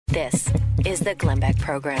This is the Glenn Beck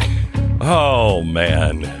Program. Oh,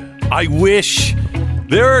 man. I wish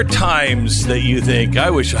there are times that you think, I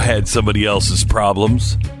wish I had somebody else's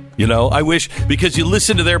problems. You know, I wish, because you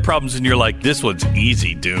listen to their problems and you're like, this one's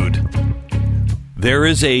easy, dude. There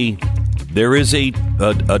is a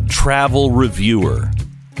travel reviewer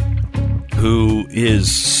who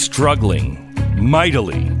is struggling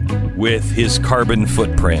mightily with his carbon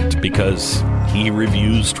footprint because he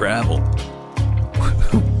reviews travel.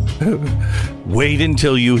 Wait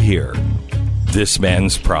until you hear this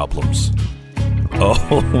man's problems.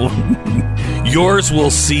 Oh, yours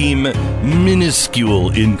will seem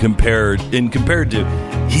minuscule in compared to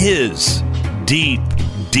his deep,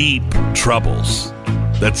 deep troubles.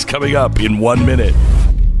 That's coming up in 1 minute.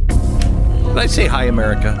 Did I say hi,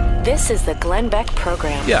 America? This is the Glenn Beck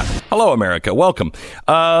Program. Yeah. Hello, America. Welcome.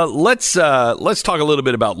 Let's talk a little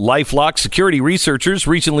bit about LifeLock. Security researchers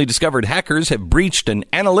recently discovered hackers have breached an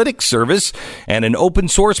analytics service and an open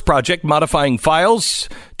source project modifying files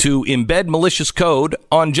to embed malicious code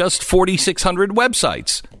on just 4,600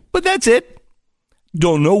 websites. But that's it.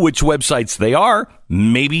 Don't know which websites they are.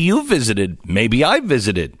 Maybe you visited. Maybe I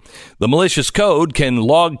visited. The malicious code can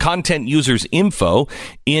log content users' info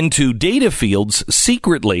into data fields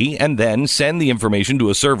secretly and then send the information to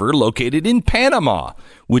a server located in Panama,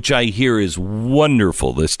 which I hear is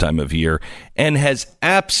wonderful this time of year and has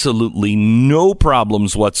absolutely no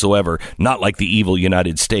problems whatsoever, not like the evil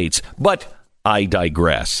United States. But I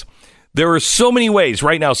digress. There are so many ways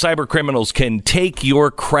right now cyber criminals can take your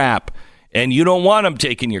crap. And you don't want them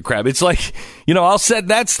taking your crap. It's like, you know, I'll set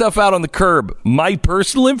that stuff out on the curb. My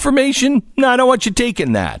personal information? No, I don't want you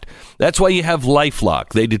taking that. That's why you have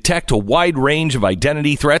LifeLock. They detect a wide range of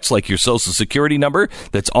identity threats like your social security number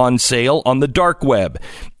that's on sale on the dark web.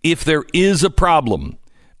 If there is a problem,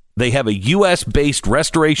 they have a U.S.-based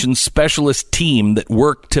restoration specialist team that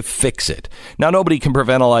work to fix it. Now, nobody can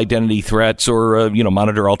prevent all identity threats or,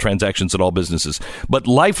 monitor all transactions at all businesses. But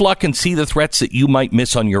LifeLock can see the threats that you might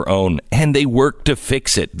miss on your own, and they work to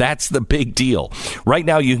fix it. That's the big deal. Right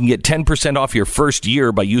now, you can get 10% off your first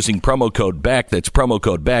year by using promo code BECK. That's promo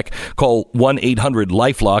code BECK. Call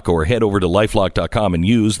 1-800-LifeLock or head over to LifeLock.com and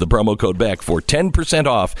use the promo code BECK for 10%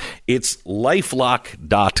 off. It's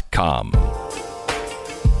LifeLock.com.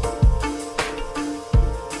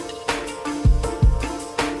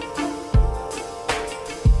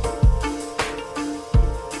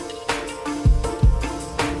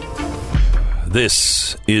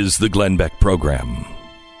 This is the Glenn Beck Program.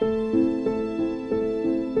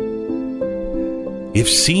 If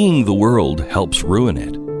seeing the world helps ruin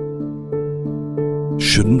it,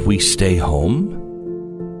 shouldn't we stay home?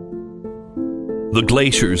 The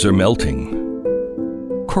glaciers are melting.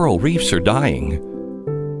 Coral reefs are dying.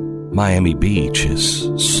 Miami Beach is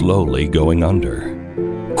slowly going under.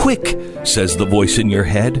 Quick, says the voice in your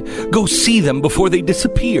head. Go see them before they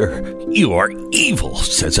disappear. You are evil,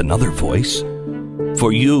 says another voice.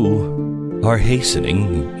 For you are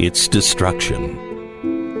hastening its destruction.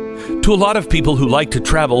 To a lot of people who like to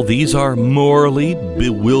travel, these are morally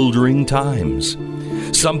bewildering times.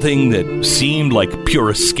 Something that seemed like pure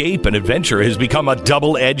escape and adventure has become a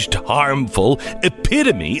double-edged, harmful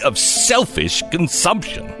epitome of selfish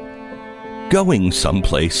consumption. Going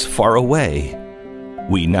someplace far away,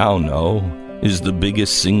 we now know, is the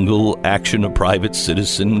biggest single action a private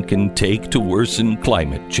citizen can take to worsen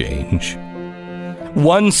climate change.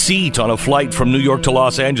 One seat on a flight from New York to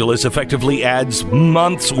Los Angeles effectively adds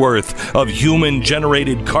months' worth of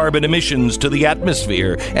human-generated carbon emissions to the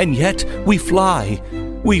atmosphere, and yet we fly.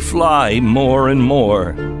 We fly more and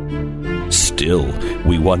more. Still,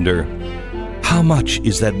 we wonder, how much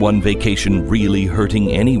is that one vacation really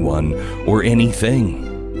hurting anyone or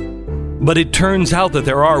anything? But it turns out that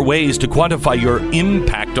there are ways to quantify your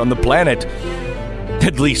impact on the planet,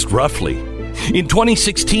 at least roughly. In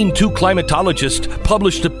 2016, two climatologists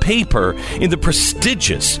published a paper in the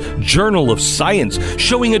prestigious Journal of Science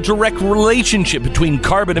showing a direct relationship between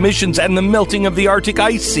carbon emissions and the melting of the Arctic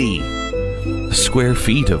ice sea. The square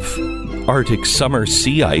feet of Arctic summer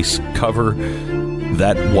sea ice cover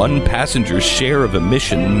that one passenger's share of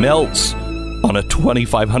emission melts on a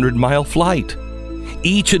 2,500-mile flight.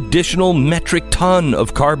 Each additional metric ton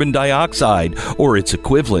of carbon dioxide, or its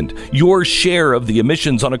equivalent, your share of the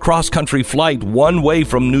emissions on a cross-country flight one way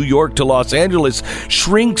from New York to Los Angeles,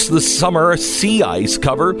 shrinks the summer sea ice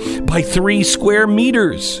cover by 3 square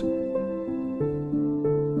meters.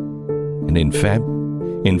 And in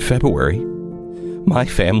February, my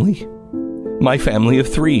family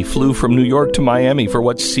of 3 flew from New York to Miami for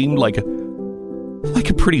what seemed like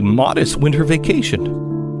a pretty modest winter vacation.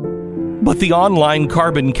 But the online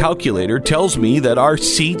carbon calculator tells me that our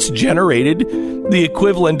seats generated the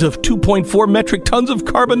equivalent of 2.4 metric tons of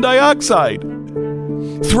carbon dioxide.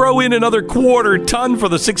 Throw in another quarter ton for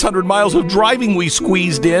the 600 miles of driving we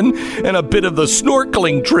squeezed in, and a bit of the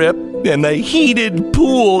snorkeling trip, and the heated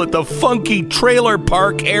pool at the funky trailer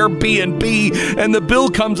park Airbnb, and the bill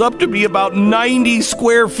comes up to be about 90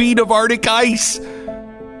 square feet of Arctic ice.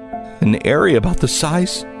 An area about the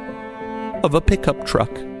size of a pickup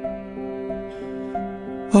truck.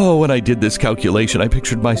 Oh, when I did this calculation, I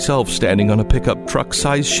pictured myself standing on a pickup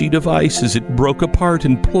truck-sized sheet of ice as it broke apart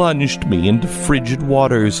and plunged me into frigid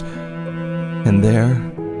waters. And there,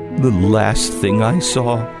 the last thing I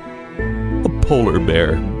saw, a polar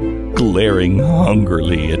bear glaring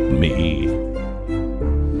hungrily at me.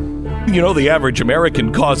 You know, the average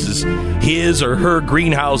American causes his or her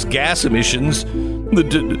greenhouse gas emissions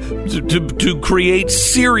to create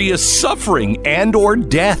serious suffering and or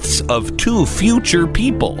deaths of 2 future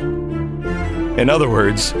people. In other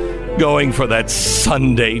words, going for that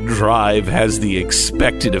Sunday drive has the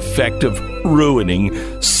expected effect of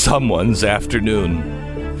ruining someone's afternoon.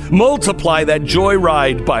 Multiply that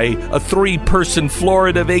joyride by a 3-person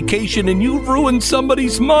Florida vacation and you've ruined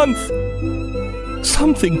somebody's month.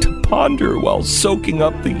 Something to ponder while soaking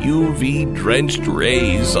up the UV-drenched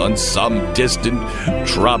rays on some distant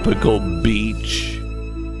tropical beach.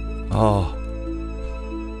 Oh,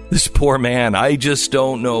 this poor man, I just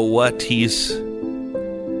don't know what he's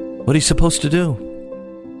supposed to do.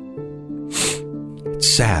 It's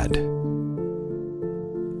sad.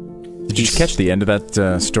 Did you catch the end of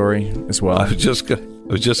that story as well? I was just going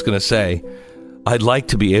to say, I'd like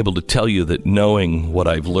to be able to tell you that knowing what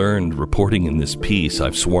I've learned reporting in this piece,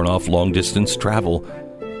 I've sworn off long-distance travel.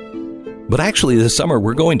 But actually, this summer,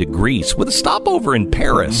 we're going to Greece with a stopover in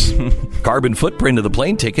Paris. Carbon footprint of the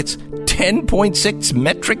plane tickets, 10.6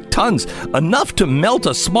 metric tons, enough to melt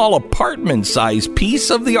a small apartment-sized piece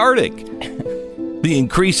of the Arctic. The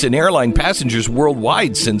increase in airline passengers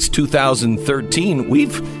worldwide since 2013,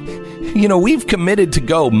 we've committed to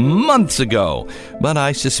go months ago, but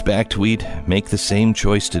I suspect we'd make the same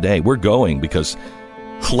choice today. We're going because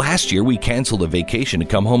last year we canceled a vacation to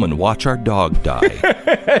come home and watch our dog die.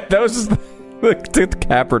 That was just the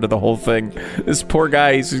capper to the whole thing. This poor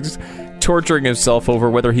guy, he's just torturing himself over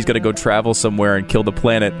whether he's going to go travel somewhere and kill the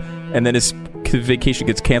planet, and then his vacation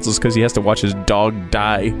gets canceled because he has to watch his dog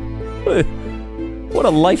die. What a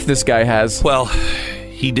life this guy has. Well,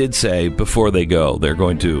 he did say before they go, they're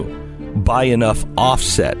going to buy enough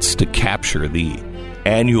offsets to capture the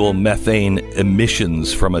annual methane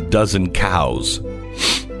emissions from a dozen cows.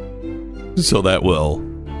 So that will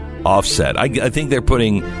offset. I think they're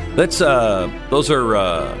putting, those are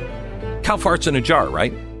cow farts in a jar,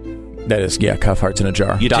 right? That is, yeah, cow farts in a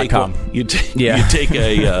jar. You take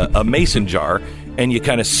a mason jar and you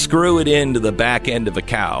kind of screw it into the back end of a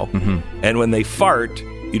cow. Mm-hmm. And when they fart,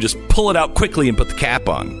 you just pull it out quickly and put the cap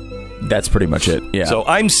on. That's pretty much it, yeah. So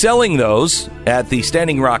I'm selling those at the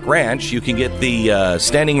Standing Rock Ranch. You can get the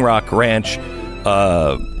Standing Rock Ranch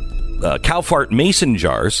cow fart mason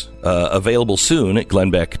jars available soon at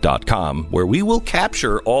glenbeck.com, where we will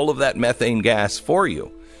capture all of that methane gas for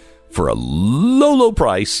you for a low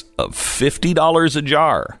price of $50 a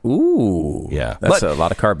jar. Ooh. Yeah. That's a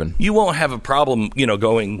lot of carbon. You won't have a problem,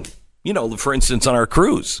 going, for instance, on our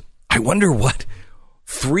cruise. I wonder what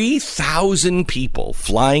 3,000 people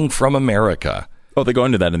flying from America. Oh, they go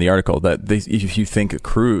into that in the article, that if you think a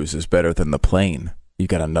cruise is better than the plane, you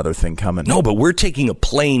got another thing coming. No, but we're taking a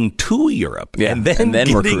plane to Europe, yeah, and then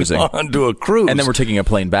we're cruising onto a cruise. And then we're taking a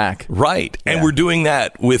plane back. Right, and yeah. We're doing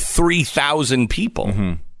that with 3,000 people.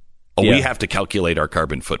 Mm-hmm. Oh, yeah. We have to calculate our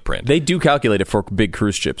carbon footprint. They do calculate it for big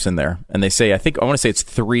cruise ships in there. And they say, I want to say it's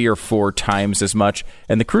 3 or 4 times as much.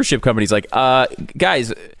 And the cruise ship company's like,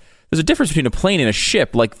 guys, there's a difference between a plane and a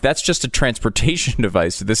ship. Like, that's just a transportation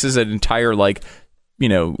device. This is an entire,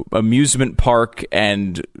 amusement park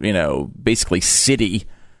and, basically city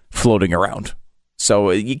floating around.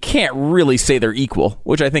 So you can't really say they're equal,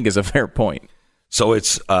 which I think is a fair point. So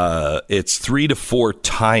it's 3 to 4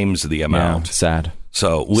 times the amount. Yeah, sad.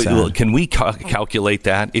 So can we calculate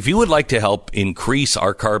that? If you would like to help increase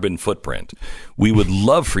our carbon footprint, we would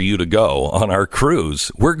love for you to go on our cruise.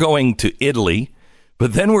 We're going to Italy,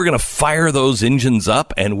 but then we're going to fire those engines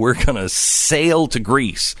up and we're going to sail to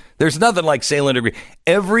Greece. There's nothing like sailing to Greece.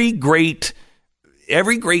 Every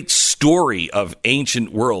great story of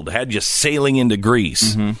ancient world had you sailing into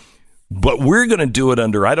Greece. Mm-hmm. But we're going to do it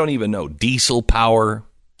under, I don't even know, diesel power.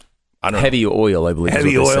 Heavy oil, I believe.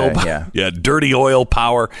 Heavy oil, yeah, dirty oil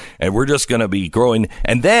power, and we're just going to be growing.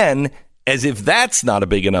 And then, as if that's not a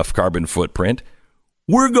big enough carbon footprint,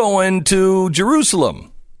 we're going to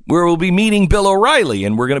Jerusalem, where we'll be meeting Bill O'Reilly,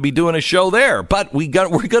 and we're going to be doing a show there. But we're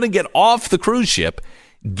going to get off the cruise ship,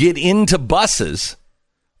 get into buses,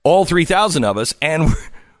 all 3,000 of us, and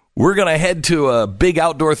we're going to head to a big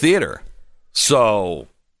outdoor theater. So,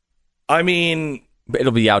 I mean...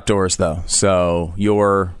 It'll be outdoors, though, so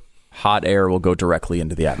your hot air will go directly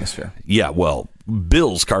into the atmosphere. Yeah, well,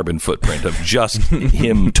 Bill's carbon footprint of just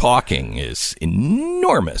him talking is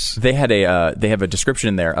enormous. They have a description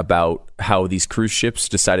in there about how these cruise ships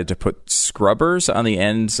decided to put scrubbers on the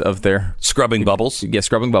ends of their... Scrubbing bubbles? Yeah,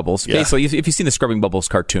 scrubbing bubbles. Yeah. Basically, if you've seen the Scrubbing Bubbles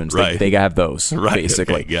cartoons, right. they have those, right.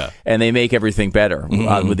 Basically. Okay, yeah. And they make everything better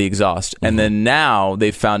with the exhaust. And then now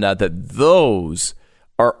they've found out that those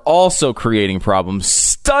are also creating problems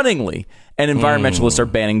stunningly, and environmentalists are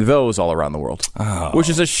banning those all around the world, which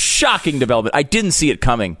is a shocking development. I didn't see it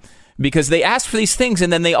coming, because they ask for these things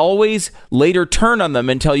and then they always later turn on them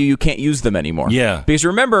and tell you can't use them anymore. Yeah. Because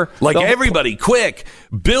remember... Like, everybody, quick,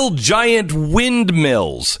 build giant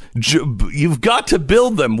windmills. You've got to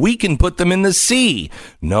build them. We can put them in the sea.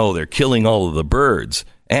 No, they're killing all of the birds.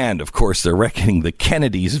 And, of course, they're reckoning the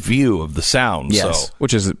Kennedy's view of the sound. Yes, so.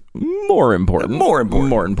 which is more important. More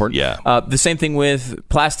important. Yeah. The same thing with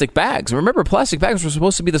plastic bags. Remember, plastic bags were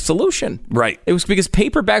supposed to be the solution. Right. It was because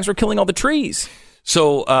paper bags were killing all the trees.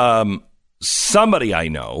 So, somebody I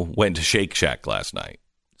know went to Shake Shack last night.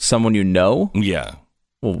 Someone you know? Yeah.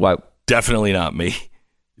 Well, why? Definitely not me.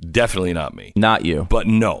 Definitely not me. Not you. But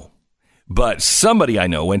no. But somebody I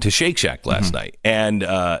know went to Shake Shack last night and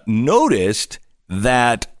noticed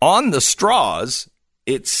that on the straws,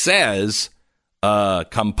 it says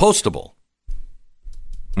compostable.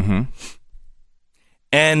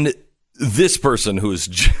 And this person who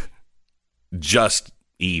is just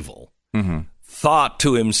evil thought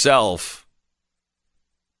to himself,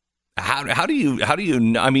 how do you,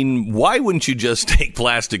 I mean, why wouldn't you just take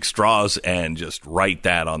plastic straws and just write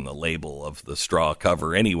that on the label of the straw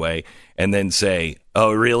cover anyway, and then say,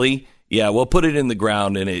 oh, really? Yeah, well, put it in the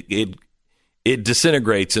ground and it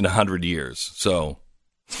disintegrates in 100 years. So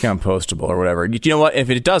it's compostable or whatever. You know what?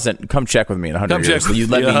 If it doesn't, come check with me in 100 years. You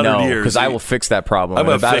let me know, because I will fix that problem. I'm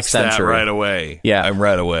going to about fix that right away. Yeah. I'm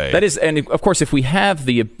right away. That is, and of course, if we have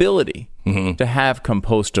the ability to have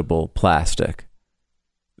compostable plastic,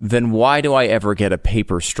 then why do I ever get a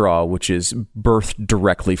paper straw, which is birthed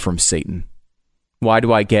directly from Satan? Why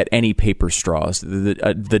do I get any paper straws?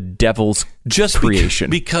 The devil's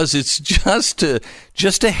creation. Because it's just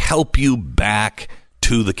to help you back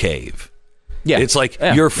to the cave. Yeah. It's like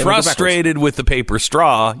you're frustrated with the paper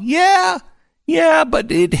straw. Yeah,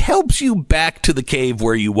 but it helps you back to the cave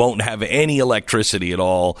where you won't have any electricity at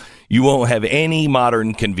all. You won't have any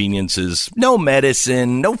modern conveniences, no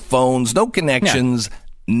medicine, no phones, no connections,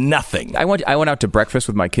 nothing. I went out to breakfast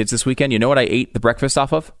with my kids this weekend. You know what I ate the breakfast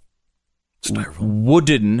off of?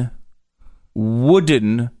 Styrofoam.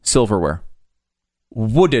 Wooden silverware.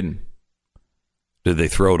 Wooden. Did they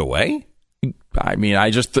throw it away? I mean,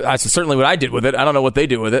 that's certainly what I did with it. I don't know what they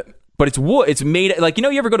do with it. But it's wood. It's made, like,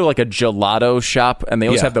 you ever go to like a gelato shop and they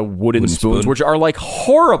always have the wooden spoons, which are like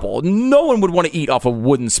horrible. No one would want to eat off a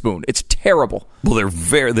wooden spoon. It's terrible. Well,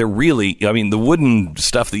 they're really, I mean, the wooden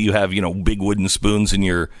stuff that you have, big wooden spoons in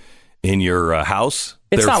your house.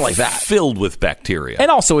 It's not like that. Filled with bacteria.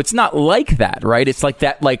 And also, it's not like that, right? It's like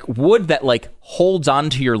that, like wood that like holds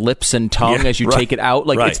onto your lips and tongue as you take it out.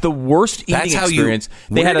 Like it's the worst eating experience.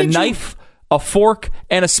 They had a knife, a fork,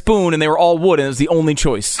 and a spoon, and they were all wood, and it was the only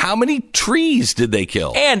choice. How many trees did they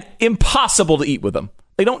kill? And impossible to eat with them.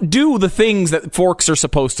 They don't do the things that forks are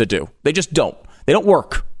supposed to do. They just don't. They don't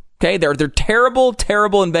work. Okay, they're terrible,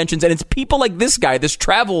 terrible inventions, and it's people like this guy, this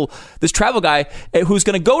travel guy, who's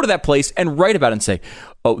going to go to that place and write about it and say,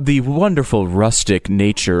 "Oh, the wonderful rustic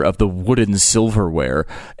nature of the wooden silverware,"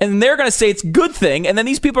 and they're going to say it's a good thing, and then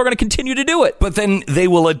these people are going to continue to do it. But then they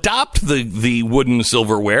will adopt the wooden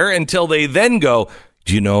silverware until they then go,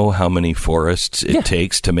 "Do you know how many forests it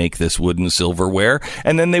takes to make this wooden silverware?"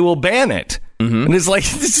 And then they will ban it. And it's like,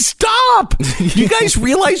 stop! You guys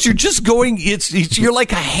realize you're just going, you're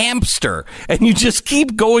like a hamster, and you just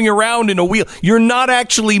keep going around in a wheel. You're not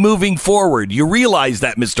actually moving forward. You realize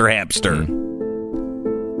that, Mr. Hamster.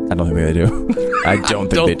 I don't think they do. I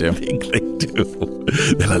don't think they do. Think they do.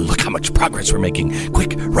 They're like, look how much progress we're making.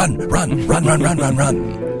 Quick, run.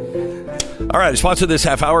 All right, the sponsor of this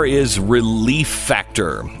half hour is Relief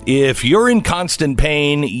Factor. If you're in constant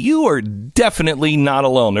pain, you are definitely not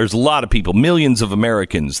alone. There's a lot of people, millions of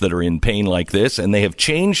Americans that are in pain like this, and they have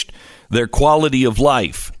changed their quality of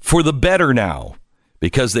life for the better now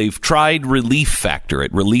because they've tried Relief Factor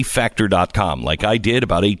at relieffactor.com, like I did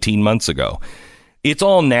about 18 months ago. It's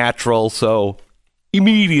all natural, so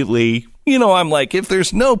immediately, I'm like, if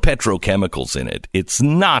there's no petrochemicals in it, it's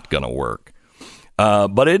not going to work.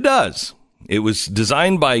 But it does. It was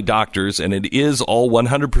designed by doctors, and it is all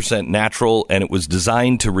 100% natural, and it was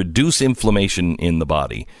designed to reduce inflammation in the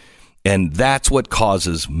body. And that's what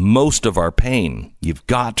causes most of our pain. You've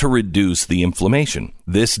got to reduce the inflammation.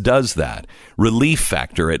 This does that. Relief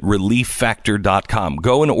Factor at relieffactor.com.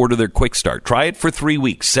 Go and order their Quick Start. Try it for 3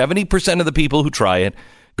 weeks. 70% of the people who try it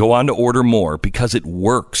go on to order more because it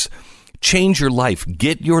works. Change your life.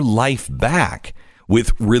 Get your life back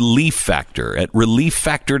with Relief Factor at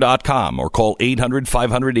relieffactor.com or call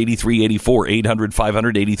 800-500-8384,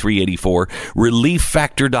 800-500-8384,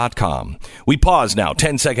 relieffactor.com. We pause now,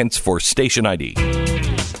 10 seconds for station ID.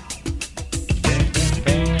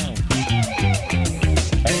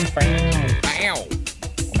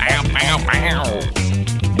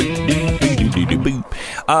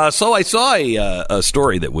 So I saw a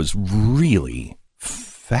story that was really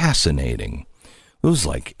fascinating. It was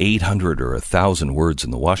like 800 or 1,000 words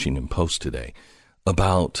in the Washington Post today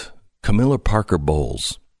about Camilla Parker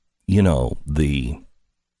Bowles. The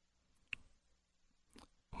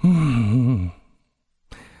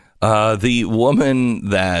woman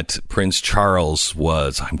that Prince Charles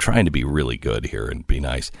was, I'm trying to be really good here and be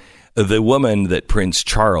nice. The woman that Prince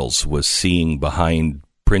Charles was seeing behind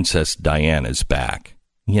Princess Diana's back,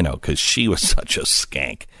 because she was such a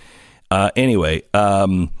skank. Anyway,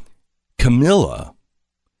 Camilla,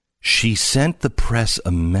 she sent the press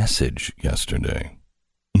a message yesterday.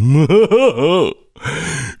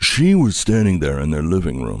 She was standing there in their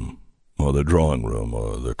living room, or their drawing room,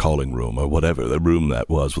 or their calling room, or whatever, the room that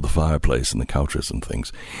was with the fireplace and the couches and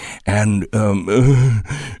things. And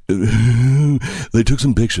they took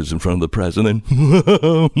some pictures in front of the press, and then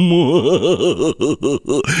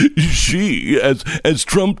she, as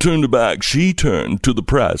Trump turned back, she turned to the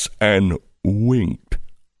press and winked.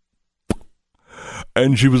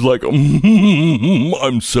 And she was like,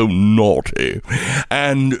 I'm so naughty.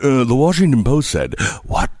 And the Washington Post said,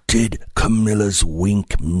 what did Camilla's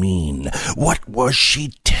wink mean? What was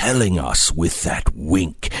she telling us with that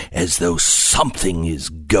wink, as though something is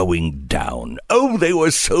going down? Oh, they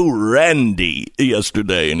were so randy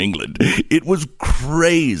yesterday in England. It was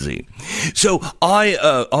crazy. So what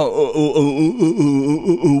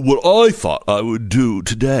I thought I would do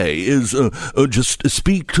today is just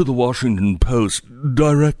speak to the Washington Post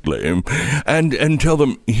directly and tell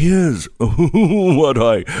them, here's what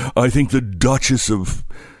I think the Duchess of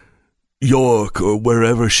York, or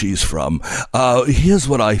wherever she's from, here's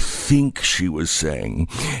what I think she was saying.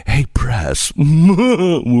 Hey, press,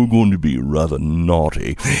 we're going to be rather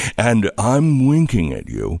naughty, and I'm winking at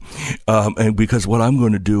you, and because what I'm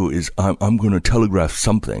going to do is I'm going to telegraph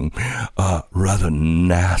something rather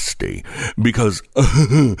nasty, because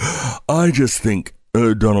I just think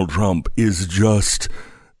Donald Trump is just...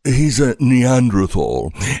 he's a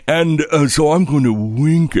Neanderthal, and so I'm going to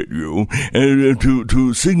wink at you and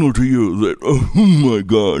to signal to you that, oh my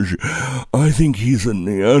gosh, I think he's a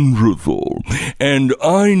Neanderthal, and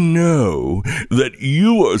I know that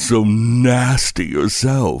you are so nasty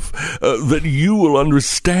yourself that you will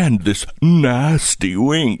understand this nasty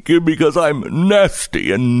wink, because I'm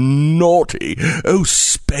nasty and naughty. Oh,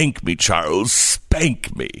 spank me, Charles,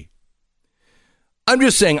 spank me. I'm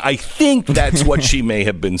just saying, I think that's what she may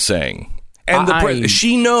have been saying. And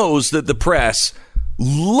she knows that the press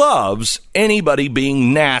loves anybody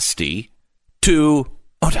being nasty to...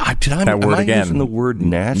 that word again. Using the word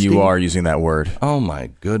nasty? You are using that word. Oh,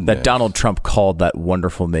 my goodness. That Donald Trump called that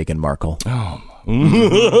wonderful Meghan Markle. Oh,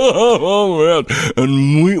 oh, man.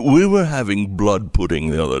 And we were having blood pudding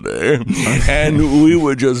the other day, and we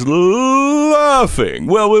were just laughing.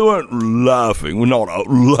 Well, we weren't laughing. We're not out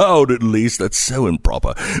loud, at least. That's so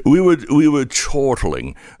improper. We were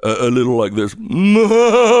chortling a little like this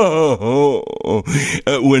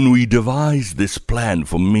when we devised this plan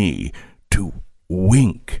for me to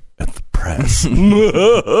wink at the press.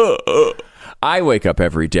 I wake up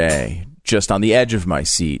every day just on the edge of my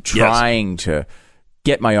seat, trying to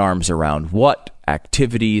get my arms around what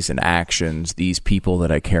activities and actions these people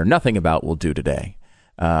that I care nothing about will do today.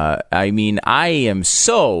 I mean, I am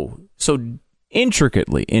so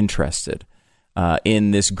intricately interested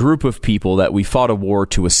in this group of people that we fought a war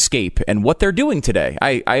to escape and what they're doing today.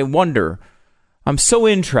 I wonder. I'm so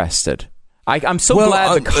interested. I'm so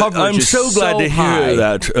glad the coverage is so glad to high. hear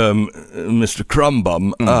that, Mr.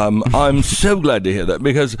 Crumbum. I'm so glad to hear that,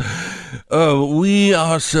 because we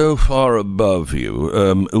are so far above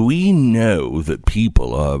you. We know that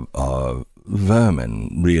people are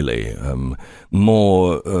vermin, really. The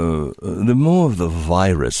more of the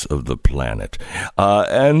virus of the planet.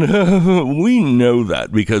 And we know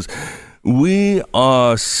that because we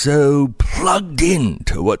are so plugged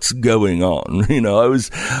into what's going on. You know, I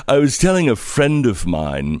was telling a friend of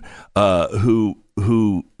mine who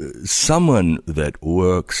someone that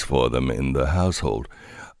works for them in the household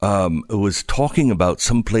was talking about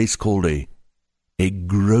some place called a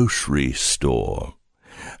grocery store.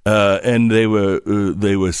 And they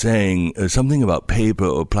were saying something about paper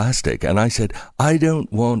or plastic. And I said, I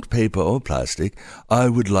don't want paper or plastic. I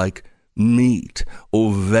would like meat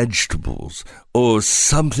or vegetables or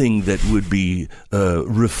something that would be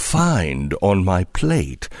refined on my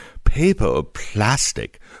plate. Paper or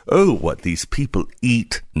plastic. Oh, what these people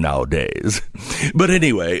eat nowadays. But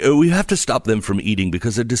anyway, we have to stop them from eating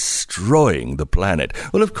because they're destroying the planet.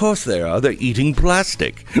 Well, of course they are. They're eating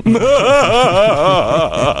plastic.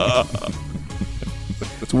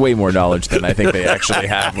 It's way more knowledge than I think they actually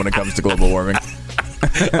have when it comes to global warming.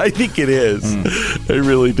 I think it is. I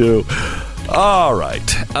really do. All right.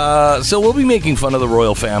 So we'll be making fun of the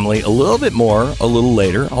royal family a little bit more a little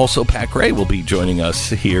later. Also, Pat Gray will be joining us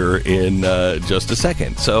here in just a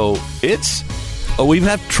second. So we've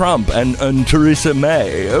had Trump and Theresa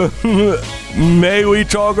May. May we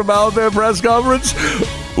talk about their press conference?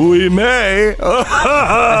 We may. You're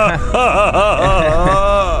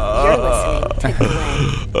listening to Glenn.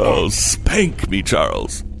 Oh, spank me,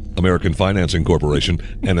 Charles. American Financing Corporation,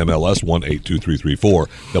 NMLS 182334,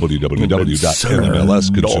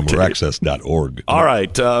 www.nmlsconsumeraccess.org. All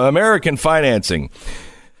right, American Financing.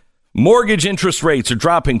 Mortgage interest rates are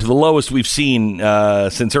dropping to the lowest we've seen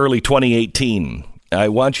since early 2018. I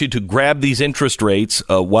want you to grab these interest rates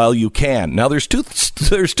while you can. Now, there's two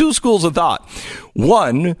schools of thought.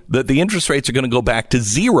 One, that the interest rates are going to go back to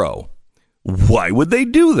zero. Why would they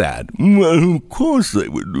do that? Well, of course they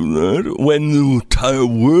would do that when the entire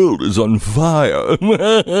world is on fire,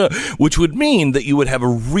 which would mean that you would have a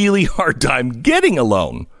really hard time getting a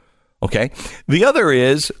loan. Okay. The other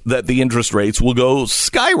is that the interest rates will go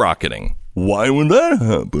skyrocketing. Why would that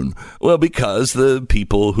happen? Well, because the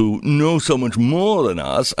people who know so much more than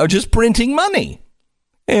us are just printing money.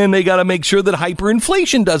 And they got to make sure that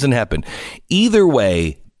hyperinflation doesn't happen. Either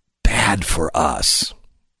way, bad for us.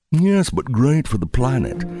 Yes, but great for the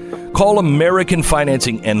planet. Call American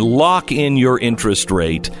Financing and lock in your interest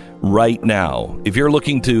rate right now. If you're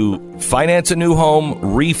looking to finance a new home,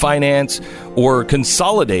 refinance, or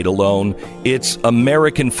consolidate a loan, it's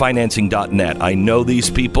AmericanFinancing.net. I know these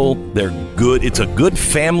people. They're good. It's a good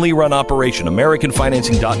family-run operation.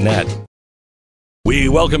 AmericanFinancing.net. We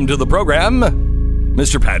welcome to the program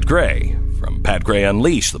Mr. Pat Gray from Pat Gray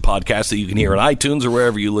Unleashed, the podcast that you can hear on iTunes or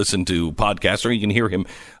wherever you listen to podcasts, or you can hear him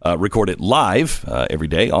record it live every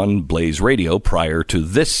day on Blaze Radio prior to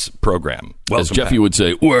this program. Welcome, as Jeffy would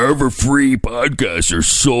say, wherever free podcasts are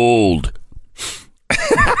sold.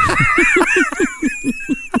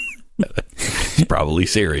 He's probably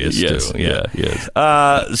serious, yes, too. Yeah, yes.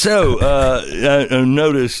 I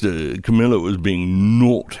noticed Camilla was being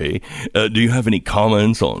naughty. Do you have any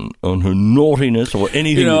comments on her naughtiness or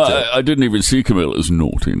anything? You know, I didn't even see Camilla's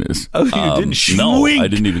naughtiness. Oh, you didn't? She no, winked. I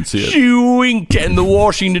didn't even see it. She winked, and the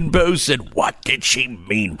Washington Post said, what did she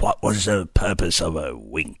mean? What was the purpose of her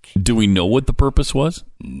wink? Do we know what the purpose was?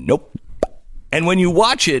 Nope. And when you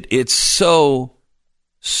watch it, it's so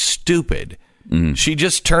stupid. She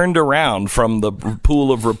just turned around from the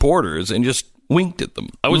pool of reporters and just winked at them.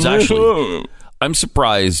 I'm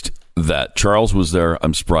surprised that Charles was there.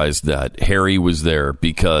 I'm surprised that Harry was there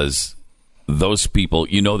because those people,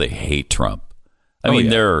 you know, they hate Trump. I mean,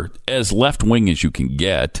 they're as left-wing as you can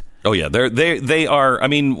get. Oh, yeah. They are. I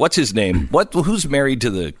mean, what's his name? Who's married to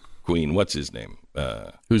the Queen? What's his name?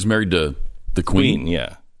 Who's married to the Queen?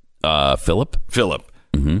 Yeah. Philip.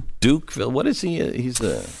 Mm-hmm. Duke. What is he? He's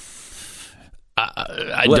the...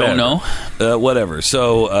 I don't know. Whatever.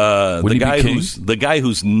 So the guy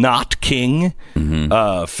who's not king,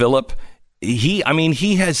 Philip. He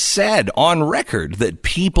has said on record that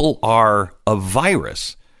people are a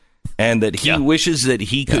virus, and that he wishes that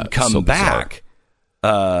he could come back.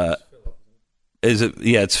 Is it?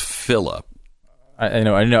 Yeah, it's Philip. I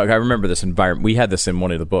know. I remember this environment. We had this in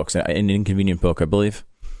one of the books, an Inconvenient Book, I believe.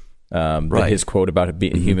 Right. His quote about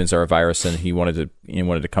humans are a virus, and he wanted to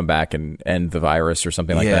come back and end the virus or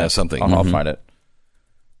something like that. Yeah, something. I'll find it.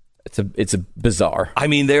 It's a bizarre. I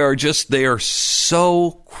mean, they are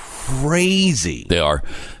so crazy. They are.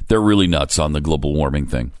 They're really nuts on the global warming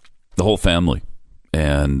thing. The whole family,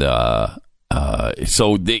 and so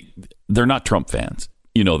they're not Trump fans.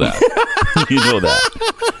 You know that. You know that.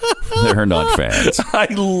 They're not fans. I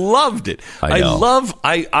loved it. I know.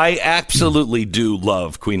 I absolutely do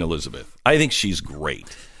love Queen Elizabeth. I think she's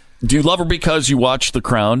great. Do you love her because you watch The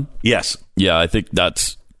Crown? Yes. Yeah, I think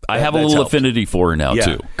I have a little helped. affinity for her now,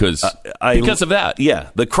 too, because of that. Yeah,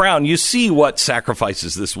 The Crown, you see what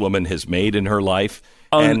sacrifices this woman has made in her life.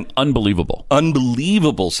 And unbelievable.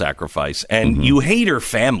 Unbelievable sacrifice. And you hate her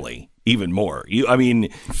family even more.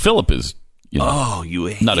 Philip is... you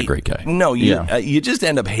hate, not a great guy. No, you just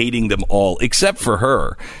end up hating them all except for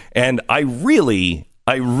her. And I really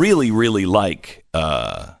like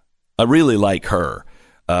her.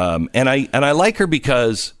 And I like her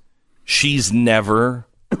because she's never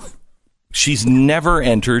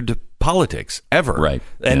entered politics ever. Right.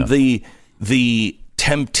 And the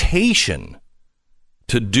temptation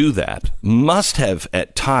to do that must have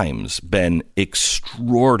at times been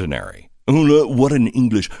extraordinary. What an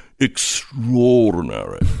English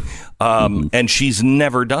extraordinary. And she's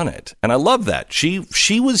never done it. And I love that.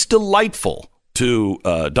 She was delightful to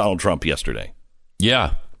Donald Trump yesterday.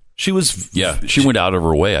 Yeah. She was. Yeah. She went out of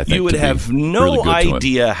her way, I think. You would have no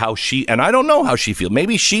idea how she, and I don't know how she feels.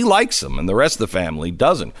 Maybe she likes him and the rest of the family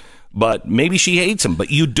doesn't. But maybe she hates him.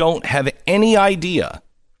 But you don't have any idea.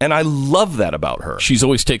 And I love that about her. She's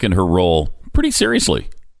always taken her role pretty seriously.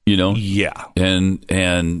 Yeah, and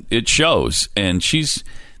it shows, and she's,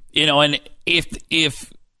 and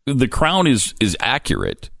if The Crown is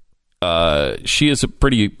accurate, she is a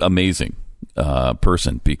pretty amazing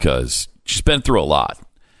person because she's been through a lot,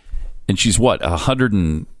 and she's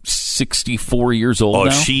 164 years old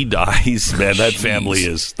now? She dies, man. That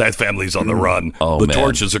family's on the run. The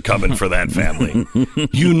torches are coming for that family.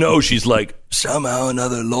 She's like, somehow or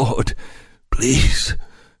another, Lord, please.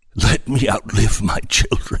 Let me outlive my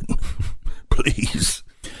children, please.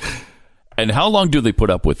 And how long do they put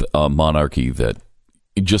up with a monarchy that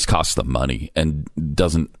it just costs them money and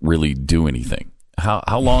doesn't really do anything?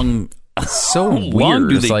 How long? So long weird.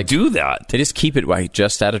 do they do that? They just keep it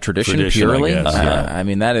just out of tradition purely. I guess, I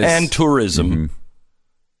mean, that is and tourism.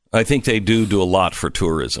 I think they do a lot for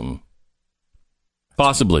tourism.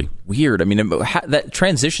 Possibly. Weird. I mean, that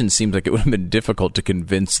transition seems like it would have been difficult to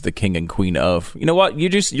convince the king and queen of. You know what? You're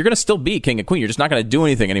going to still be king and queen. You're just not going to do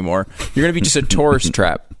anything anymore. You're going to be just a tourist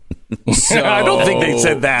trap. So, I don't think they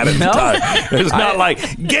said that at the time. It's not like,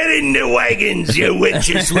 get in the wagons, you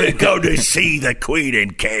witches. We're going to see the queen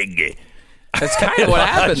and king. That's kind of what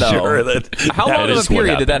happened, though. Sure How long of a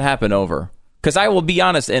period did that happen over? Because I will be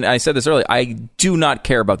honest, and I said this earlier, I do not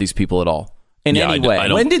care about these people at all. In any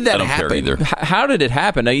way. When did that happen? How did it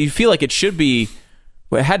happen? Now, you feel like it should be.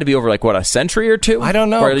 It had to be over a century or two. I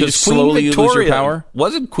don't know. Or you just slowly lose your power.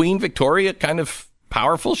 Wasn't Queen Victoria kind of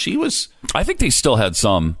powerful? She was. I think they still had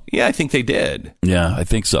some. Yeah, I think they did. Yeah, I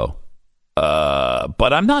think so.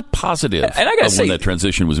 But I'm not positive and I gotta say, when that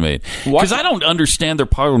transition was made. Because I don't understand their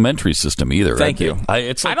parliamentary system either. Thank you.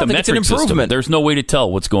 It's like I don't the think it's an metric improvement. system. There's no way to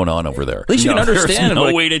tell what's going on over there. At least you can understand. There's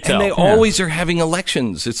no way to tell. And they always are having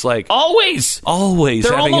elections. It's like always.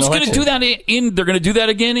 They're almost going to do that they're going to do that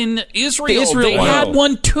again in Israel. They one. had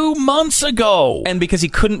one 2 months ago. And because he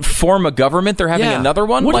couldn't form a government, they're having another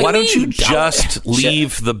one? Why don't you just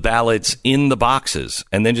leave the ballots in the boxes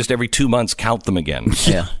and then just every 2 months count them again?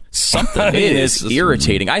 Yeah. Something it is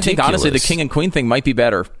irritating. I think, honestly, the king and queen thing might be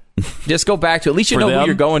better. Just go back to it. At least you know who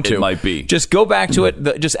you're going to. It might be. Just go back to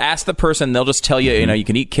it. Just ask the person. They'll just tell you, you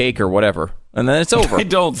can eat cake or whatever. And then it's over. I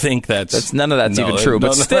don't think none of that's even true.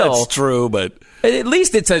 But still. That's true, but... At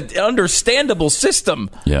least it's an understandable system.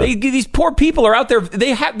 Yeah. These poor people are out there.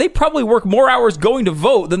 They probably work more hours going to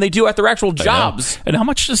vote than they do at their actual jobs. And how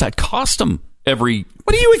much does that cost them every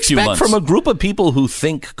What do you expect months? from a group of people who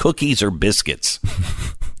think cookies are biscuits?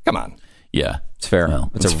 Come on. Yeah. It's fair. Well,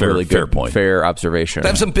 it's a really fair good point. Fair observation.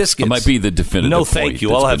 Have some biscuits. It might be the definitive No, point thank you.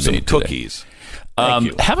 that's I'll have been some made today. cookies. Thank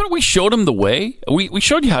you. Haven't we showed them the way? We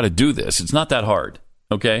showed you how to do this. It's not that hard.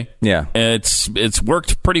 Okay? Yeah. It's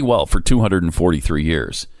worked pretty well for 243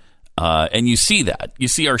 years. And you see that. You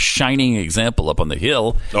see our shining example up on the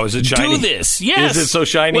hill. Oh, is it shiny? Do this. Yes. Is it so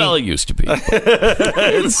shiny? Well, it used to be.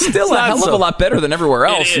 It's still a hell of a lot better than everywhere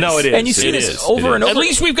else. No, it is. And you see this over and over. At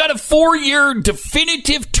least we've got a 4-year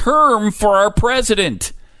definitive term for our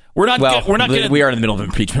president. We are in the middle of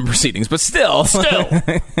impeachment proceedings, but still. We're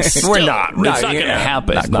not. It's not going to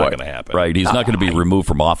happen. It's not going to happen. Right. He's not going to be removed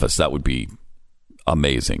from office. That would be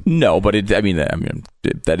amazing. No, but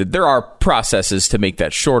there are processes to make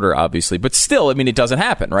that shorter, obviously. But still, it doesn't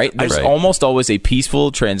happen, right? There's almost always a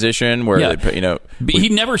peaceful transition where, he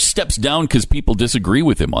never steps down because people disagree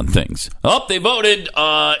with him on things. Oh, they voted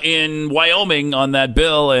in Wyoming on that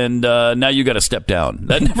bill, and now you got to step down.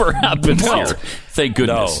 That never happens here. Thank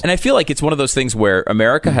goodness. And I feel like it's one of those things where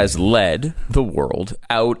America has led the world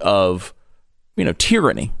out of,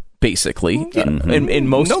 tyranny. Basically, in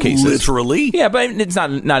most cases, literally, yeah, but it's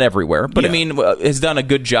not everywhere. But has done a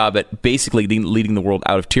good job at basically leading the world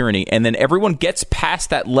out of tyranny. And then everyone gets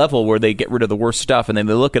past that level where they get rid of the worst stuff, and then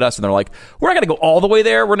they look at us and they're like, "We're not going to go all the way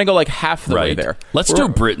there. We're going to go like half the way there." Let's do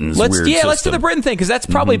Britain's weird system. Let's do the Britain thing because that's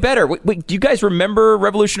probably better. Wait, do you guys remember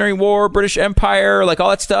Revolutionary War, British Empire, like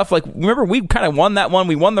all that stuff? Like, remember we kind of won that one.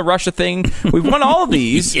 We won the Russia thing. We've won all of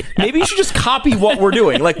these. Maybe you should just copy what we're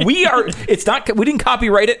doing. Like we didn't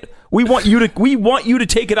copyright it. We want you to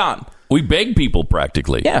take it on. We beg people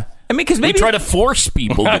practically. Yeah. Because maybe we try to force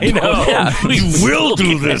people to do it. Yeah. We will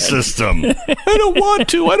do this system. I don't want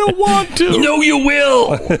to. No, you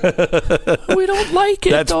will. We don't like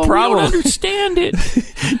it. That's though. probably- We don't understand it.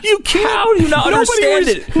 You can't. How do you not understand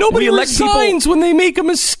it? Nobody We elect resigns when they make a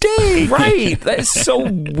mistake. Right. That is so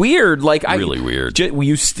weird. Like Really weird.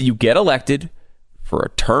 You get elected for a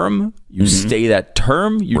term. You stay that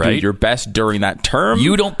term. You do your best during that term.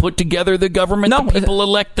 You don't put together the government. No. The people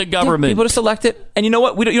elect the government. People just elect it. And you know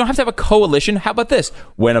what? You don't have to have a coalition. How about this?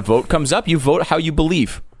 When a vote comes up, you vote how you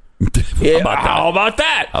believe. How about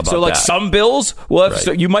that? Some bills,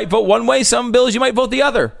 so you might vote one way. Some bills, you might vote the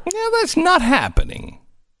other. Yeah, that's not happening.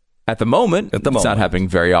 At the moment, it's not happening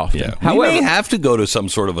very often. Yeah. However, we may have to go to some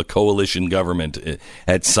sort of a coalition government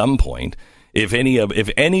at some point. If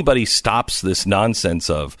anybody stops this nonsense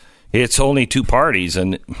of it's only two parties,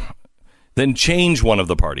 and then change one of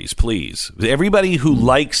the parties, please. Everybody who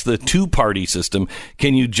likes the two-party system,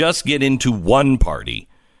 can you just get into one party,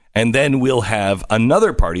 and then we'll have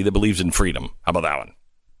another party that believes in freedom? How about that one?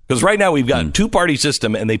 Because right now we've got a two-party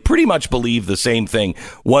system, and they pretty much believe the same thing.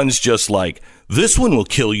 One's just like, this one will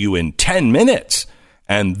kill you in 10 minutes,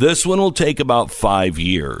 and this one will take about 5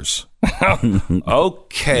 years.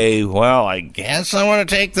 Okay, well, I guess I want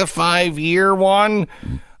to take the 5-year one.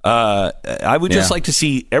 I would just like to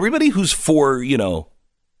see everybody who's for,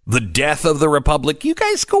 the death of the republic. You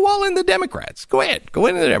guys go all in the Democrats. Go ahead. Go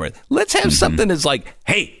into the Democrats. Let's have something that's like,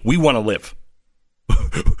 hey, we want to live.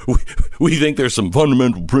 we think there's some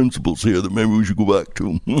fundamental principles here that maybe we should go back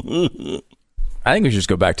to. I think we should just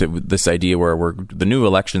go back to this idea where the new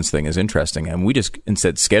elections thing is interesting, and we just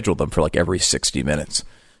instead schedule them for like every 60 minutes.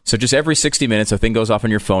 So just every 60 minutes, a thing goes off on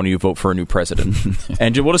your phone and you vote for a new president.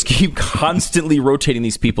 And we'll just keep constantly rotating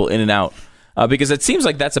these people in and out. Because it seems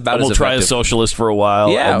like that's about as effective. We'll try a socialist for a while,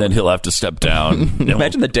 and then he'll have to step down.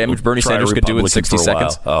 Imagine the damage Bernie Sanders could do in 60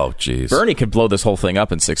 seconds. Oh, jeez. Bernie could blow this whole thing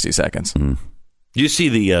up in 60 seconds. Did you see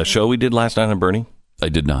the show we did last night on Bernie? I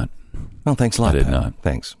did not. Oh, thanks a lot. I did not.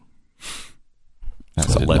 Thanks.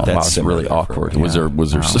 That's really awkward. Was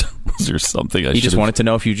there something I he just wanted to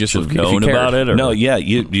know if you just have known about it? Or? No, yeah,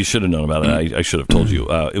 you should have known about it. I should have told you.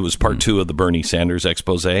 It was part 2 of the Bernie Sanders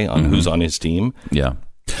expose on who's on his team. Yeah.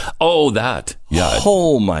 Oh, that. Yeah.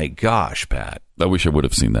 Oh, my gosh, Pat. I wish I would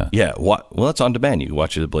have seen that. Yeah. Well, it's on demand. You can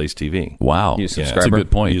watch it at Blaze TV. Wow. You a subscriber? That's a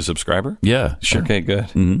good point. You a subscriber? Yeah, sure. Okay, good.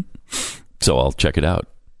 Mm-hmm. So I'll check it out.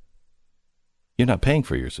 You're not paying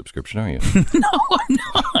for your subscription, are you? No, I'm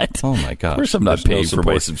not. Oh, my gosh. Of course I'm not paying for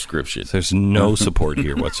my subscription. There's no support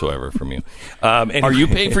here whatsoever from you. Anyway. Are you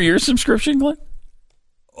paying for your subscription, Glenn?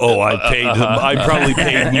 Oh, I probably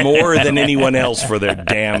paid more than anyone else for their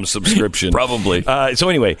damn subscription. Probably. So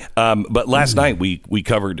anyway, but last night we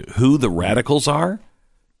covered who the radicals are.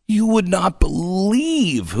 You would not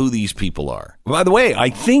believe who these people are. By the way, I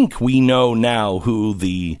think we know now who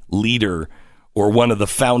the leader or one of the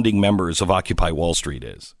founding members of Occupy Wall Street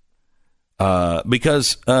is.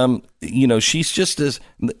 Because, she's just as...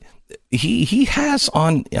 He has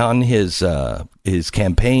on his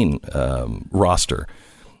campaign roster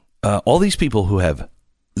all these people who have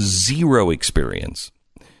zero experience,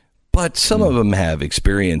 but some of them have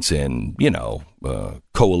experience in,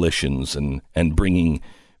 coalitions and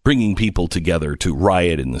bringing people together to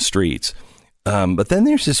riot in the streets. But then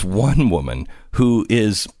there's this one woman who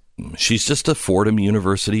she's just a Fordham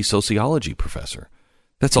University sociology professor.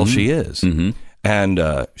 That's all she is. Mm-hmm.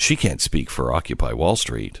 And she can't speak for Occupy Wall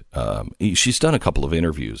Street. She's done a couple of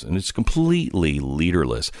interviews, and it's completely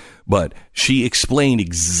leaderless. But she explained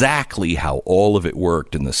exactly how all of it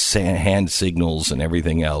worked and the hand signals and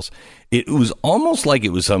everything else. It was almost like it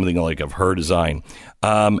was something like of her design.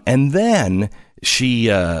 And then she,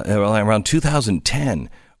 around 2010,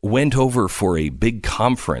 went over for a big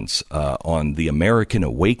conference on the American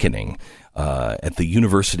Awakening at the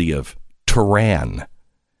University of Tehran.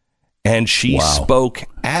 And she spoke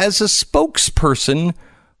as a spokesperson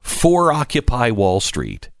for Occupy Wall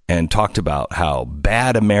Street and talked about how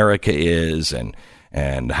bad America is and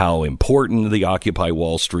how important the Occupy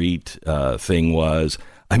Wall Street thing was.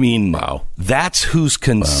 I mean, that's who's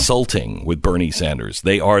consulting with Bernie Sanders.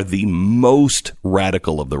 They are the most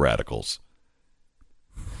radical of the radicals.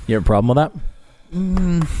 You have a problem with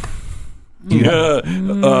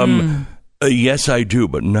that? Yes, I do,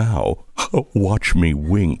 but now watch me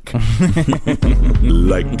wink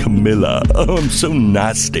like Camilla. Oh, I'm so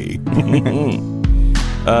nasty.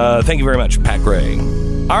 Thank you very much, Pat Gray.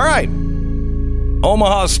 All right,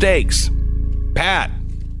 Omaha Steaks. Pat.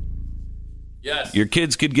 Yes. Your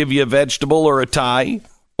kids could give you a vegetable or a tie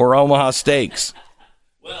or Omaha Steaks.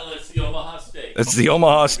 Well, it's the Omaha Steak. It's the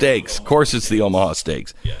Omaha Steaks. Of course, it's the Omaha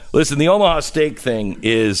Steaks. Yes. Listen, the Omaha Steak thing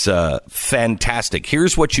is fantastic.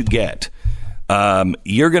 Here's what you get.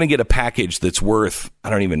 You're going to get a package that's worth,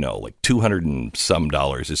 I don't even know, like $200 and some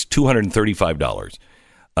dollars. It's $235.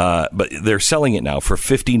 But they're selling it now for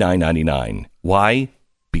 $59.99. Why?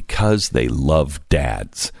 Because they love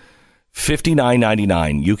dads.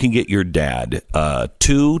 $59.99. You can get your dad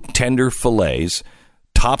 2 tender fillets,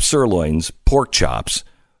 top sirloins, pork chops,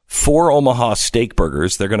 4 Omaha steak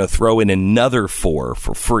burgers. They're going to throw in another 4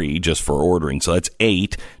 for free just for ordering. So that's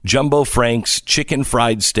 8. Jumbo Franks, chicken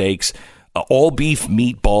fried steaks, all beef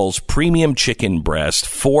meatballs, premium chicken breast,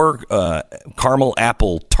 4 caramel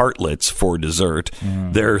apple tartlets for dessert,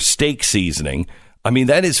 their steak seasoning. I mean,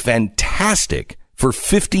 that is fantastic for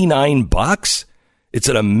 $59. It's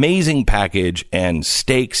an amazing package, and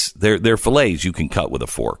steaks, they're fillets you can cut with a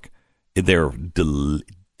fork. They're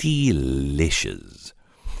delicious.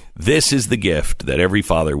 This is the gift that every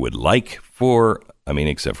father would like for,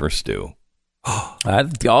 except for Stu.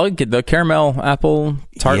 I'll get the caramel apple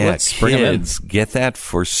tartlets. Yeah, Bring them in. kids, get that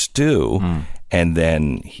for Stu, and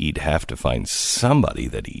then he'd have to find somebody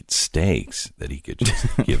that eats steaks that he could just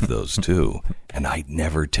give those to. And I'd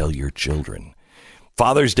never tell your children.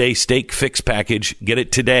 Father's Day Steak Fix Package. Get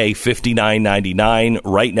it today, $59.99.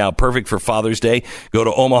 Right now, perfect for Father's Day. Go to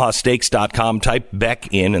omahasteaks.com, type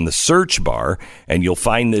Beck in the search bar, and you'll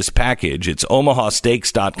find this package. It's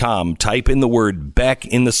omahasteaks.com. Type in the word Beck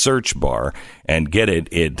in the search bar and get it.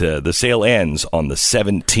 The sale ends on the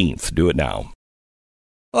 17th. Do it now.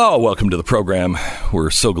 Oh, welcome to the program.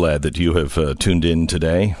 We're so glad that you have tuned in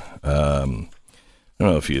today. I don't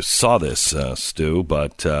know if you saw this, Stu,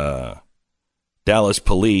 but Dallas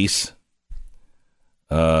police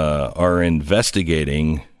are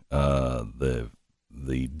investigating the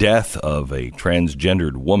death of a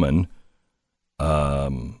transgendered woman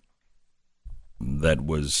that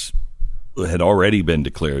had already been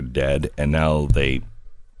declared dead, and now they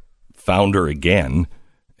found her again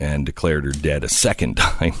and declared her dead a second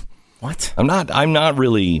time. What? I'm not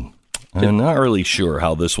really sure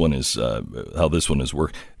how this one is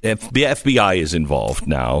worked. The FBI is involved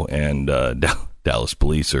now, and Dallas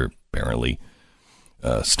police are apparently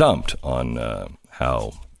stumped on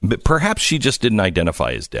how. But perhaps she just didn't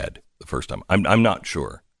identify as dead the first time. I'm not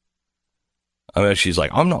sure. She's like,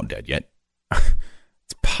 I'm not dead yet.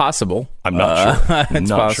 It's possible. I'm not sure. It's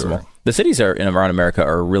not possible. Sure. The cities around America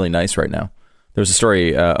are really nice right now. There's a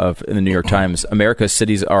story in the New York Times. America's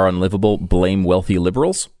cities are unlivable. Blame wealthy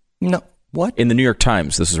liberals. No. What? In the New York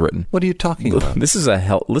Times, this is written. What are you talking about? This is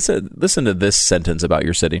listen to this sentence about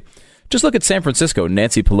your city. Just look at San Francisco,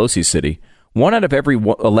 Nancy Pelosi's city. 1 out of every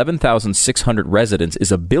 11,600 residents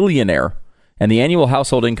is a billionaire, and the annual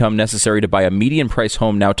household income necessary to buy a median price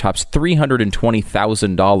home now tops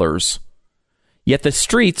 $320,000. Yet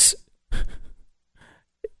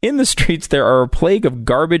in the streets, there are a plague of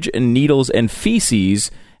garbage and needles and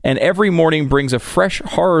feces, and every morning brings a fresh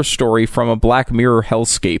horror story from a Black Mirror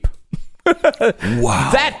hellscape. Wow.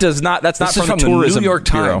 That's not from the Tourism New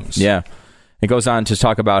York Bureau. Times. Yeah. It goes on to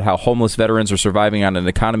talk about how homeless veterans are surviving on an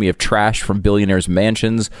economy of trash from billionaires'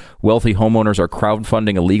 mansions. Wealthy homeowners are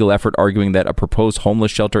crowdfunding a legal effort arguing that a proposed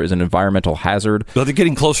homeless shelter is an environmental hazard. Well, they're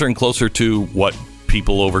getting closer and closer to what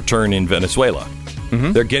people overturn in Venezuela.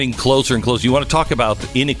 Mm-hmm. They're getting closer and closer. You want to talk about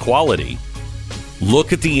inequality?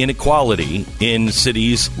 Look at the inequality in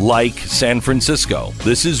cities like San Francisco.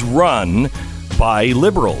 This is run by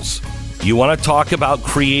liberals. You want to talk about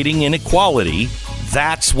creating inequality?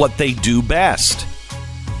 That's what they do best.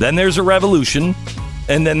 Then there's a revolution,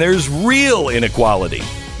 and then there's real inequality.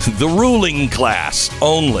 The ruling class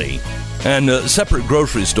only. And separate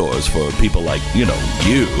grocery stores for people like, you.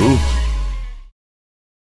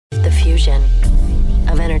 The fusion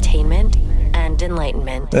of entertainment and and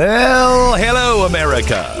enlightenment. Well, hello,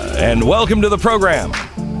 America, and welcome to the program.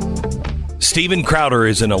 Steven Crowder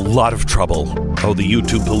is in a lot of trouble. Oh, the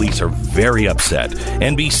YouTube police are very upset.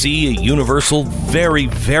 NBC, Universal, very,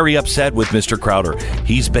 very upset with Mr. Crowder.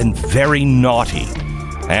 He's been very naughty.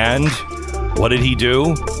 And what did he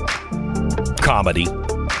do? Comedy.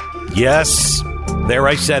 Yes, there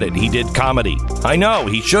I said it. He did comedy. I know,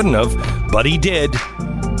 he shouldn't have, but he did.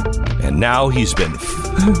 And now he's been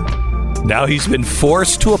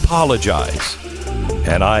forced to apologize.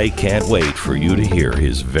 And I can't wait for you to hear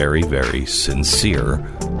his very, very sincere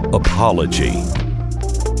apology.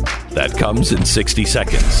 That comes in 60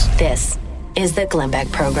 seconds. This is the Glenn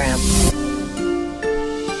Beck Program.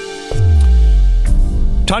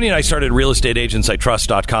 Tanya and I started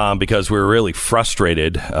realestateagentsitrust.com because we were really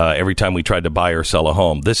frustrated every time we tried to buy or sell a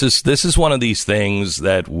home. This is one of these things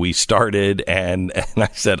that we started, and I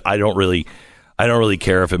said, I don't really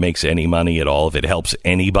care if it makes any money at all, if it helps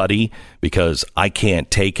anybody, because I can't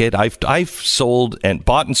take it. I've sold and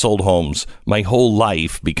bought and sold homes my whole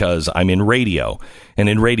life because I'm in radio, and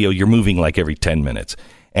in radio you're moving like every 10 minutes.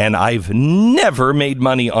 And I've never made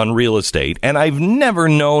money on real estate, and I've never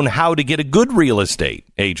known how to get a good real estate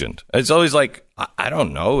agent. It's always like, I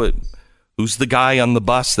don't know, who's the guy on the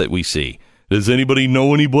bus that we see? Does anybody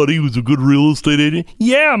know anybody who's a good real estate agent?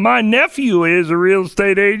 Yeah, my nephew is a real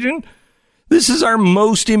estate agent. This is our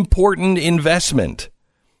most important investment.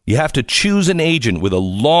 You have to choose an agent with a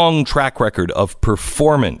long track record of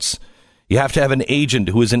performance. You have to have an agent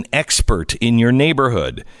who is an expert in your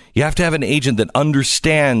neighborhood. You have to have an agent that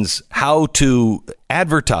understands how to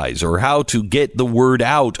advertise or how to get the word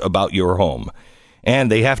out about your home. And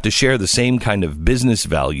they have to share the same kind of business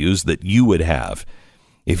values that you would have.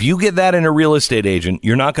 If you get that in a real estate agent,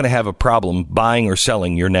 you're not going to have a problem buying or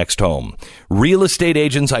selling your next home.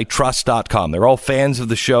 Realestateagentsitrust.com. They're all fans of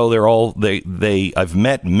the show. I've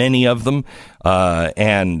met many of them,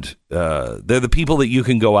 and they're the people that you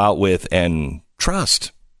can go out with and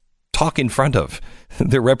trust, talk in front of.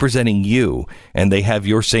 They're representing you, and they have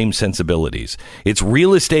your same sensibilities. It's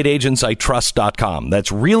realestateagentsitrust.com.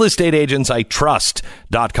 That's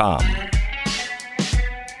realestateagentsitrust.com.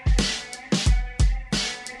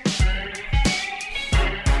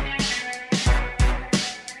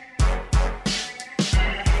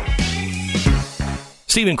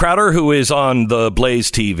 Steven Crowder, who is on the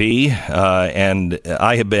Blaze TV, and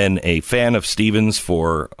I have been a fan of Steven's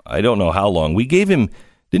for I don't know how long.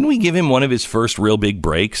 Didn't we give him one of his first real big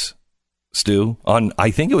breaks, Stu?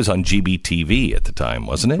 I think it was on GBTV at the time,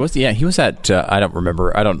 wasn't it? Yeah, he was at, I don't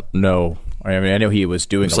remember, I don't know. I mean, I know he was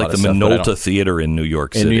doing a lot of stuff. It was like the Minolta Theater in New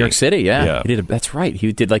York City. In New York City, yeah. He did. That's right.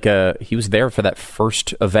 He did he was there for that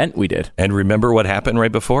first event we did. And remember what happened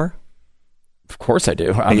right before? Of course I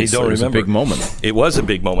do. I mean, it was a big moment. It was a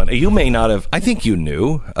big moment. You may not have. I think you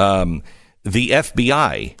knew. The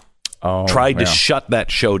FBI tried to shut that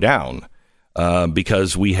show down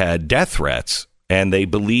because we had death threats, and they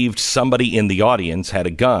believed somebody in the audience had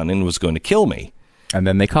a gun and was going to kill me. And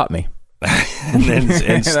then they caught me. and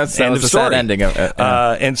that was the sad ending of it.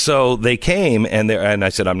 And so they came, and I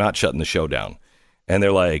said, I'm not shutting the show down. And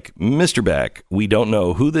they're like, Mr. Beck, we don't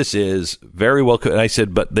know who this is. Very well. And I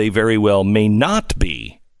said, but they very well may not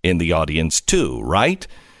be in the audience too, right?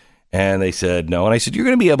 And they said, no. And I said, you're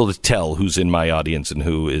going to be able to tell who's in my audience and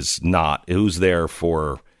who is not, who's there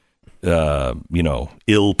for,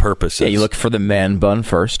 ill purposes. Yeah, you look for the man bun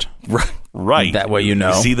first. Right. That way you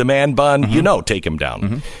know. You see the man bun, take him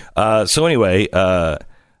down. So anyway,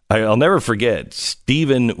 I'll never forget,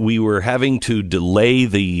 Stephen, we were having to delay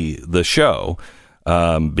the show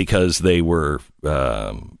because they were,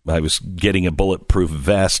 I was getting a bulletproof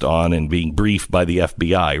vest on and being briefed by the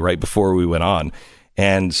FBI right before we went on.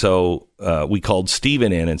 And so we called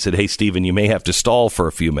Stephen in and said, hey, Stephen, you may have to stall for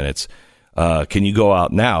a few minutes. Can you go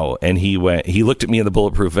out now? And he looked at me in the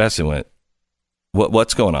bulletproof vest and went,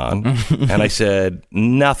 what's going on? And I said,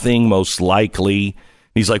 nothing, most likely.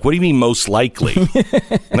 He's like, what do you mean most likely?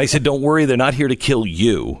 And I said, don't worry, they're not here to kill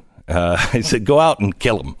you. I said, go out and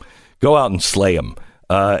kill them. Go out and slay them.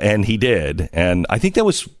 And he did. And I think that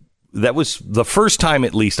was the first time,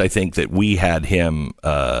 at least, I think, that we had him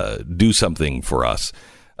do something for us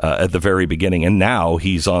at the very beginning. And now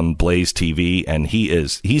he's on Blaze TV, and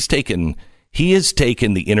he's taken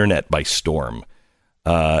the internet by storm.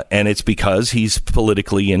 And it's because he's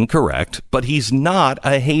politically incorrect, but he's not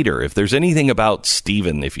a hater. If there's anything about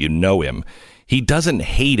Stephen, if you know him, he doesn't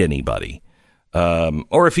hate anybody.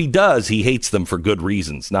 Or if he does, he hates them for good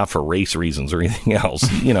reasons, not for race reasons or anything else.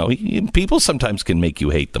 People sometimes can make you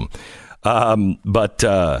hate them.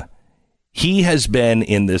 But he has been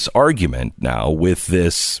in this argument now with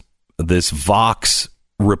this this Vox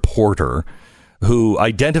reporter who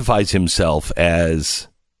identifies himself as,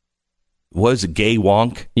 was it gay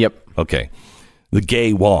wonk? Yep. Okay. The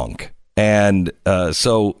gay wonk. And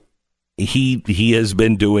so he has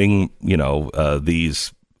been doing,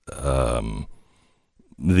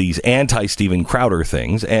 these anti-Steven Crowder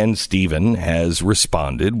things, and Steven has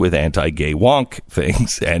responded with anti-gay wonk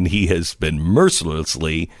things, and he has been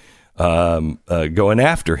mercilessly going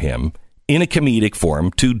after him in a comedic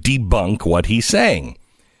form to debunk what he's saying.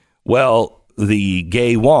 Well, the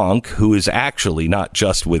gay wonk, who is actually not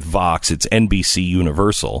just with Vox, it's NBC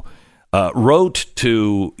Universal, wrote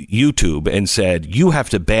to YouTube and said, you have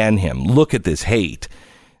to ban him. Look at this hate.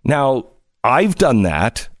 Now, I've done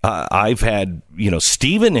that. I've had,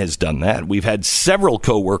 Steven has done that. We've had several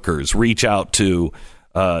coworkers reach out to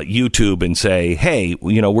YouTube and say, hey,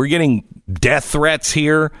 we're getting death threats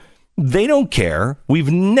here. They don't care.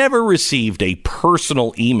 We've never received a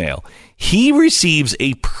personal email. He receives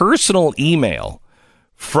a personal email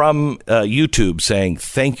from YouTube saying,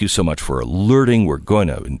 thank you so much for alerting. We're going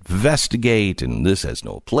to investigate, and this has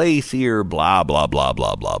no place here, blah, blah, blah,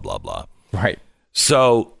 blah, blah, blah, blah. Right.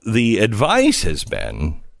 So the advice has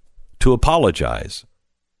been to apologize.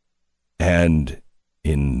 And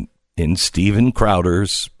in Steven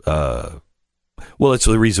Crowder's, it's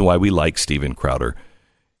the reason why we like Steven Crowder.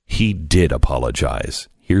 He did apologize.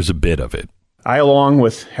 Here's a bit of it. I, along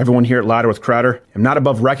with everyone here at Louder with Crowder, am not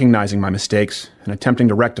above recognizing my mistakes and attempting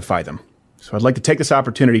to rectify them. So I'd like to take this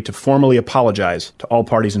opportunity to formally apologize to all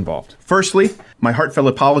parties involved. Firstly, my heartfelt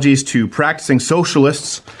apologies to practicing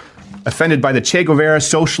socialists offended by the Che Guevara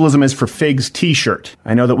Socialism is for Figs t-shirt.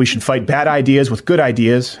 I know that we should fight bad ideas with good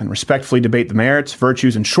ideas and respectfully debate the merits,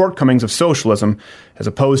 virtues, and shortcomings of socialism, as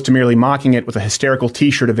opposed to merely mocking it with a hysterical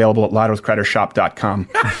t-shirt available at louderwithcrowdershop.com.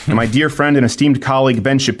 And my dear friend and esteemed colleague,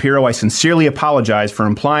 Ben Shapiro, I sincerely apologize for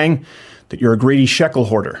implying that you're a greedy shekel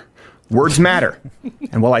hoarder. Words matter.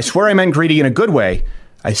 And while I swear I meant greedy in a good way,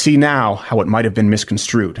 I see now how it might have been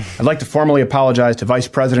misconstrued. I'd like to formally apologize to Vice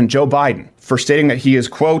President Joe Biden for stating that he is,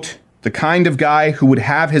 quote, the kind of guy who would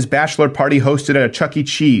have his bachelor party hosted at a Chuck E.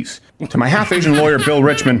 Cheese. To my half-Asian lawyer, Bill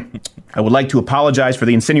Richmond, I would like to apologize for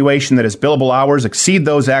the insinuation that his billable hours exceed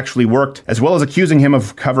those actually worked, as well as accusing him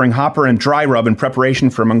of covering Hopper and dry rub in preparation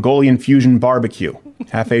for a Mongolian fusion barbecue.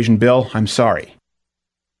 Half-Asian Bill, I'm sorry.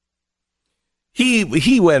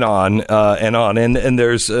 He went on and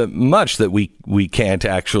there's much that we can't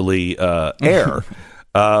actually air,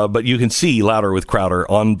 but you can see Louder with Crowder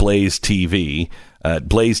on Blaze TV at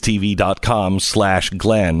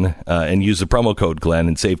blazetv.com/Glenn and use the promo code Glenn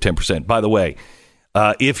and save 10%. By the way,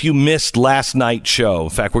 if you missed last night's show,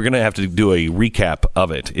 in fact, we're going to have to do a recap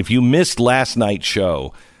of it. If you missed last night's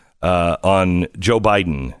show on Joe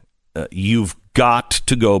Biden, you've got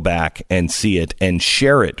to go back and see it and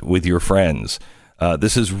share it with your friends.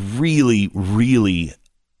 This is really, really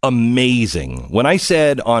amazing. When I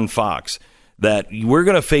said on Fox that we're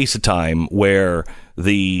going to face a time where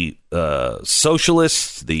the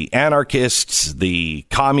socialists, the anarchists, the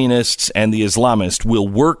communists, and the Islamists will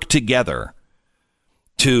work together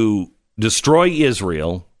to destroy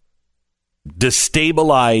Israel,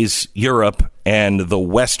 destabilize Europe and the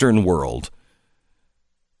Western world.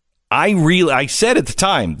 I said at the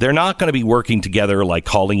time, they're not going to be working together, like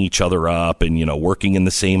calling each other up and, working in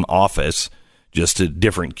the same office, just a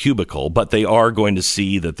different cubicle, but they are going to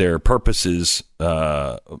see that their purposes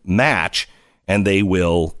match, and they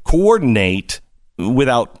will coordinate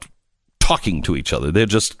without talking to each other. They'll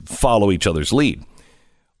just follow each other's lead.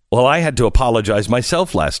 Well, I had to apologize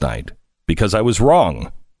myself last night because I was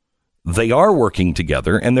wrong. They are working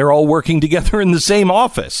together, and they're all working together in the same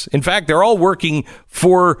office. In fact, they're all working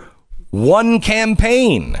for one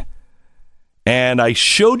campaign. And I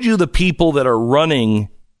showed you the people that are running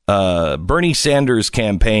Bernie Sanders'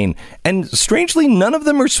 campaign, and strangely, none of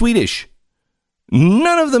them are Swedish.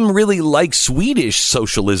 None of them really like Swedish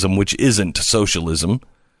socialism, which isn't socialism.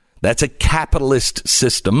 That's a capitalist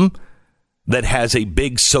system that has a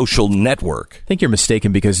big social network. I think you're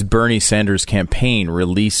mistaken because Bernie Sanders' campaign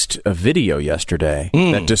released a video yesterday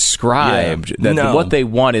that described that what they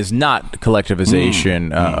want is not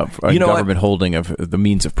collectivization of government holding of the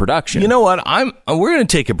means of production. You know what? We're going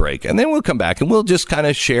to take a break, and then we'll come back, and we'll just kind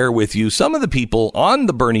of share with you some of the people on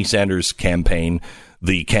the Bernie Sanders campaign,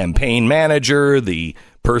 the campaign manager, the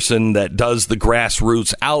person that does the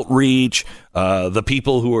grassroots outreach, the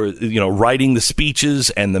people who are, writing the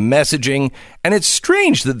speeches and the messaging. And it's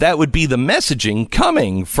strange that would be the messaging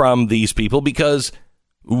coming from these people, because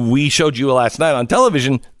we showed you last night on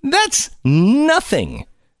television, that's nothing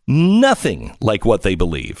like what they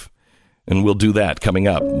believe. And we'll do that coming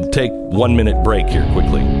up. We'll take 1 minute break here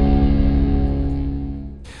quickly.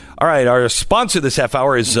 All right, our sponsor this half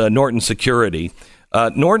hour is Norton Security.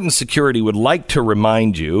 Norton Security would like to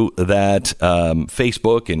remind you that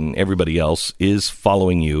Facebook and everybody else is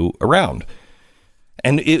following you around.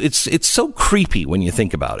 And it's so creepy when you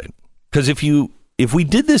think about it. Because if we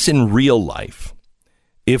did this in real life,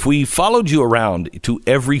 if we followed you around to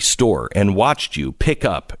every store and watched you pick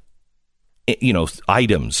up,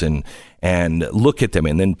 items and look at them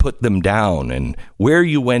and then put them down and where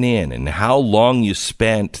you went in and how long you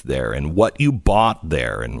spent there and what you bought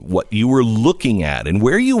there and what you were looking at and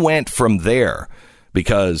where you went from there,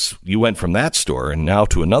 because you went from that store and now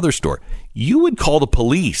to another store, you would call the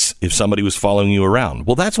police if somebody was following you around.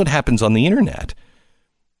 Well, that's what happens on the internet.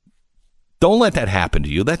 Don't let that happen to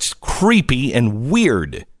you. That's creepy and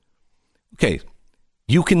weird. Okay,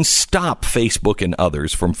 you can stop Facebook and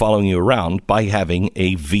others from following you around by having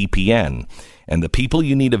a VPN. And the people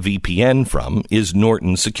you need a VPN from is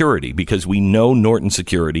Norton Security, because we know Norton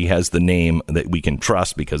Security has the name that we can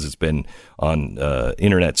trust because it's been on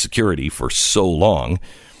internet security for so long.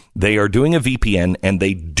 They are doing a VPN and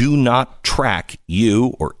they do not track you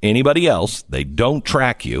or anybody else. They don't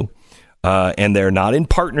track you. And they're not in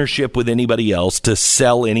partnership with anybody else to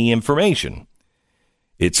sell any information.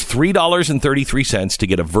 It's $3.33 to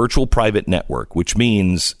get a virtual private network, which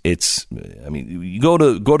means you go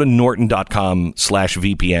to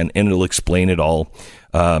norton.com/VPN and it'll explain it all.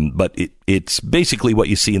 But it's basically what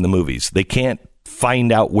you see in the movies. They can't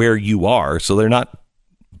find out where you are, so they're not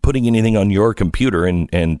putting anything on your computer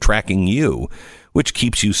and tracking you, which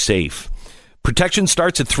keeps you safe. Protection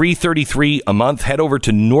starts at $333 a month. Head over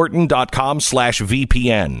to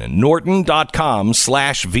norton.com/VPN.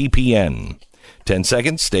 Norton.com/VPN. 10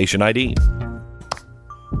 seconds, station ID.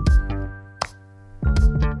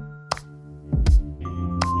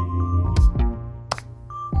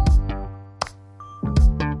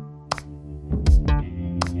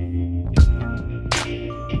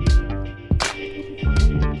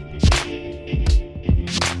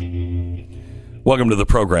 Welcome to the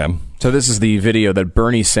program. So this is the video that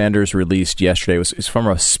Bernie Sanders released yesterday. It's from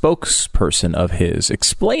a spokesperson of his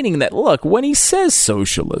explaining that, look, when he says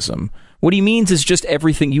socialism, what he means is just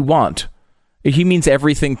everything you want. He means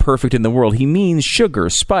everything perfect in the world. He means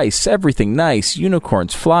sugar, spice, everything nice,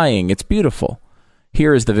 unicorns flying. It's beautiful.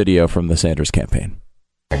 Here is the video from the Sanders campaign.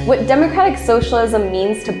 What democratic socialism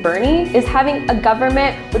means to Bernie is having a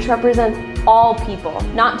government which represents all people,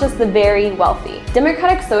 not just the very wealthy.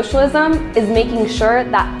 Democratic socialism is making sure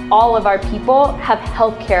that all of our people have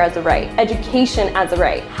health care as a right, education as a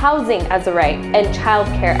right, housing as a right, and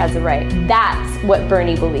childcare as a right. That's what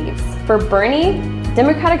Bernie believes. For Bernie,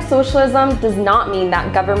 democratic socialism does not mean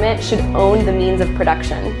that government should own the means of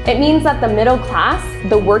production. It means that the middle class,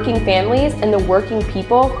 the working families, and the working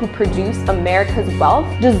people who produce America's wealth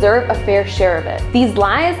deserve a fair share of it. These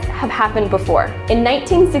lies have happened before. In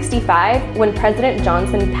 1965, when President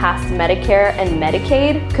Johnson passed Medicare and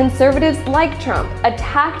Medicaid, conservatives like Trump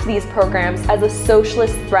attacked these programs as a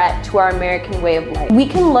socialist threat to our American way of life. We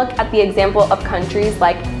can look at the example of countries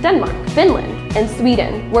like Denmark, Finland, and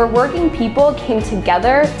Sweden, where working people came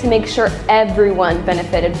together to make sure everyone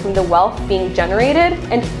benefited from the wealth being generated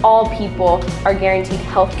and all people are guaranteed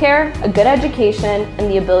health care, a good education, and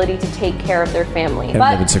the ability to take care of their family.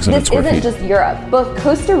 But this isn't just Europe. Both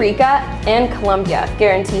Costa Rica and Colombia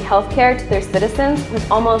guarantee health care to their citizens with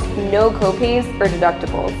almost no copays or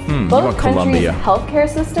deductibles. Both countries' healthcare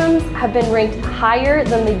systems have been ranked higher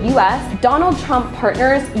than the U.S. Donald Trump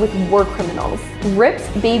partners with war criminals, rips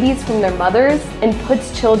babies from their mothers, and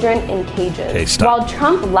puts children in cages. Okay, stop. While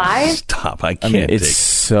Trump lies... Stop, I can't. It's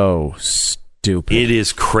so stupid. It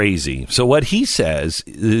is crazy. So what he says,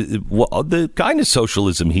 the kind of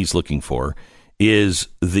socialism he's looking for is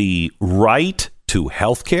the right to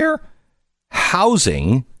health care,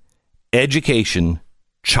 housing, education,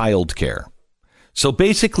 childcare. So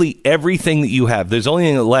basically everything that you have, there's only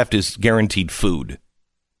thing left is guaranteed food.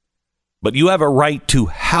 But you have a right to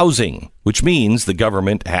housing, which means the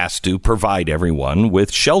government has to provide everyone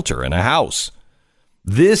with shelter and a house.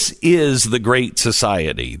 This is the Great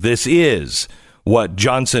Society. This is what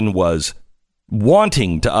Johnson was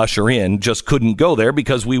wanting to usher in, just couldn't go there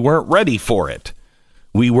because we weren't ready for it.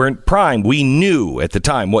 We weren't primed. We knew at the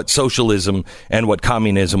time what socialism and what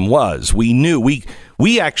communism was. We knew. We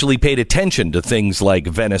actually paid attention to things like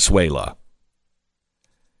Venezuela.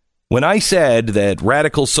 When I said that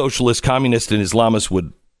radical socialists, communists, and Islamists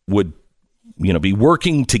would be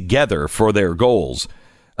working together for their goals,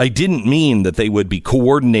 I didn't mean that they would be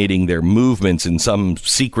coordinating their movements in some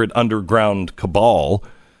secret underground cabal.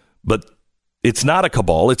 But it's not a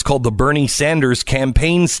cabal. It's called the Bernie Sanders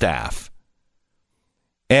campaign staff.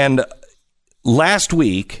 And last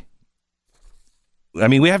week, I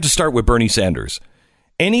mean, we have to start with Bernie Sanders.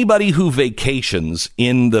 Anybody who vacations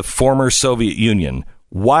in the former Soviet Union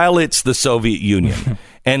while it's the Soviet Union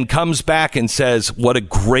and comes back and says what a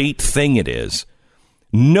great thing it is,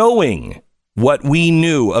 knowing what we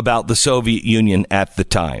knew about the Soviet Union at the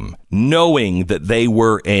time, knowing that they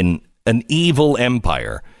were an evil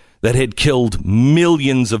empire that had killed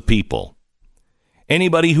millions of people.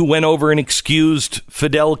 Anybody who went over and excused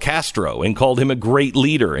Fidel Castro and called him a great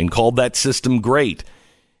leader and called that system great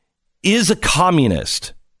is a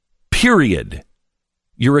communist, period.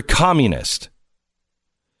 You're a communist.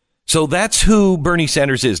 So that's who Bernie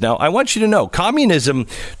Sanders is. Now, I want you to know, communism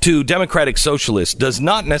to democratic socialists does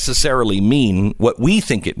not necessarily mean what we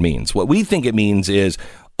think it means. What we think it means is,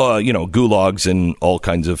 gulags and all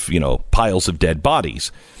kinds of, piles of dead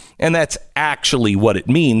bodies. And that's actually what it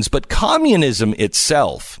means. But communism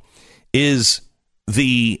itself is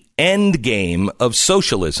the end game of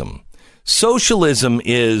socialism. Socialism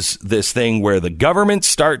is this thing where the government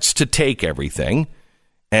starts to take everything,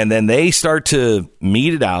 and then they start to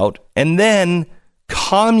mete it out, and then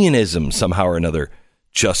communism somehow or another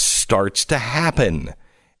just starts to happen.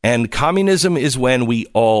 And communism is when we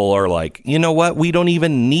all are like, you know what? We don't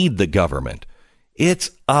even need the government.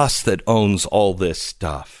 It's us that owns all this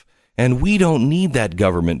stuff. And we don't need that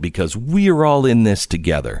government because we're all in this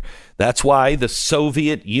together. That's why the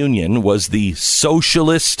Soviet Union was the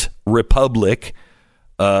Socialist Republic,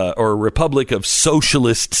 or Republic of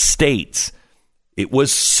Socialist States. It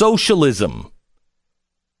was socialism.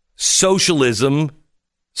 Socialism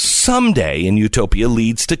someday in utopia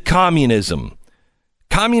leads to communism.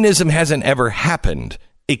 Communism hasn't ever happened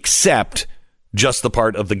except just the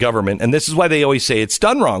part of the government. And this is why they always say it's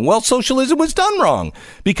done wrong. Well, socialism was done wrong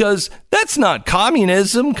because that's not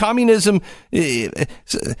communism. Communism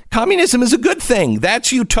is a good thing.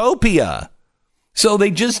 That's utopia. So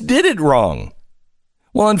they just did it wrong.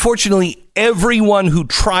 Well, unfortunately, everyone who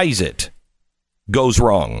tries it goes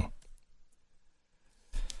wrong.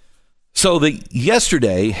 So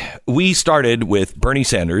yesterday we started with Bernie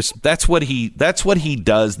Sanders. That's what he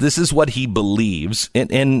does. This is what he believes.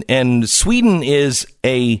 And Sweden is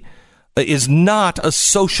not a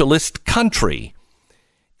socialist country.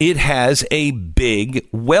 It has a big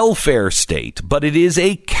welfare state, but it is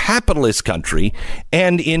a capitalist country.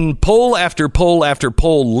 And in poll after poll after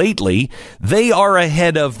poll lately, they are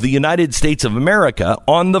ahead of the United States of America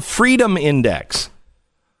on the Freedom Index,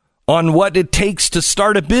 on what it takes to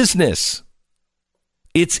start a business.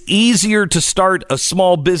 It's easier to start a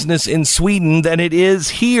small business in Sweden than it is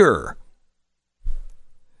here.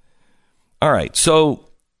 All right, so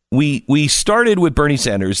we started with Bernie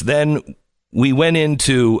Sanders, then we went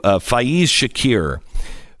into Faiz Shakir.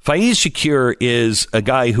 Faiz Shakir is a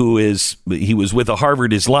guy he was with the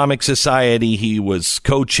Harvard Islamic Society. He was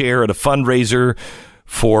co-chair at a fundraiser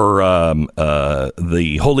for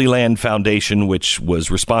the Holy Land Foundation, which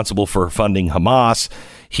was responsible for funding Hamas.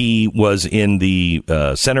 He was in the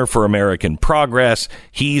Center for American Progress.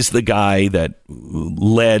 He's the guy that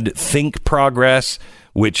led Think Progress,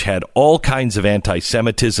 which had all kinds of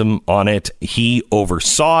anti-Semitism on it. He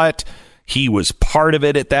oversaw it. He was part of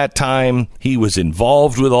it at that time. He was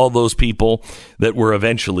involved with all those people that were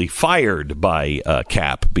eventually fired by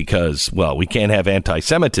CAP because, well, we can't have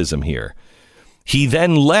anti-Semitism here. He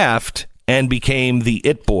then left and became the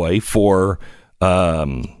it boy for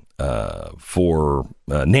Nancy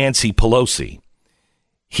Pelosi.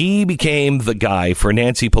 He became the guy for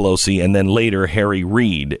Nancy Pelosi and then later Harry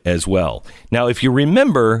Reid as well. Now, if you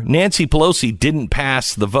remember, Nancy Pelosi didn't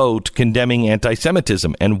pass the vote condemning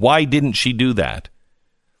anti-Semitism. And why didn't she do that?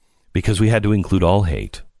 Because we had to include all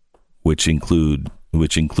hate, which included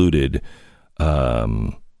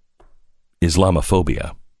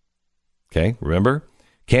Islamophobia. Okay, remember?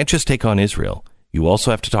 Can't just take on Israel. You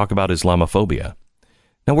also have to talk about Islamophobia.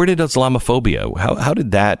 Now, where did Islamophobia, how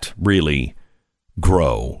did that really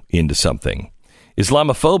grow into something?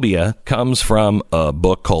 Islamophobia comes from a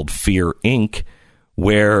book called Fear, Inc.,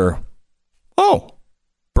 where,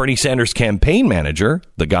 Bernie Sanders' campaign manager,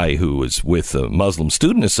 the guy who was with the Muslim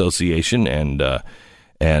Student Association and the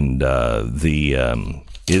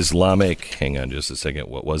Islamic, hang on just a second,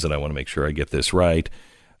 what was it? I want to make sure I get this right.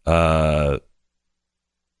 I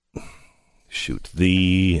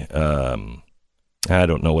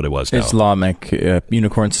don't know what it was now. Islamic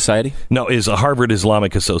Unicorn Society? No, is a Harvard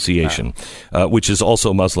Islamic Association, which is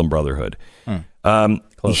also Muslim Brotherhood.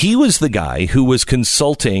 He was the guy who was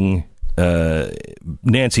consulting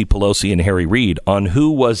Nancy Pelosi and Harry Reid on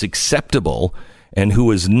who was acceptable and who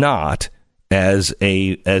was not as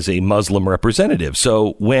a Muslim representative.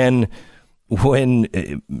 So when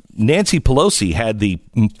Nancy Pelosi had the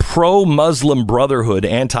pro-Muslim Brotherhood,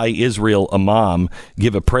 anti-Israel imam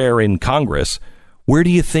give a prayer in Congress, where do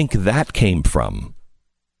you think that came from?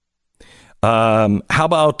 How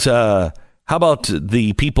about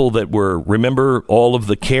the people that were, remember all of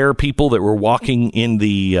the CARE people that were walking in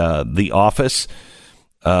the office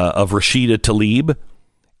of Rashida Tlaib,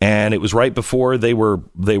 and it was right before they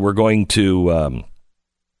were going to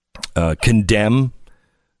condemn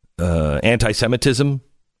anti-Semitism,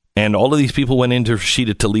 and all of these people went into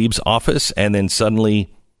Rashida Tlaib's office, and then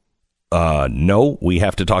suddenly, no, we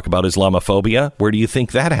have to talk about Islamophobia. Where do you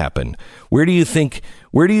think that happened? Where do you think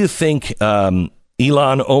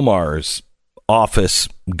Ilhan Omar's office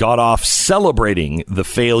got off celebrating the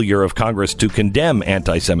failure of Congress to condemn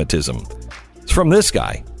anti-Semitism? It's from this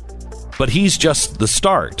guy, but he's just the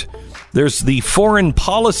start. There's the foreign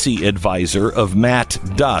policy advisor of Matt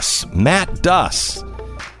Duss. Matt Duss.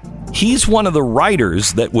 He's one of the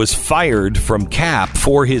writers that was fired from CAP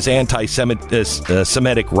for his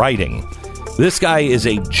anti-Semitic writing. This guy is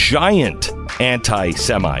a giant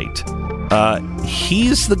anti-Semite.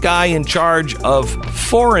 He's the guy in charge of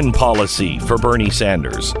foreign policy for Bernie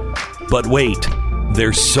Sanders. But wait,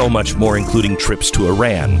 there's so much more, including trips to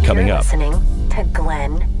Iran coming up. Listening to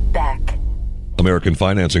Glenn Beck. American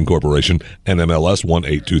Financing Corporation, NMLS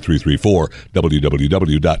 182334,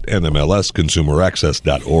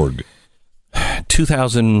 www.nmlsconsumeraccess.org.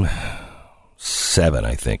 2007,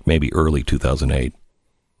 I think, maybe early 2008.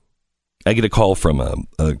 I get a call from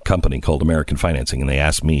a company called American Financing, and they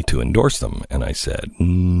asked me to endorse them. And I said,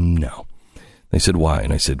 no. They said, why?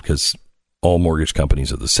 And I said, because all mortgage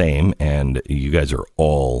companies are the same, and you guys are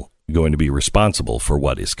all going to be responsible for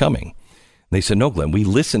what is coming. They said, no, Glenn, we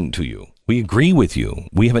listen to you. We agree with you.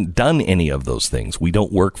 We haven't done any of those things. We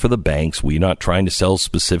don't work for the banks. We're not trying to sell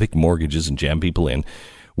specific mortgages and jam people in.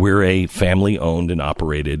 We're a family-owned and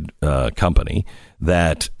operated company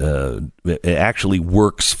that actually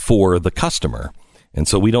works for the customer. And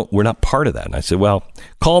so we're not part of that. And I said, well,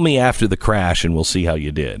 call me after the crash and we'll see how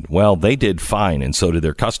you did. Well, they did fine, and so did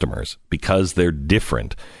their customers, because they're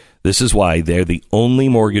different. This is why they're the only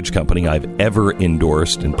mortgage company I've ever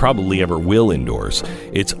endorsed and probably ever will endorse.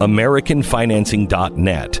 It's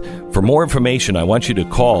AmericanFinancing.net. For more information, I want you to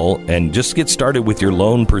call and just get started with your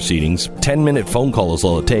loan proceedings. 10-minute phone call is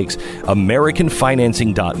all it takes.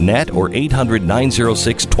 AmericanFinancing.net or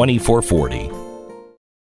 800-906-2440.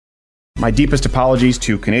 My deepest apologies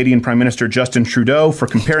to Canadian Prime Minister Justin Trudeau for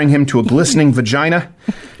comparing him to a glistening vagina.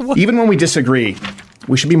 Even when we disagree,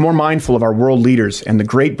 we should be more mindful of our world leaders and the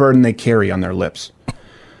great burden they carry on their lips.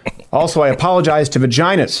 Also, I apologize to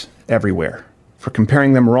vaginas everywhere for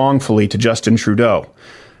comparing them wrongfully to Justin Trudeau.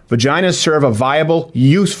 Vaginas serve a viable,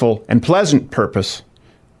 useful, and pleasant purpose.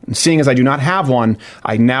 And seeing as I do not have one,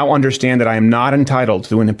 I now understand that I am not entitled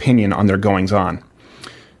to an opinion on their goings-on.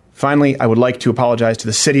 Finally, I would like to apologize to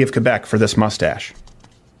the city of Quebec for this mustache.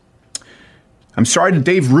 I'm sorry to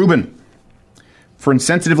Dave Rubin for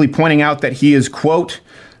insensitively pointing out that he is, quote,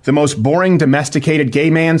 the most boring domesticated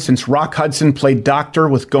gay man since Rock Hudson played doctor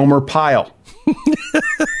with Gomer Pyle.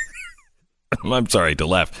 I'm sorry to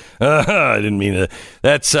laugh. I didn't mean to.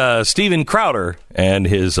 That's Steven Crowder and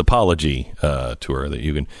his apology tour that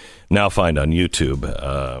you can now find on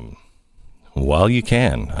YouTube. While you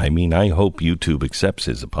can. I mean, I hope YouTube accepts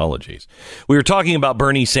his apologies. We were talking about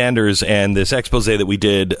Bernie Sanders and this expose that we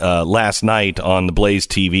did last night on the Blaze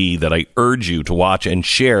TV that I urge you to watch and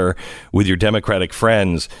share with your Democratic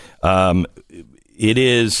friends. It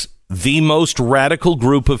is the most radical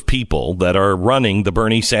group of people that are running the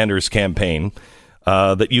Bernie Sanders campaign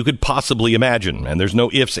that you could possibly imagine. And there's no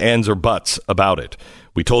ifs, ands, or buts about it.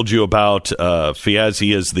 We told you about Fiaz.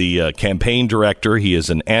 He is the campaign director. He is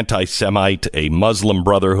an anti-Semite, a Muslim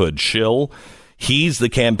Brotherhood shill. He's the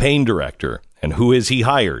campaign director. And who is he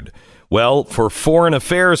hired? Well, for foreign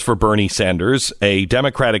affairs for Bernie Sanders, a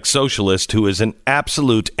Democratic socialist who is an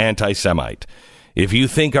absolute anti-Semite. If you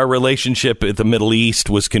think our relationship with the Middle East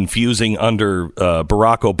was confusing under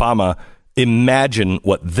Barack Obama, imagine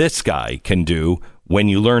what this guy can do when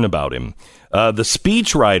you learn about him. The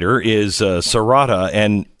speechwriter is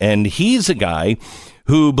Sarata, and he's a guy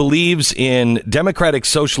who believes in democratic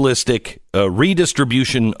socialistic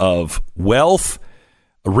redistribution of wealth,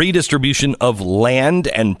 redistribution of land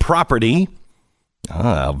and property.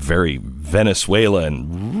 Very Venezuela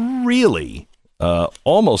and really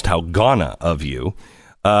almost how Ghana of you.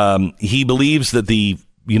 He believes that the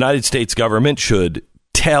United States government should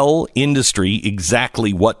tell industry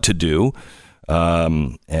exactly what to do.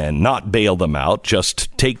 And not bail them out,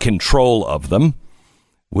 just take control of them,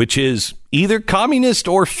 which is either communist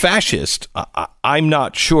or fascist. I'm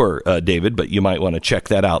not sure, David, but you might want to check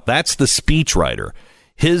that out. That's the speechwriter.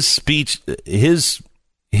 His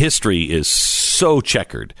history is so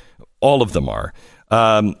checkered. All of them are.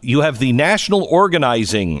 You have the national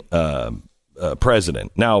organizing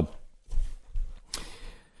president. Now,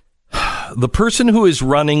 the person who is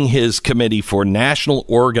running his committee for national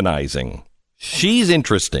organizing, she's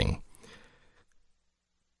interesting.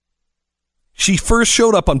 She first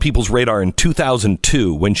showed up on people's radar in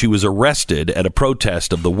 2002 when she was arrested at a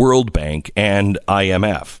protest of the World Bank and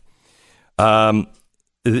IMF.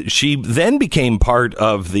 She then became part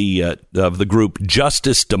of the group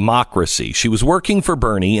Justice Democracy. She was working for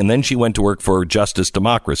Bernie, and then she went to work for Justice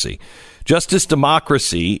Democracy. Justice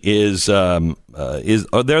Democracy is they're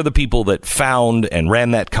the people that found and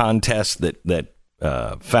ran that contest that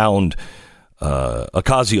found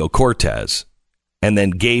Ocasio-Cortez, and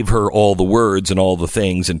then gave her all the words and all the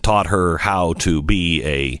things and taught her how to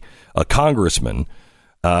be a congressman,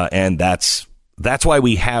 and that's why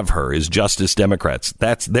we have her, is Justice Democrats.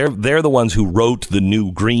 They're the ones who wrote the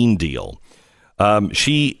new Green Deal.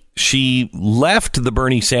 She left the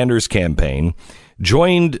Bernie Sanders campaign,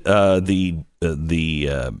 joined the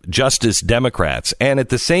Justice Democrats, and at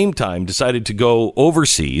the same time decided to go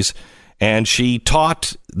overseas. And she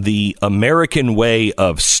taught the American way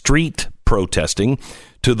of street protesting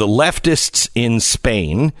to the leftists in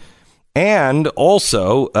Spain. And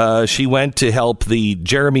also, she went to help the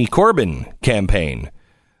Jeremy Corbyn campaign,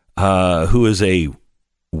 who is a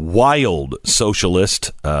wild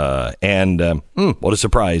socialist and, what a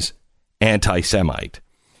surprise, anti-Semite.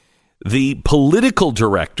 The political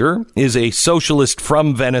director is a socialist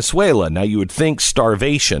from Venezuela. Now, you would think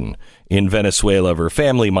starvation in Venezuela of her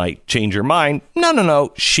family might change her mind.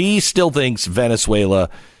 No. She still thinks Venezuela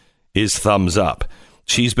is thumbs up.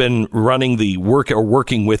 She's been running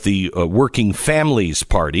working with the Working Families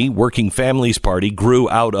Party. Working Families Party grew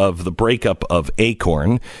out of the breakup of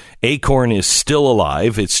Acorn. Acorn is still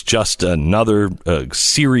alive. It's just another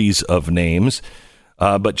series of names.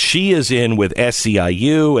 But she is in with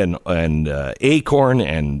SEIU and Acorn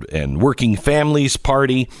and Working Families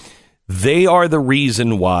Party. They are the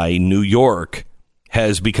reason why New York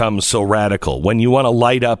has become so radical. When you want to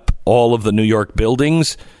light up all of the New York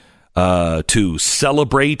buildings to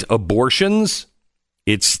celebrate abortions,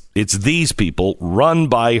 it's these people run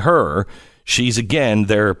by her. She's, again,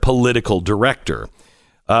 their political director.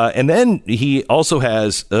 And then he also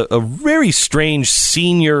has a very strange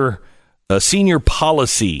senior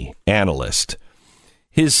policy analyst.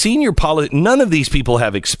 His senior policy, none of these people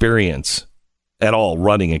have experience at all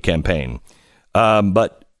running a campaign.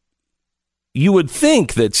 But you would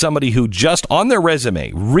think that somebody who just on their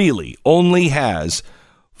resume really only has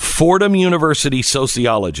Fordham University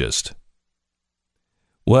sociologist.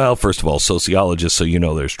 Well, first of all, sociologist, so you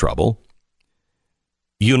know there's trouble.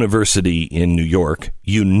 University in New York,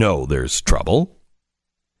 you know there's trouble.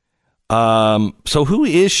 So who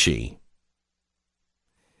is she?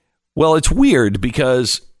 Well, it's weird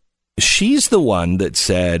because she's the one that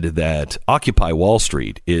said that Occupy Wall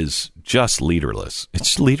Street is just leaderless.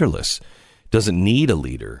 It's leaderless. Doesn't need a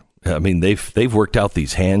leader. I mean, they've worked out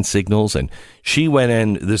these hand signals, and she went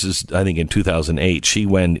in. This is, I think, in 2008. She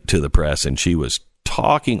went to the press and she was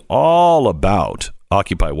talking all about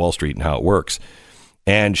Occupy Wall Street and how it works.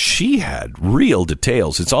 And she had real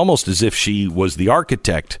details. It's almost as if she was the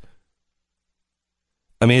architect.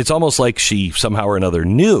 I mean, it's almost like she somehow or another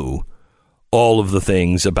knew all of the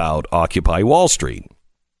things about Occupy Wall Street.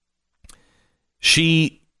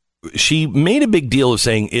 She made a big deal of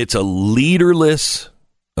saying it's a leaderless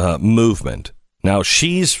movement. Now,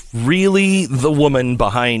 she's really the woman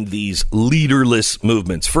behind these leaderless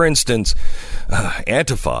movements. For instance,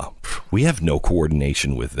 Antifa, we have no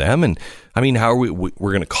coordination with them. And I mean, how are we're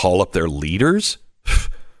going to call up their leaders?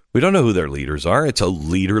 We don't know who their leaders are. It's a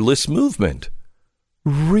leaderless movement.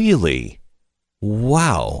 Really?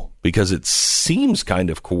 Wow. Because it seems kind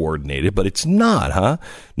of coordinated, but it's not, huh?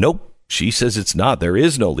 Nope. She says it's not. There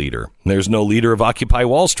is no leader. There's no leader of Occupy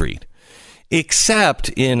Wall Street. Except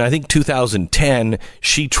in, I think, 2010,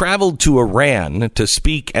 she traveled to Iran to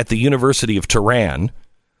speak at the University of Tehran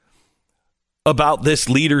about this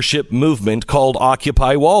leadership movement called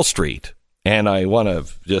Occupy Wall Street. And I want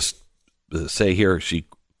to just say here,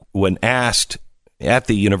 when asked at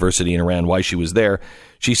the university in Iran why she was there,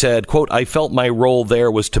 she said, quote, "I felt my role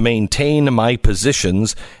there was to maintain my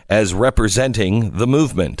positions as representing the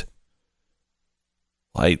movement."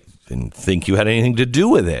 I didn't think you had anything to do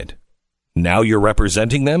with it. Now you're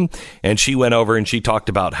representing them. And she went over and she talked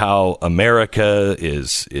about how America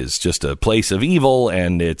is just a place of evil,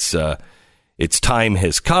 and its time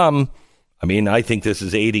has come. I mean, I think this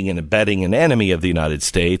is aiding and abetting an enemy of the United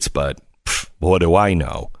States, but what do I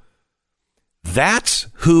know? That's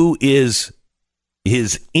who is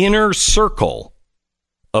his inner circle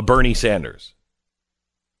of Bernie Sanders.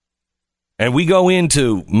 And we go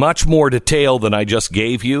into much more detail than I just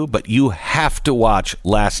gave you, but you have to watch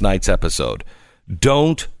last night's episode.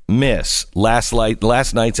 Don't miss last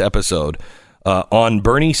night's episode on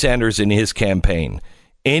Bernie Sanders and his campaign.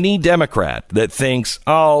 Any Democrat that thinks,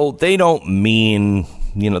 oh, they don't mean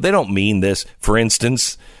this. For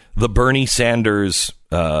instance, the Bernie Sanders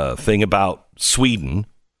thing about Sweden.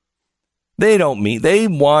 They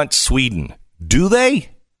want Sweden. Do they?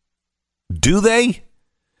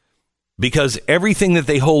 Because everything that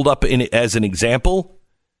they hold up as an example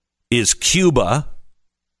is Cuba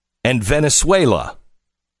and Venezuela.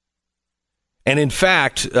 And in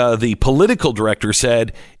fact, the political director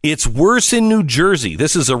said, it's worse in New Jersey.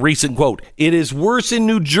 This is a recent quote. It is worse in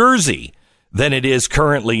New Jersey than it is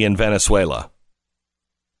currently in Venezuela.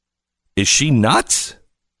 Is she nuts?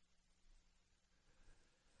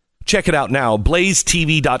 Check it out now,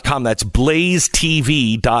 blazetv.com. That's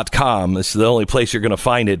blazetv.com. This is the only place you're going to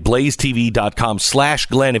find it,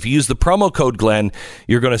 blazetv.com/Glenn. If you use the promo code Glenn,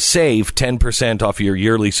 you're going to save 10% off your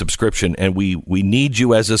yearly subscription, and we need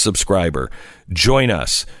you as a subscriber. Join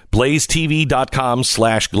us,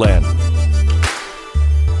 blazetv.com/Glenn.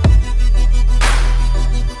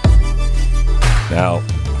 Now,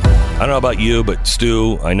 I don't know about you, but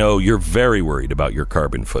Stu, I know you're very worried about your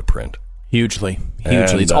carbon footprint. Hugely.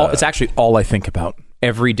 And, It's actually all I think about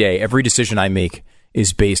every day. Every decision I make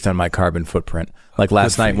is based on my carbon footprint. Like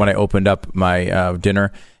last night when I opened up my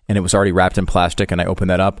dinner and it was already wrapped in plastic, and I opened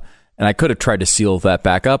that up, and I could have tried to seal that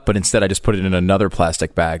back up, but instead I just put it in another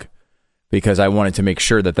plastic bag because I wanted to make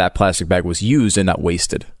sure that plastic bag was used and not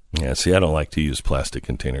wasted. Yeah, see, I don't like to use plastic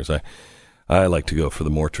containers. I like to go for the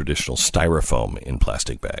more traditional styrofoam in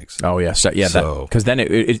plastic bags. Oh, yeah. Because then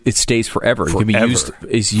it stays forever. It can be used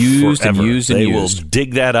and used. They will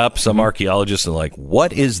dig that up. Some archaeologists are like,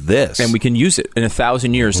 what is this? And we can use it. In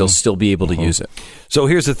 1,000 years, they'll still be able to use it. So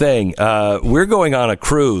here's the thing. We're going on a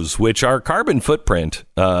cruise, which our carbon footprint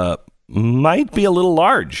might be a little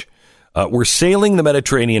large. We're sailing the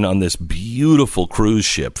Mediterranean on this beautiful cruise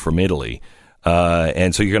ship from Italy.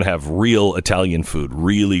 And so you're going to have real Italian food,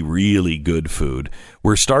 really, really good food.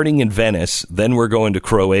 We're starting in Venice, then we're going to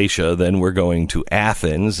Croatia, then we're going to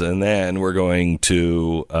Athens, and then we're going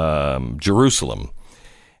to Jerusalem.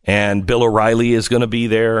 And Bill O'Reilly is going to be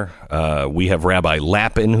there. We have Rabbi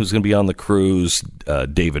Lapin, who's going to be on the cruise,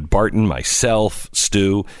 David Barton, myself,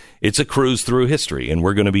 Stu. It's a cruise through history, and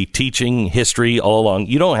we're going to be teaching history all along.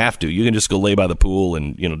 You don't have to. You can just go lay by the pool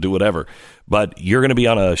and do whatever. But you're going to be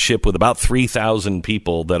on a ship with about 3,000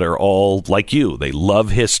 people that are all like you. They love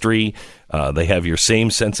history. They have your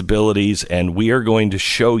same sensibilities, and we are going to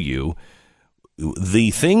show you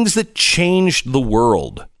the things that changed the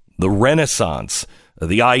world, the Renaissance,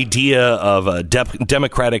 the idea of a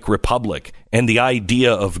democratic republic, and the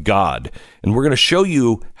idea of God. And we're going to show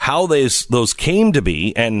you how those came to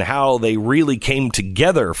be and how they really came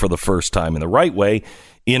together for the first time in the right way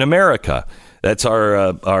in America. That's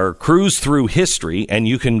our cruise through history, and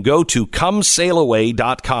you can go to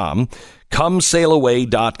comesailaway.com,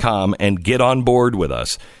 comesailaway.com, and get on board with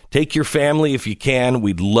us. Take your family if you can.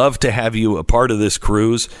 We'd love to have you a part of this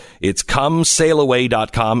cruise. It's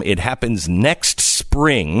comesailaway.com. It happens next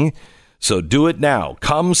spring, so do it now.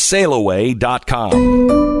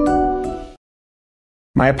 Comesailaway.com.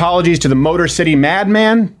 My apologies to the Motor City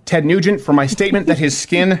madman, Ted Nugent, for my statement that his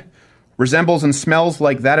skin resembles and smells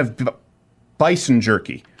like that of bison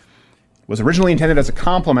jerky. It was originally intended as a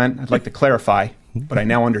compliment. I'd like to clarify, but I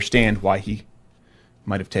now understand why he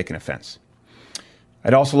might have taken offense.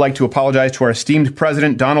 I'd also like to apologize to our esteemed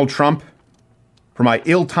President Donald Trump for my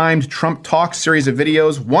ill-timed Trump Talk series of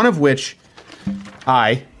videos, one of which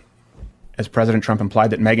I, as President Trump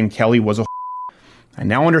implied that Megyn Kelly was a I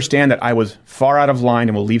now understand that I was far out of line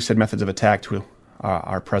and will leave said methods of attack to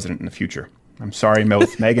our president in the future. I'm sorry,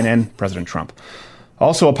 both Megyn and President Trump.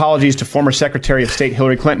 Also, apologies to former Secretary of State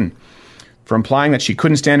Hillary Clinton for implying that she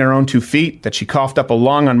couldn't stand on her own 2 feet, that she coughed up a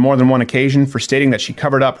lung on more than one occasion, for stating that she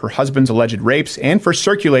covered up her husband's alleged rapes, and for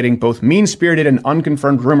circulating both mean-spirited and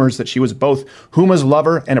unconfirmed rumors that she was both Huma's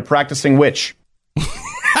lover and a practicing witch.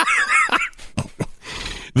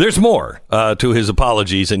 There's more to his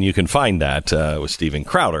apologies, and you can find that with Steven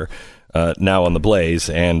Crowder now on The Blaze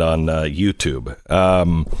and on YouTube.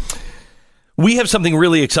 We have something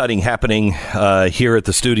really exciting happening here at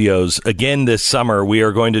the studios. Again, this summer, we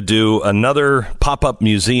are going to do another pop-up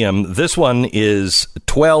museum. This one is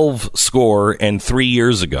 12 score and 3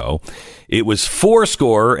 years ago. It was 4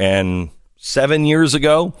 score and 7 years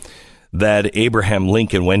ago that Abraham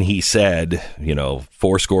Lincoln, when he said,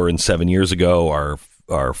 7 years ago,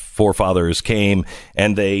 our forefathers came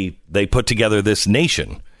and they put together this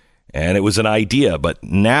nation. And it was an idea, but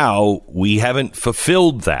now we haven't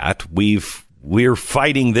fulfilled that. We're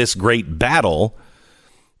fighting this great battle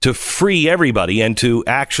to free everybody and to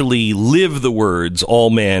actually live the words, all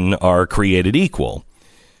men are created equal.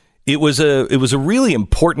 It was a really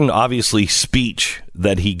important, obviously, speech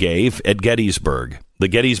that he gave at Gettysburg. The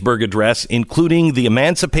Gettysburg Address, including the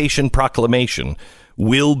Emancipation Proclamation,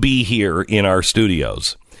 will be here in our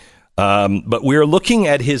studios. But we're looking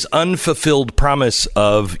at his unfulfilled promise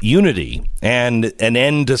of unity and an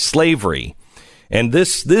end to slavery. And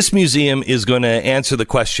this museum is going to answer the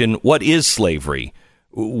question, what is slavery?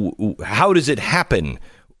 How does it happen?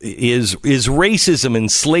 Is racism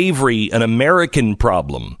and slavery an American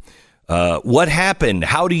problem? What happened?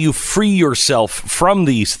 How do you free yourself from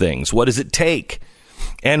these things? What does it take?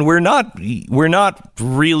 And we're not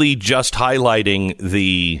really just highlighting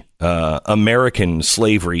the American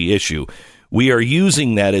slavery issue. We are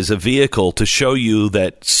using that as a vehicle to show you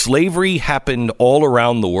that slavery happened all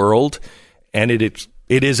around the world, and it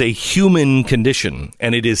is a human condition,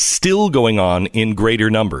 and it is still going on in greater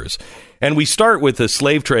numbers. And we start with the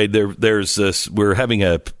slave trade. There's this. We're having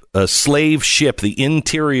a slave ship, the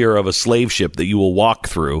interior of a slave ship that you will walk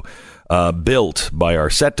through, built by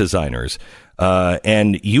our set designers.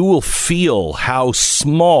 And you will feel how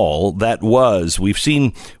small that was. We've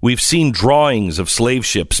seen drawings of slave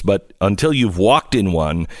ships, but until you've walked in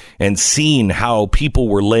one and seen how people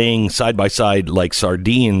were laying side by side like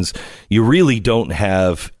sardines, you really don't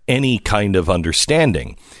have any kind of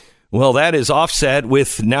understanding. Well, that is offset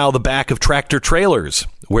with now the back of tractor trailers,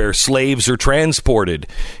 where slaves are transported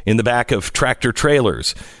in the back of tractor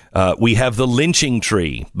trailers. We have the lynching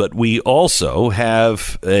tree, but we also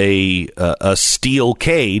have a steel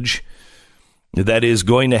cage that is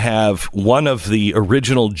going to have one of the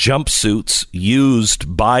original jumpsuits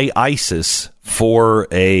used by ISIS for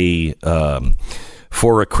a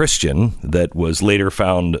Christian that was later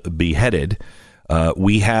found beheaded.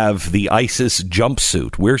 We have the ISIS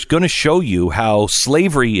jumpsuit. We're going to show you how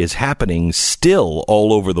slavery is happening still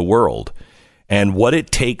all over the world and what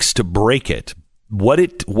it takes to break it.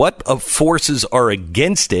 What forces are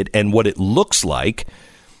against it and what it looks like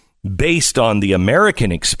based on the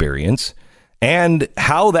American experience and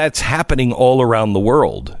how that's happening all around the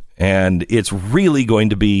world. And it's really going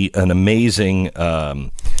to be an amazing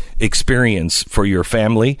experience for your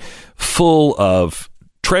family, full of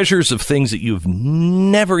treasures of things that you've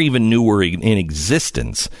never even knew were in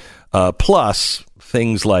existence, plus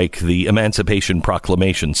things like the Emancipation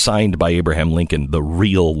Proclamation signed by Abraham Lincoln. The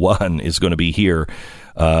real one is going to be here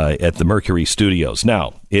at the Mercury Studios.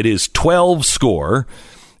 Now, it is 12 score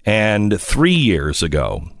and 3 years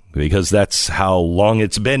ago, because that's how long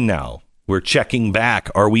it's been now. We're checking back.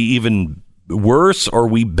 Are we even worse or are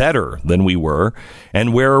we better than we were?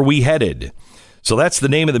 And where are we headed? So that's the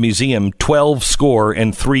name of the museum, 12 score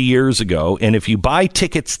and 3 years ago. And if you buy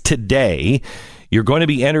tickets today, you're going to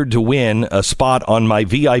be entered to win a spot on my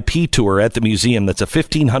VIP tour at the museum. That's a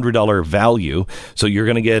 $1,500 value. So you're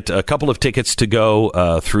going to get a couple of tickets to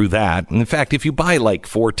go through that. And in fact, if you buy like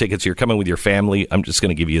 4 tickets, you're coming with your family. I'm just going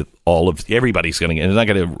to give you everybody's going to get, it's not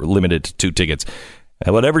going to limit it to 2 tickets.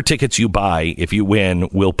 Whatever tickets you buy, if you win,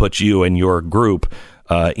 we'll put you and your group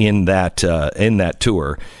in that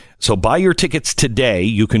tour. So buy your tickets today.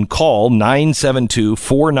 You can call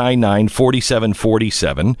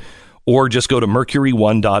 972-499-4747 or just go to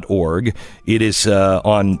mercury1.org. It is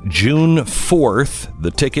on June 4th.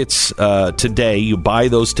 The tickets today, you buy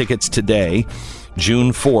those tickets today,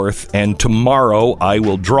 June 4th, and tomorrow I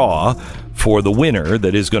will draw for the winner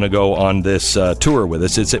that is going to go on this tour with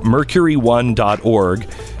us. It's at mercury1.org.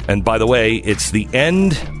 And by the way, it's the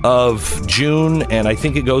end of June, and I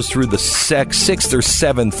think it goes through the 6th or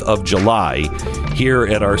 7th of July here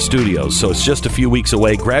at our studios. So it's just a few weeks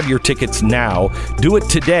away. Grab your tickets now. Do it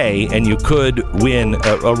today, and you could win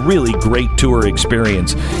a really great tour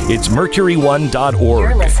experience. It's mercury1.org.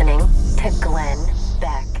 You're listening to Glenn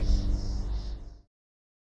Beck.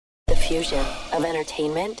 The fusion of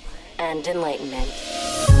entertainment and enlightenment.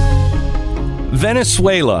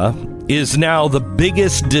 Venezuela is now the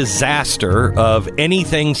biggest disaster of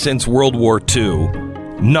anything since World War II,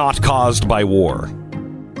 not caused by war.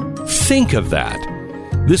 Think of that.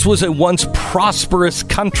 This was a once prosperous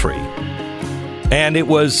country, and it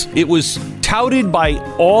was touted by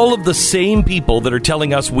all of the same people that are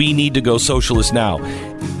telling us we need to go socialist now.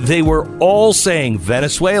 They were all saying,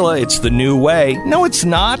 Venezuela, it's the new way. No, it's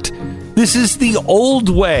not. This is the old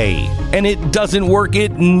way, and it doesn't work.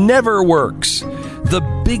 It never works. The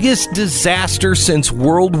biggest disaster since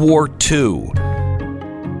World War II.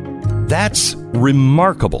 That's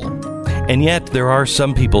remarkable. And yet there are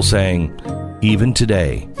some people saying, even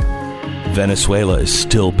today, Venezuela is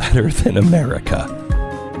still better than America.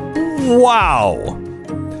 Wow!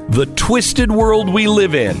 The twisted world we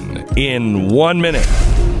live in 1 minute.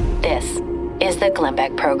 This is the Glenn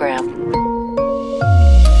Beck Program.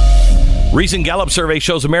 Recent Gallup survey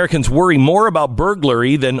shows Americans worry more about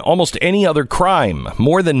burglary than almost any other crime,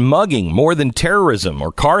 more than mugging, more than terrorism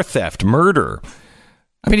or car theft, murder.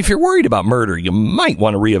 I mean, if you're worried about murder, you might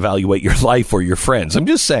want to reevaluate your life or your friends. I'm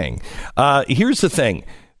just saying. Here's the thing.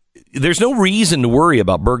 There's no reason to worry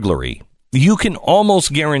about burglary. You can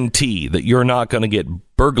almost guarantee that you're not going to get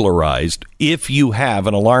burglarized if you have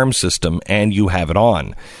an alarm system and you have it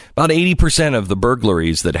on. About 80% of the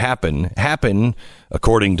burglaries that happen,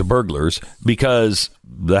 according to burglars, because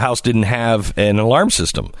the house didn't have an alarm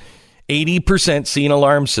system. 80% see an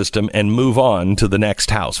alarm system and move on to the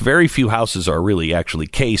next house. Very few houses are really actually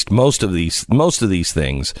cased. Most of these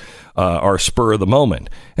things are spur of the moment,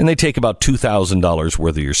 and they take about $2,000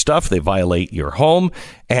 worth of your stuff. They violate your home,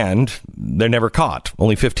 and they're never caught.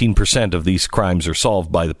 Only 15% of these crimes are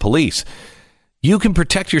solved by the police. You can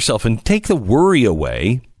protect yourself and take the worry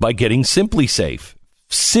away by getting Simply Safe.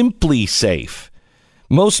 Simply Safe.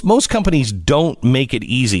 Most companies don't make it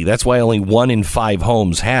easy. That's why only 1 in 5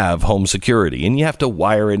 homes have home security. And you have to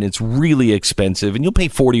wire it, and it's really expensive, and you'll pay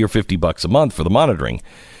 $40 or $50 a month for the monitoring.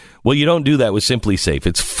 Well, you don't do that with Simply Safe.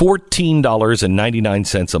 It's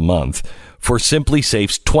 $14.99 a month for Simply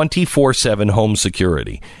Safe's 24/7 home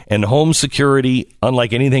security. And home security,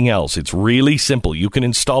 unlike anything else, it's really simple. You can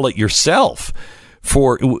install it yourself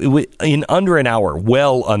in under an hour,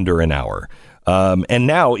 well under an hour. And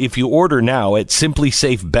now, if you order now at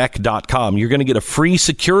simplysafebeck.com, you're going to get a free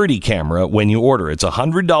security camera when you order. It's a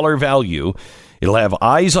 $100 value. It'll have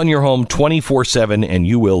eyes on your home 24/7, and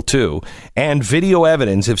you will too, and video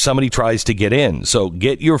evidence if somebody tries to get in. So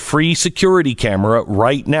get your free security camera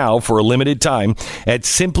right now for a limited time at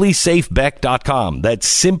simplysafebeck.com. That's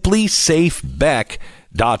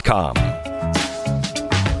simplysafebeck.com.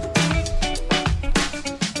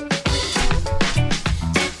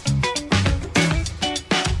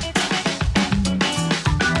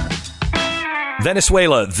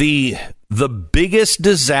 Venezuela, the biggest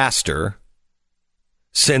disaster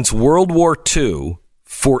since World War II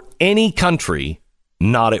for any country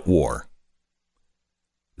not at war.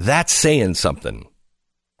 That's saying something.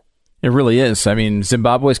 It really is. I mean,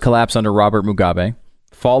 Zimbabwe's collapse under Robert Mugabe,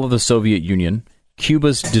 fall of the Soviet Union,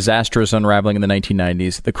 Cuba's disastrous unraveling in the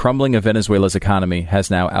 1990s, the crumbling of Venezuela's economy has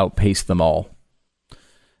now outpaced them all.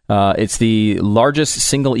 It's the largest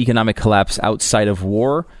single economic collapse outside of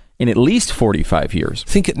war in at least 45 years.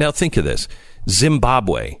 Think of this.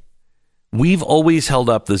 Zimbabwe. We've always held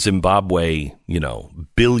up the Zimbabwe,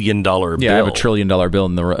 billion-dollar bill. Yeah, I have a $1 trillion bill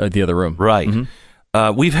in the other room. Right.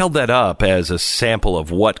 Mm-hmm. We've held that up as a sample of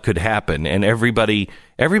what could happen, and everybody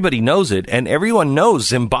knows it, and everyone knows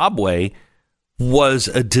Zimbabwe was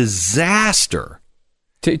a disaster.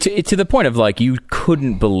 To the point of, you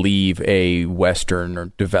couldn't believe a Western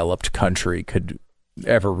or developed country could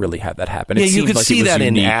ever really have that happen. Yeah, you could see that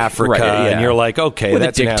unique in Africa, right, yeah. And you're like, okay, with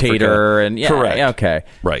that's a dictator, and correct, okay,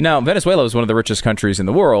 right. Now, Venezuela is one of the richest countries in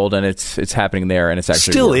the world, and it's happening there, and it's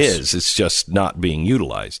actually still worse. Is. It's just not being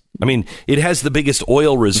utilized. I mean, it has the biggest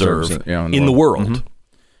oil reserve in the world.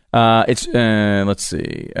 Mm-hmm. Let's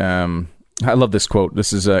see. I love this quote.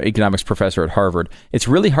 This is an economics professor at Harvard. It's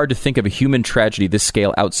really hard to think of a human tragedy this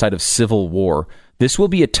scale outside of civil war. This will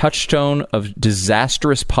be a touchstone of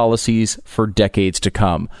disastrous policies for decades to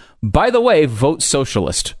come. By the way, vote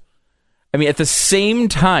socialist. I mean, at the same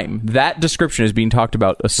time, that description is being talked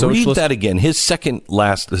about. A socialist. Read that again. His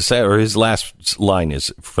last line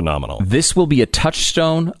is phenomenal. This will be a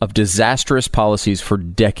touchstone of disastrous policies for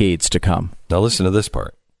decades to come. Now listen to this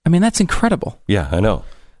part. I mean, that's incredible. Yeah, I know.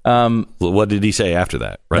 What did he say after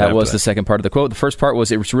that? That was the second part of the quote. The first part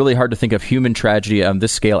was, it was really hard to think of human tragedy on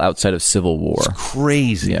this scale outside of civil war. It's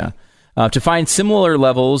crazy. Yeah. To find similar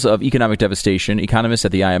levels of economic devastation, economists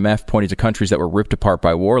at the IMF pointed to countries that were ripped apart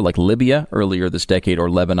by war, like Libya earlier this decade or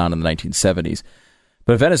Lebanon in the 1970s.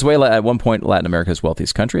 But Venezuela, at one point Latin America's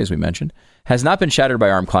wealthiest country, as we mentioned, has not been shattered by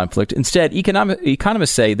armed conflict. Instead,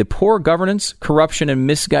 economists say the poor governance, corruption, and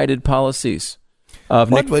misguided policies.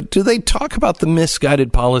 Do they talk about the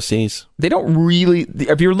misguided policies? They don't really.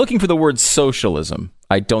 If you're looking for the word socialism,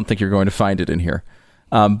 I don't think you're going to find it in here.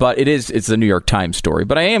 But it's a New York Times story.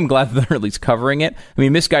 But I am glad that they're at least covering it. I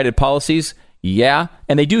mean, misguided policies, yeah.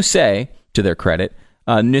 And they do say, to their credit,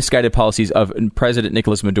 misguided policies of President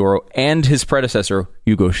Nicolas Maduro and his predecessor,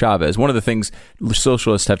 Hugo Chavez. One of the things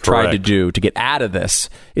socialists have tried to do to get out of this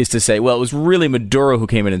is to say, well, it was really Maduro who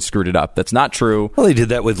came in and screwed it up. That's not true. Well, they did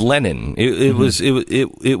that with Lenin.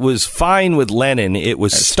 It was fine with Lenin. It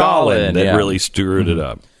was Stalin that really screwed it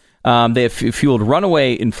up. They have fueled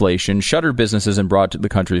runaway inflation, shuttered businesses, and brought the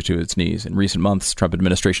country to its knees. In recent months, Trump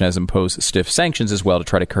administration has imposed stiff sanctions as well to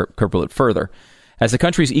try to cripple it further. As the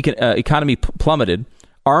country's economy plummeted,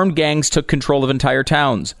 armed gangs took control of entire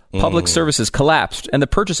towns, public services collapsed, and the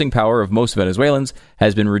purchasing power of most Venezuelans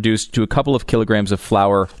has been reduced to a couple of kilograms of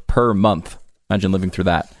flour per month. Imagine living through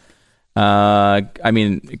that.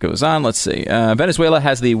 It goes on. Let's see. Venezuela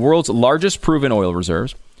has the world's largest proven oil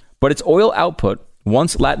reserves, but its oil output,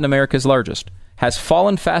 once Latin America's largest, has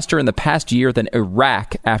fallen faster in the past year than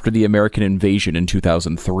Iraq after the American invasion in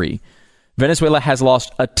 2003. Venezuela has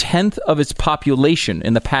lost a tenth of its population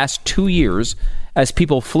in the past 2 years as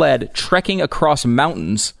people fled, trekking across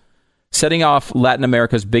mountains, setting off Latin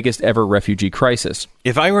America's biggest ever refugee crisis.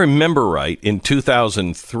 If I remember right, in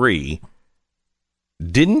 2003,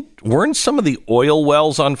 weren't some of the oil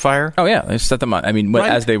wells on fire? Oh, yeah. They set them on.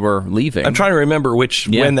 As they were leaving. I'm trying to remember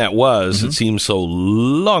when that was. Mm-hmm. It seems so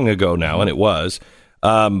long ago now, and it was.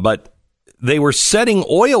 But they were setting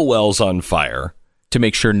oil wells on fire to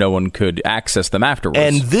make sure no one could access them afterwards.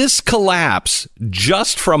 And this collapse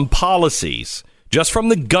just from policies, just from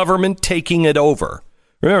the government taking it over.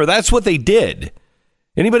 Remember, that's what they did.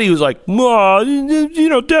 Anybody who's like,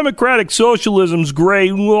 democratic socialism's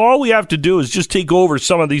great. Well, all we have to do is just take over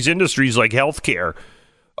some of these industries like healthcare.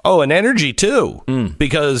 Oh, and energy, too.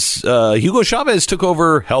 Because Hugo Chavez took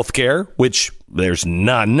over healthcare, which there's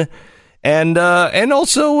none, and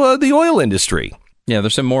also the oil industry. Yeah,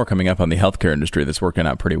 there's some more coming up on the healthcare industry that's working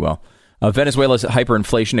out pretty well. Venezuela's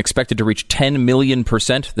hyperinflation expected to reach 10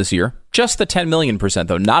 million% this year. Just the 10 million%,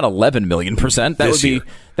 though, not 11 million%.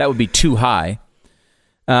 That would be too high.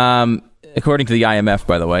 According to the IMF,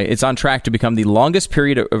 by the way, it's on track to become the longest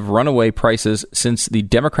period of runaway prices since the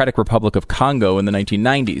Democratic Republic of Congo in the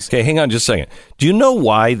 1990s. Okay, hang on just a second. Do you know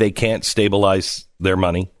why they can't stabilize their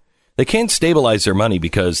money? They can't stabilize their money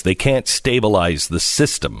because they can't stabilize the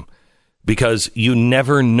system. Because you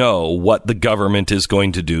never know what the government is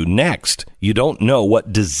going to do next. You don't know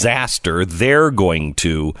what disaster they're going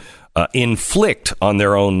to inflict on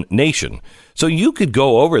their own nation. So you could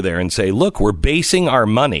go over there and say, look, we're basing our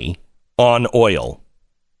money on oil.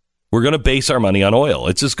 We're going to base our money on oil.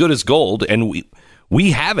 It's as good as gold, and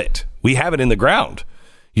we have it. We have it in the ground.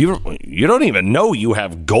 You don't even know you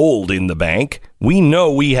have gold in the bank. We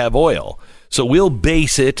know we have oil. So we'll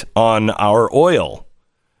base it on our oil.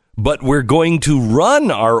 But we're going to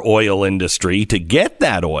run our oil industry to get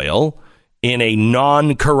that oil in a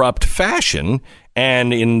non-corrupt fashion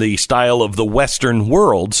and in the style of the Western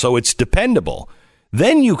world, so it's dependable.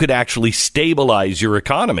 Then you could actually stabilize your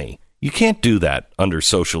economy. You can't do that under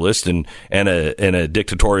socialist and a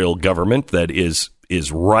dictatorial government that is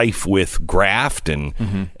rife with graft and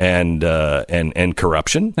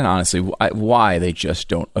corruption. And honestly, why they just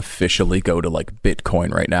don't officially go to like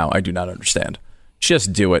Bitcoin right now, I do not understand.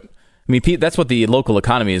 Just do it. I mean, that's what the local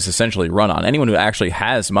economy is essentially run on. Anyone who actually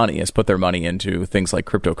has money has put their money into things like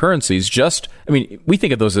cryptocurrencies. We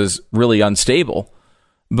think of those as really unstable.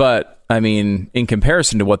 But, in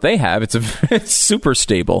comparison to what they have, it's super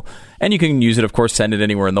stable. And you can use it, of course, send it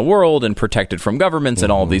anywhere in the world and protect it from governments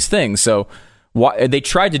and all of these things. So they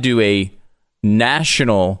tried to do a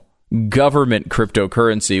national government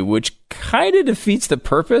cryptocurrency, which kind of defeats the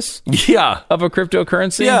purpose of a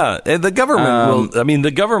cryptocurrency. Yeah, the government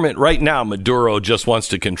the government right now, Maduro just wants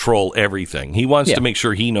to control everything. He wants to make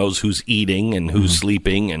sure he knows who's eating and who's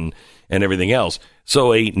sleeping and everything else.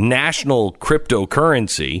 So a national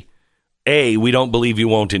cryptocurrency, A, we don't believe you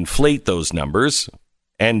won't inflate those numbers,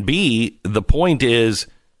 and B, the point is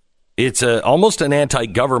it's almost an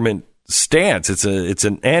anti-government stance. It's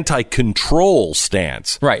an anti-control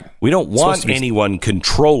stance. Right. We don't want anyone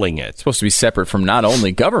controlling it. It's supposed to be separate from not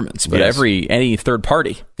only governments, but any third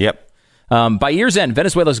party. Yep. By year's end,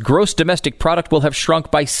 Venezuela's gross domestic product will have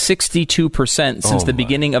shrunk by 62% since the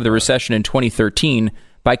beginning of the recession in 2013.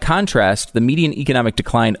 By contrast, the median economic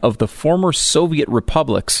decline of the former Soviet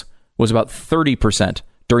republics was about 30%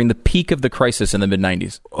 during the peak of the crisis in the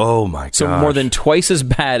mid-90s. Oh, my God. So more than twice as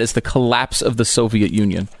bad as the collapse of the Soviet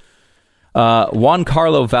Union. Juan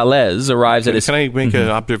Carlo Valdez arrives at his... Can I make an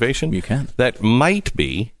observation? You can. That might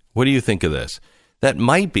be... What do you think of this? That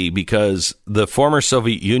might be because the former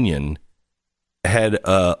Soviet Union had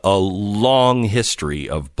a long history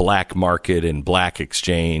of black market and black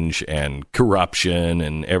exchange and corruption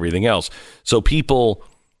and everything else. So people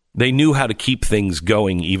They knew how to keep things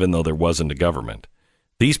going even though there wasn't a government.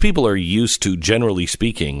 These people are used to, generally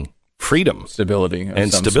speaking, freedom, stability,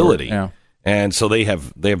 and stability. Sort, yeah. And so they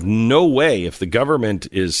have no way, if the government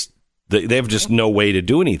is, they have just no way to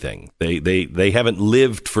do anything. They haven't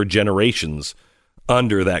lived for generations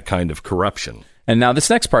under that kind of corruption. And now this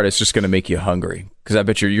next part is just going to make you hungry, because I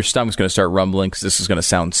bet your stomach's going to start rumbling, because this is going to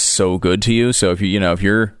sound so good to you. So if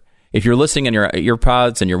you're listening in your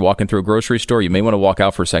earpods and you're walking through a grocery store, you may want to walk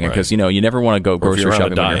out for a second, because you never want to go grocery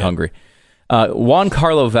shopping when you're hungry. Juan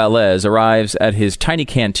Carlo Valles arrives at his tiny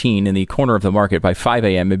canteen in the corner of the market by 5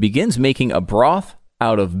 a.m. and begins making a broth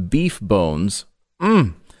out of beef bones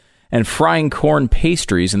and frying corn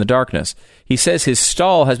pastries in the darkness. He says his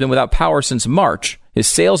stall has been without power since March. His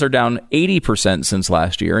sales are down 80% since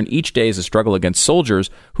last year, and each day is a struggle against soldiers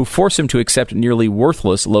who force him to accept nearly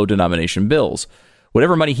worthless low-denomination bills.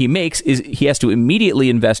 Whatever money he makes, he has to immediately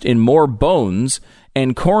invest in more bones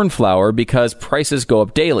and corn flour because prices go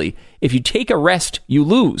up daily. If you take a rest, you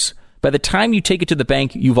lose. By the time you take it to the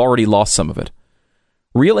bank, you've already lost some of it.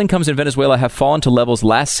 Real incomes in Venezuela have fallen to levels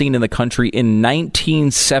last seen in the country in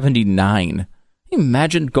 1979. Can you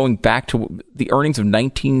imagine going back to the earnings of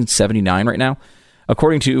 1979 right now?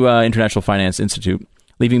 According to International Finance Institute,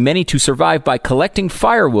 leaving many to survive by collecting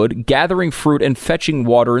firewood, gathering fruit, and fetching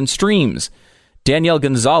water in streams. Daniel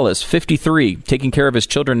Gonzalez, 53, taking care of his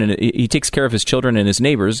children, he takes care of his children and his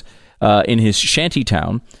neighbors in his shanty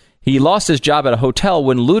town. He lost his job at a hotel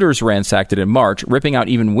when looters ransacked it in March, ripping out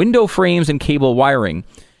even window frames and cable wiring.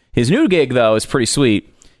 His new gig, though, is pretty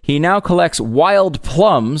sweet. He now collects wild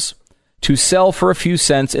plums to sell for a few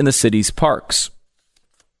cents in the city's parks.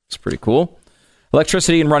 It's pretty cool.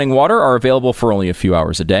 Electricity and running water are available for only a few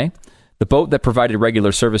hours a day. The boat that provided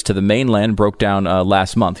regular service to the mainland broke down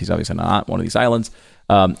last month. He's obviously not one of these islands.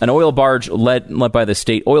 An oil barge led by the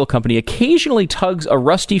state oil company occasionally tugs a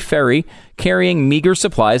rusty ferry carrying meager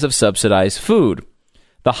supplies of subsidized food.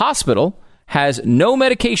 The hospital has no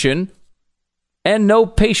medication and no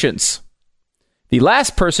patients. The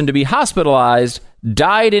last person to be hospitalized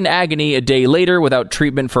died in agony a day later without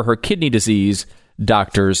treatment for her kidney disease,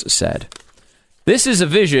 doctors said. This is a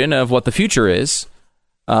vision of what the future is.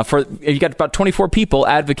 You got about 24 people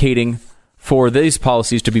advocating for these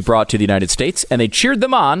policies to be brought to the United States, and they cheered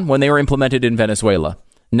them on when they were implemented in Venezuela.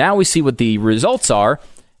 Now we see what the results are,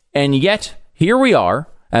 and yet here we are,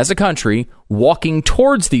 as a country, walking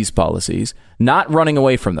towards these policies, not running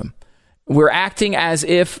away from them. We're acting as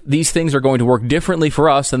if these things are going to work differently for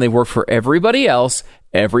us than they work for everybody else,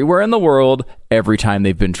 everywhere in the world, every time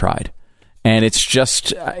they've been tried. And it's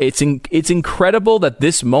just, it's incredible that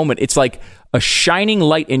this moment, it's like a shining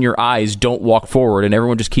light in your eyes, don't walk forward, and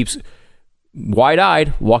everyone just keeps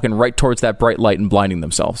wide-eyed walking right towards that bright light and blinding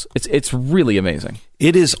themselves. It's really amazing.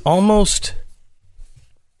 It's almost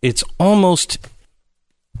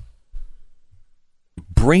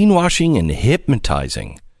brainwashing and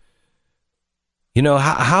hypnotizing. You know,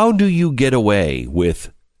 how do you get away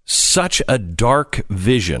with such a dark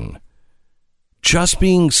vision just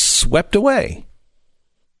being swept away?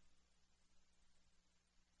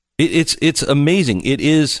 It's amazing. It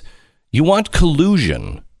is. You want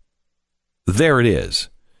collusion? There it is.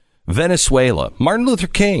 Venezuela. Martin Luther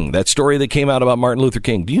King. That story that came out about Martin Luther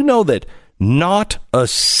King. Do you know that not a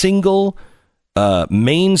single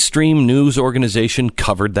mainstream news organization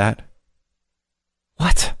covered that?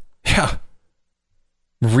 What? Yeah.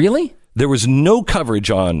 Really? There was no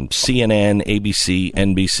coverage on CNN, ABC,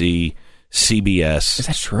 NBC, CBS. Is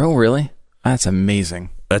that true? Really? That's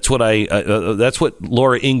amazing. That's what that's what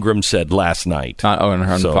Laura Ingraham said last night.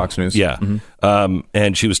 On Fox News. Yeah,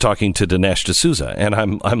 and she was talking to Dinesh D'Souza, and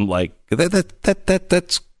I'm like,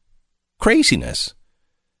 that's craziness.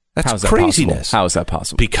 That's craziness. How is that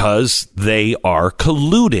possible? Because they are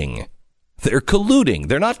colluding. They're colluding.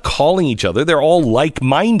 They're not calling each other. They're all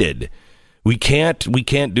like-minded. We can't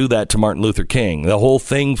do that to Martin Luther King. The whole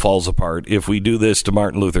thing falls apart if we do this to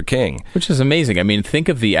Martin Luther King. Which is amazing. I mean, think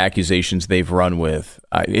of the accusations they've run with,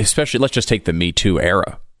 especially, let's just take the Me Too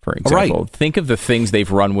era, for example. Right. Think of the things they've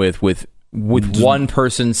run with one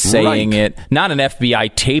person saying it, not an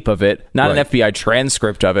FBI tape of it, not an FBI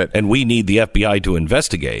transcript of it. And we need the FBI to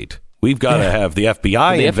investigate. We've got to have the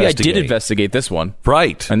FBI investigate. The FBI did investigate this one.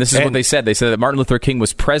 Right. And this is what they said. They said that Martin Luther King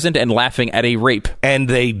was present and laughing at a rape. And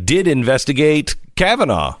they did investigate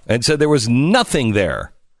Kavanaugh and said there was nothing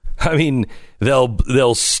there. I mean,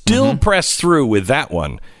 they'll still press through with that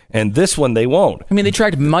one. And this one, they won't. I mean, they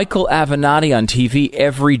tried Michael Avenatti on TV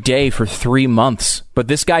every day for 3 months. But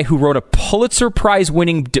this guy who wrote a Pulitzer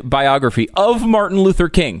Prize-winning biography of Martin Luther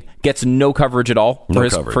King gets no coverage at all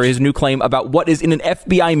for his new claim about what is in an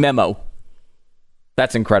FBI memo.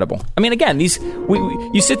 That's incredible. I mean, again, you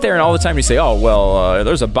sit there and all the time you say, oh, well,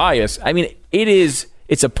 there's a bias. I mean,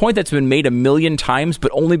 it's a point that's been made 1,000,000 times,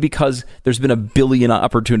 but only because there's been 1 billion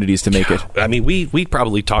opportunities to make it. I mean, we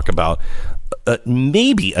probably talk about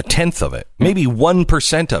maybe 1/10 of it, maybe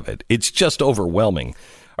 1% of it. It's just overwhelming.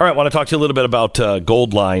 All right, I want to talk to you a little bit about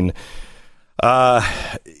Goldline.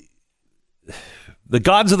 The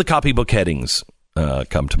gods of the copybook headings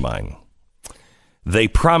come to mind. They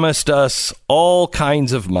promised us all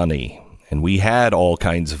kinds of money, and we had all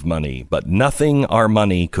kinds of money, but nothing our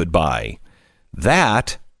money could buy.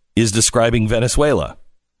 That is describing Venezuela.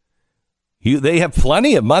 They have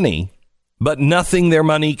plenty of money, but nothing their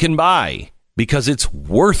money can buy because it's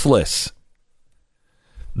worthless.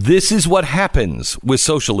 This is what happens with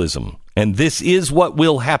socialism, and this is what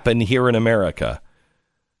will happen here in America.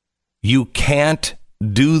 You can't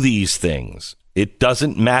do these things. It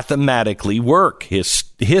doesn't mathematically work.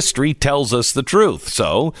 History tells us the truth.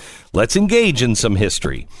 So let's engage in some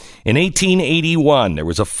history. In 1881, there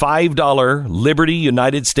was a $5 Liberty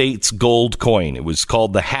United States gold coin. It was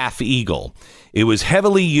called the Half Eagle. It was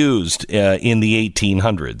heavily used in the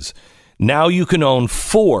 1800s. Now you can own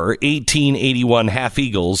 4 1881 Half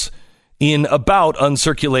Eagles in about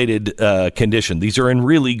uncirculated condition. These are in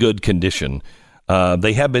really good condition.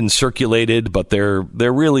 They have been circulated, but they're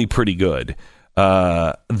really pretty good.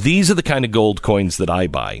 These are the kind of gold coins that I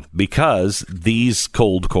buy because these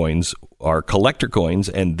gold coins are collector coins,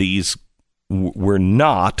 and these were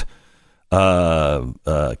not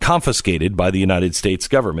confiscated by the United States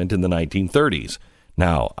government in the 1930s.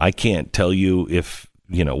 Now, I can't tell you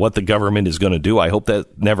what the government is going to do. I hope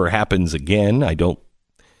that never happens again. I don't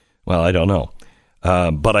know.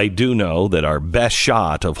 But I do know that our best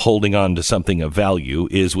shot of holding on to something of value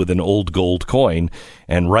is with an old gold coin.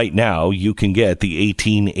 And right now, you can get the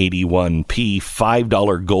 1881p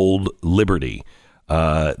 $5 gold Liberty.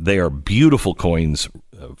 They are beautiful coins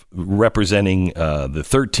representing the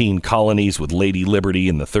 13 colonies with Lady Liberty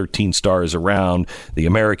and the 13 stars around, the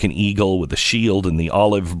American eagle with the shield and the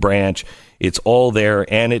olive branch. It's all there.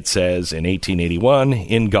 And it says in 1881,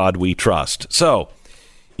 "In God we trust." So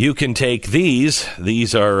you can take these.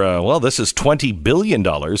 These are, this is $20 billion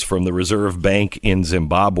from the Reserve Bank in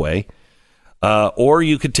Zimbabwe. Or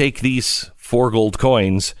you could take these 4 gold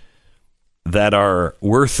coins that are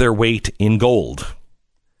worth their weight in gold.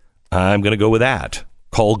 I'm going to go with that.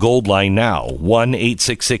 Call Goldline now.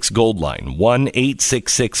 1-866-GOLDLINE.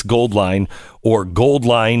 1-866-GOLDLINE or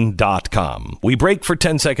goldline.com. We break for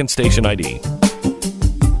 10-second station ID.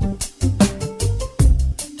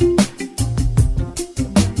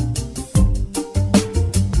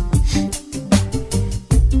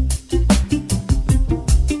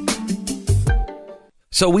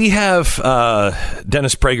 So we have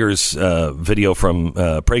Dennis Prager's video from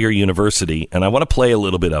Prager University, and I want to play a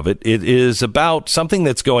little bit of it. It is about something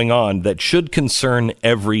that's going on that should concern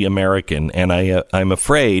every American, and I'm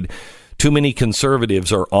afraid too many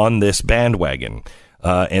conservatives are on this bandwagon,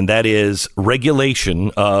 and that is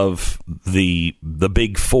regulation of the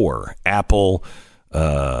big 4, Apple,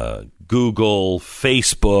 Google,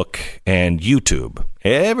 Facebook, and YouTube.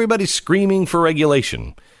 Everybody's screaming for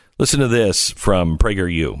regulation. Listen to this from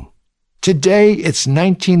PragerU. Today, it's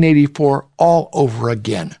 1984 all over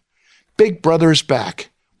again. Big Brother's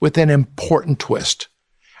back with an important twist.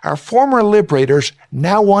 Our former liberators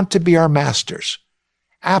now want to be our masters.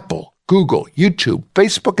 Apple, Google, YouTube,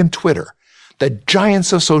 Facebook, and Twitter, the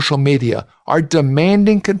giants of social media, are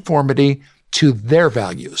demanding conformity to their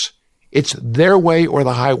values. It's their way or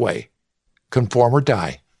the highway. Conform or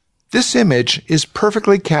die. This image is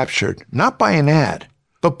perfectly captured, not by an ad,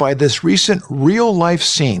 but by this recent real-life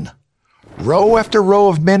scene. Row after row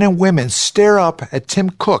of men and women stare up at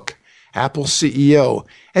Tim Cook, Apple's CEO,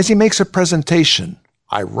 as he makes a presentation,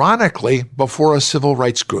 ironically before a civil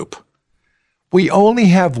rights group. We only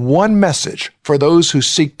have one message for those who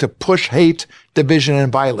seek to push hate, division,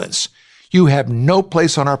 and violence. You have no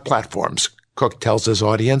place on our platforms, Cook tells his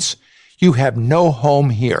audience. You have no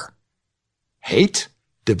home here. Hate?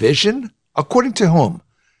 Division? According to whom?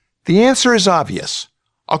 The answer is obvious.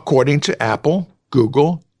 According to Apple,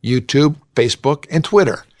 Google, YouTube, Facebook, and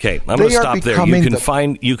Twitter. Okay, I'm going to stop there.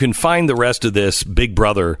 You can find the rest of this Big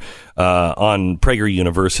Brother on Prager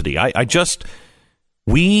University.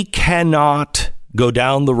 We cannot go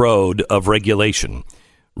down the road of regulation.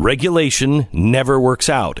 Regulation never works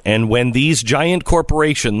out. And when these giant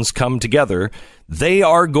corporations come together, they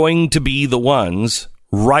are going to be the ones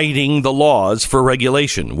writing the laws for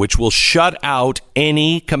regulation, which will shut out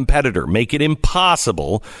any competitor, make it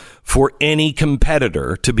impossible for any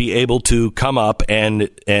competitor to be able to come up and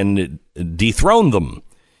dethrone them.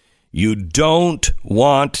 You don't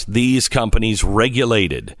want these companies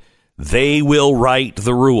regulated. They will write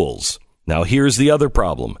the rules. Now, here's the other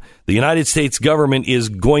problem. The United States government is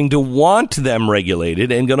going to want them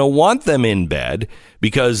regulated and going to want them in bed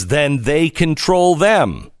because then they control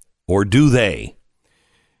them. Or do they?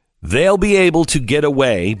 They'll be able to get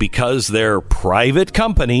away because they're private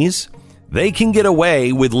companies. They can get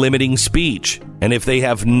away with limiting speech. And if they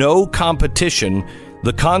have no competition,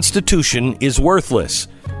 the Constitution is worthless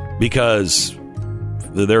because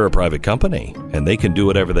they're a private company and they can do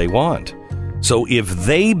whatever they want. So if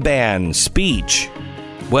they ban speech,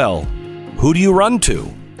 well, who do you run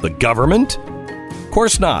to? The government? Of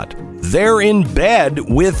course not. They're in bed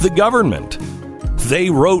with the government.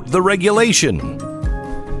 They wrote the regulation.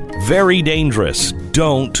 Very dangerous.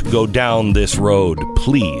 Don't go down this road,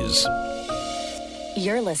 please.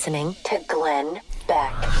 You're listening to Glenn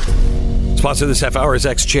Beck. Sponsor this half hour is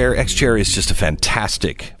X-Chair. X-Chair is just a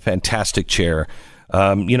fantastic, fantastic chair.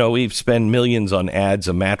 We've spent millions on ads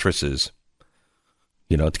of mattresses.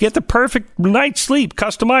 To get the perfect night's sleep,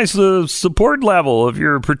 customize the support level of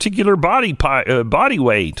your particular body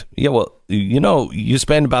weight. Yeah, well, you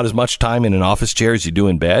spend about as much time in an office chair as you do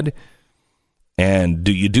in bed. And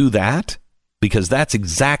do you do that? Because that's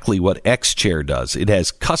exactly what X-Chair does. It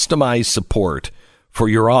has customized support for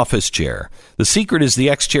your office chair. The secret is the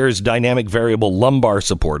X-Chair's dynamic variable lumbar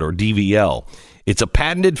support, or DVL. It's a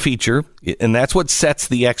patented feature, and that's what sets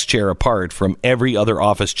the X-Chair apart from every other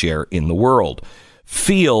office chair in the world.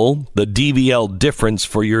 Feel the DVL difference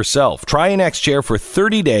for yourself. Try an X-Chair for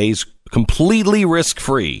 30 days, completely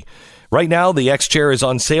risk-free. Right now, the X-Chair is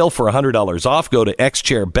on sale for $100 off. Go to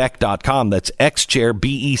xchairbeck.com. That's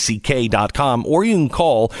xchairbeck.com. Or you can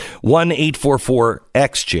call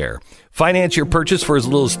 1-844-X-Chair. Finance your purchase for as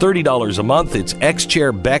little as $30 a month. It's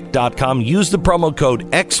xchairbeck.com. Use the promo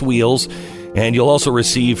code XWheels, and you'll also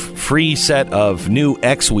receive free set of new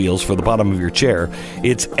X wheels for the bottom of your chair.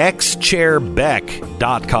 It's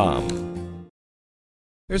xchairbeck.com.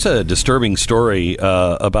 There's a disturbing story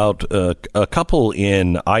about a couple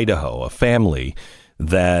in Idaho, a family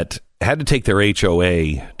that had to take their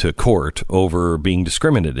HOA to court over being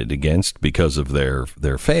discriminated against because of their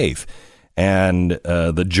faith. And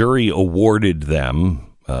the jury awarded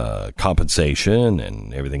them compensation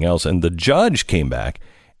and everything else. And the judge came back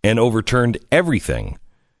and overturned everything.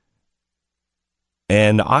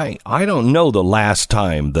 And I don't know the last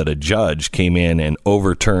time that a judge came in and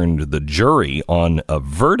overturned the jury on a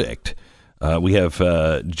verdict. We have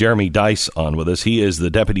Jeremy Dys on with us. He is the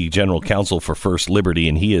Deputy General Counsel for First Liberty,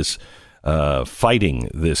 and he is fighting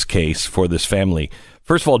this case for this family.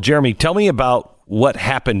 First of all, Jeremy, tell me about what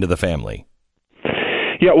happened to the family.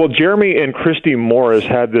 Yeah, well, Jeremy and Christy Morris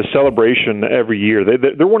had this celebration every year.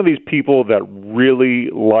 They're one of these people that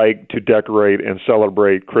really like to decorate and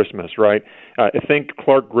celebrate Christmas, right? I think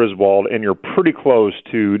Clark Griswold, and you're pretty close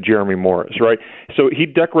to Jeremy Morris, right? So he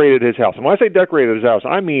decorated his house. And when I say decorated his house,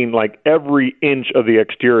 I mean like every inch of the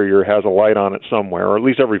exterior has a light on it somewhere, or at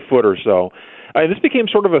least every foot or so. And this became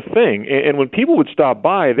sort of a thing. And when people would stop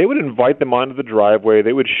by, they would invite them onto the driveway.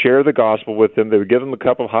 They would share the gospel with them. They would give them a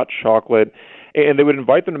cup of hot chocolate. And they would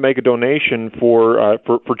invite them to make a donation for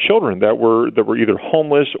children that were either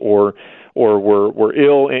homeless or were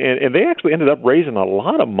ill, and they actually ended up raising a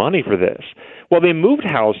lot of money for this. Well, they moved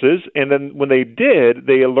houses, and then when they did,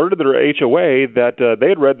 they alerted their HOA that they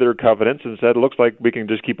had read their covenants and said, "It looks like we can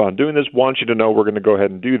just keep on doing this. Want you to know we're going to go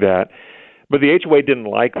ahead and do that." But the HOA didn't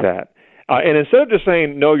like that. And instead of just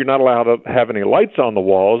saying, no, you're not allowed to have any lights on the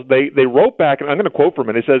walls, they wrote back, and I'm going to quote from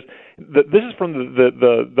it. It says, this is from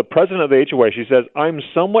the president of the HOA. She says, "I'm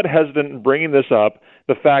somewhat hesitant in bringing this up,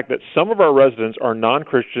 the fact that some of our residents are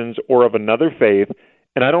non-Christians or of another faith,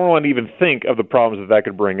 and I don't want to even think of the problems that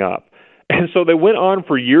could bring up." And so they went on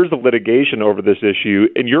for years of litigation over this issue,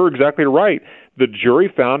 and you're exactly right. The jury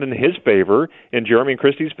found in his favor, in Jeremy and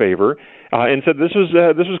Christie's favor, and said this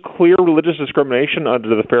was clear religious discrimination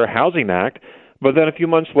under the Fair Housing Act. But then a few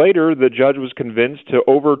months later, the judge was convinced to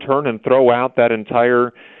overturn and throw out that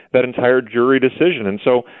entire jury decision. And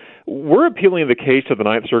so we're appealing the case to the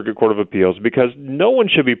Ninth Circuit Court of Appeals because no one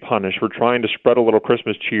should be punished for trying to spread a little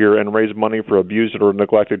Christmas cheer and raise money for abused or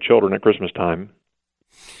neglected children at Christmas time.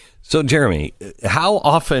 So, Jeremy, how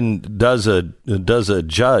often does a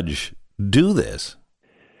judge do this?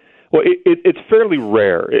 Well, it's fairly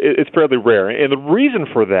rare. It's fairly rare. And the reason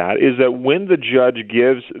for that is that when the judge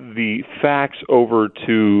gives the facts over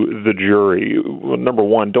to the jury, well, number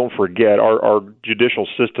one, don't forget, our judicial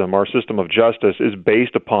system, our system of justice is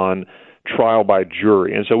based upon trial by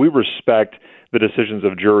jury. And so we respect the decisions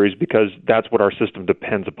of juries because that's what our system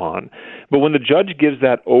depends upon. But when the judge gives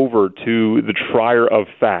that over to the trier of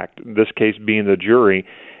fact, in this case being the jury,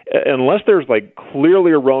 unless there's like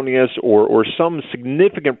clearly erroneous or some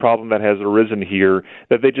significant problem that has arisen here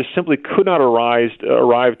that they just simply could not arrive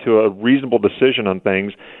to a reasonable decision on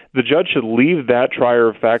things, the judge should leave that trier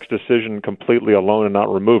of facts decision completely alone and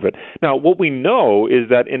not remove it. Now, what we know is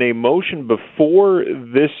that in a motion before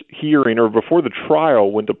this hearing or before the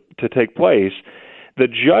trial went to take place, the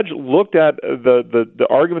judge looked at the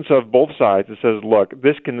arguments of both sides and says, look,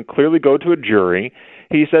 this can clearly go to a jury.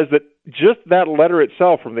 He says that just that letter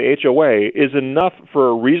itself from the HOA is enough for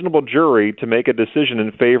a reasonable jury to make a decision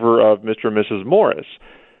in favor of Mr. and Mrs. Morris.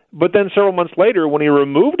 But then several months later, when he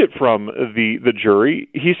removed it from the jury,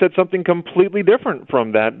 he said something completely different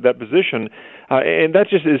from that position. And that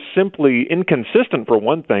just is simply inconsistent for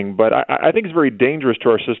one thing, but I think it's very dangerous to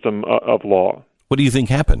our system of law. What do you think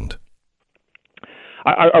happened?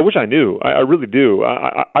 I wish I knew. I really do.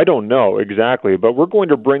 I don't know exactly, but we're going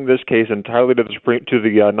to bring this case entirely to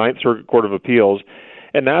the Ninth Circuit Court of Appeals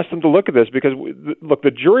and ask them to look at this because, look, the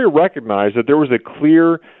jury recognized that there was a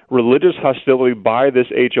clear religious hostility by this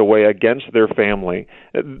HOA against their family.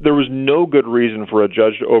 There was no good reason for a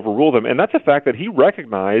judge to overrule them, and that's a fact that he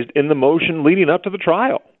recognized in the motion leading up to the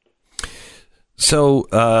trial. So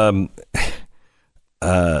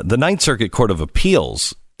the Ninth Circuit Court of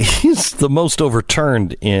Appeals is the most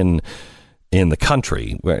overturned in the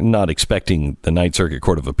country. We're not expecting the Ninth Circuit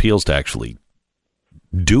Court of Appeals to actually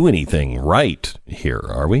do anything right here,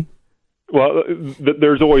 are we? Well,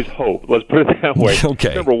 there's always hope. Let's put it that way.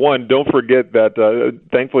 Okay. Number one, don't forget that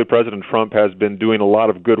thankfully President Trump has been doing a lot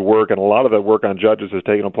of good work, and a lot of that work on judges has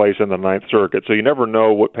taken place in the Ninth Circuit. So you never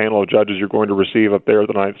know what panel of judges you're going to receive up there at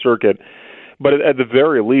the Ninth Circuit. But at the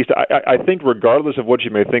very least, I think regardless of what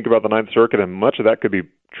you may think about the Ninth Circuit, and much of that could be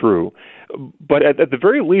true, but at the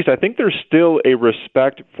very least, I think there's still a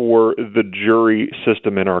respect for the jury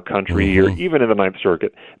system in our country here, even in the Ninth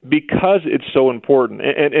Circuit, because it's so important.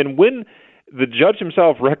 And when the judge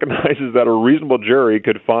himself recognizes that a reasonable jury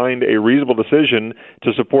could find a reasonable decision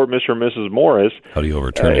to support Mr. and Mrs. Morris. How do you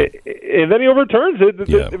overturn it? And then he overturns it.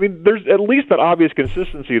 Yeah. I mean, there's at least that obvious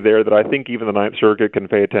consistency there that I think even the Ninth Circuit can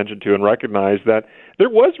pay attention to and recognize that there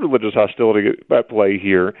was religious hostility at play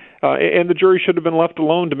here, and the jury should have been left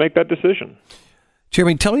alone to make that decision.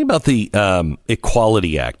 Jeremy, tell me about the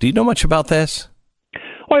Equality Act. Do you know much about this?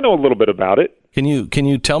 Well, I know a little bit about it. Can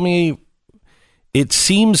you tell me? It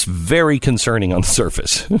seems very concerning on the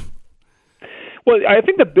surface. Well, I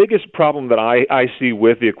think the biggest problem that I see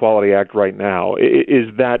with the Equality Act right now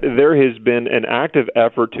is that there has been an active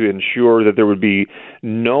effort to ensure that there would be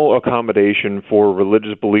no accommodation for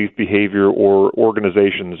religious belief, behavior, or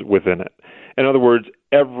organizations within it. In other words,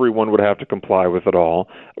 everyone would have to comply with it all,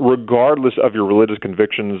 regardless of your religious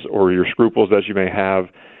convictions or your scruples that you may have.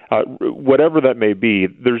 Whatever that may be,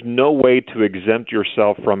 there's no way to exempt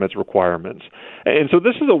yourself from its requirements. And so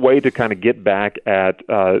this is a way to kind of get back at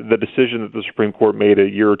the decision that the Supreme Court made a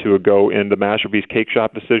year or two ago in the Masterpiece Cake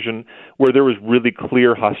Shop decision, where there was really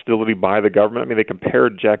clear hostility by the government. I mean, they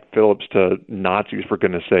compared Jack Phillips to Nazis, for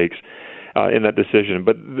goodness sakes, in that decision.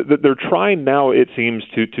 But they're trying now, it seems,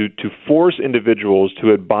 to force individuals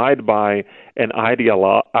to abide by an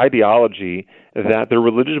ideology that their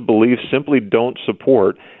religious beliefs simply don't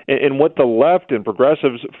support. And what the left and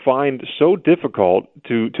progressives find so difficult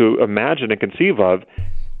to imagine and conceive of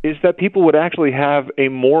is that people would actually have a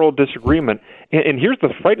moral disagreement. And here's the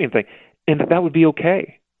frightening thing, and that would be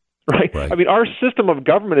okay. Right? I mean, our system of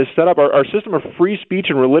government is set up, our system of free speech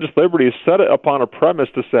and religious liberty is set upon a premise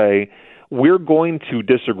to say, we're going to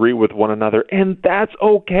disagree with one another, and that's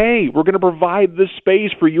okay. We're going to provide this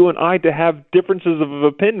space for you and I to have differences of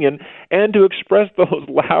opinion and to express those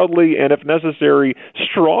loudly and, if necessary,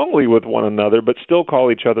 strongly with one another, but still call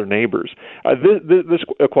each other neighbors. This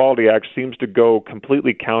Equality Act seems to go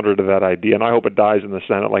completely counter to that idea, and I hope it dies in the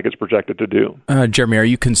Senate like it's projected to do. Jeremy, are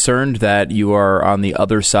you concerned that you are on the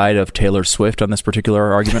other side of Taylor Swift on this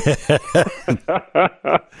particular argument?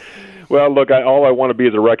 Well, look, all I want to be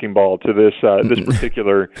is a wrecking ball to this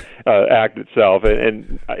particular act itself.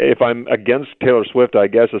 And if I'm against Taylor Swift, I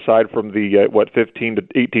guess, aside from the 15 to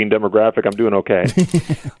 18 demographic, I'm doing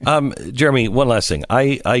okay. Jeremy, one last thing.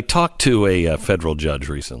 I talked to a federal judge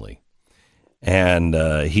recently, and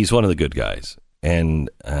he's one of the good guys. And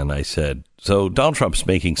I said, so Donald Trump's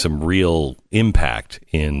making some real impact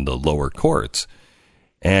in the lower courts.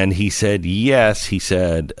 And he said, yes, he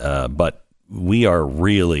said, but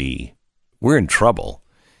we're in trouble.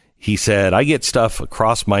 He said, I get stuff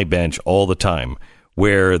across my bench all the time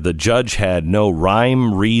where the judge had no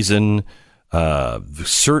rhyme, reason,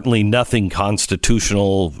 certainly nothing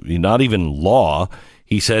constitutional, not even law.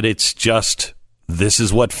 He said it's just, this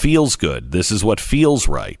is what feels good. This is what feels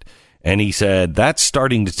right. And he said that's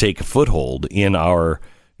starting to take a foothold in our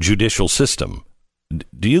judicial system.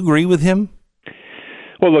 Do you agree with him?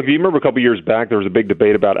 Well, look, if you remember a couple of years back, there was a big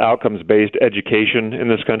debate about outcomes-based education in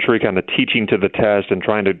this country, kind of teaching to the test and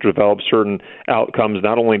trying to develop certain outcomes,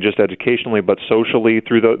 not only just educationally, but socially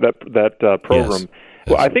through that program. Yes.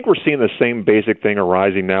 Well, I think we're seeing the same basic thing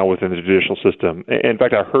arising now within the judicial system. In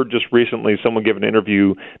fact, I heard just recently someone give an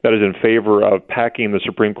interview that is in favor of packing the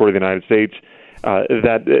Supreme Court of the United States,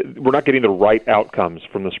 that we're not getting the right outcomes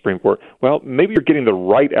from the Supreme Court. Well, maybe you're getting the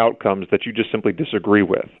right outcomes that you just simply disagree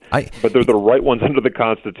with, but they're the right ones under the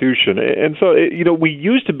Constitution. And so, we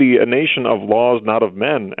used to be a nation of laws, not of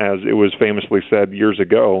men, as it was famously said years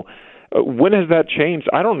ago. When has that changed?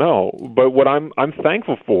 I don't know. But what I'm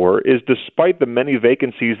thankful for is, despite the many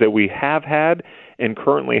vacancies that we have had and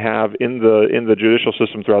currently have in the judicial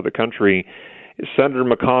system throughout the country, Senator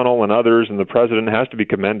McConnell and others and the president has to be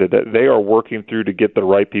commended that they are working through to get the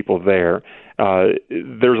right people there.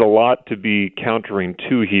 There's a lot to be countering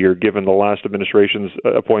to here, given the last administration's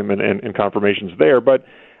appointment and confirmations there. But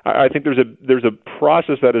I think there's a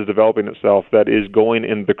process that is developing itself that is going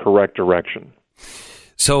in the correct direction.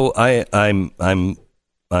 So I'm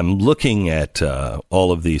looking at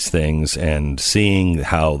all of these things and seeing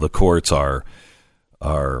how the courts are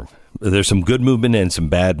there's some good movement and some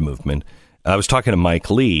bad movement. I was talking to Mike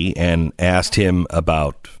Lee and asked him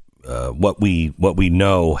about what we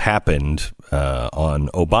know happened on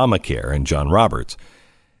Obamacare and John Roberts.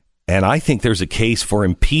 And I think there's a case for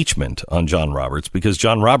impeachment on John Roberts because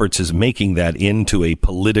John Roberts is making that into a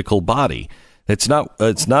political body. It's not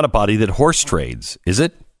a body that horse trades, is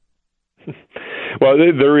it? Well,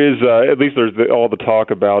 there is, at least there's all the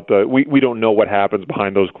talk about, we don't know what happens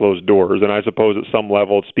behind those closed doors. And I suppose at some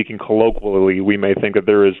level, speaking colloquially, we may think that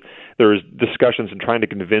there is discussions and trying to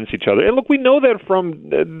convince each other. And look, we know that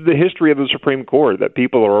from the history of the Supreme Court, that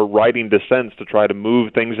people are writing dissents to try to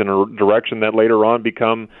move things in a direction that later on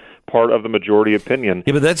become part of the majority opinion.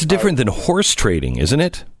 Yeah, but that's different than horse trading, isn't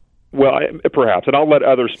it? Well, perhaps, and I'll let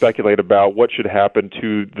others speculate about what should happen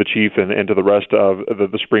to the chief and to the rest of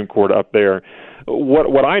the Supreme Court up there.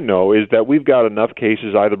 What I know is that we've got enough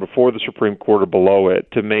cases either before the Supreme Court or below it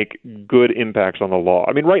to make good impacts on the law.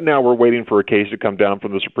 I mean, right now we're waiting for a case to come down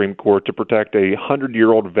from the Supreme Court to protect a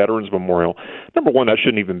 100-year-old veterans memorial. Number one, that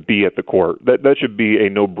shouldn't even be at the court. That should be a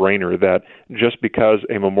no-brainer that just because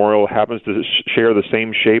a memorial happens to share the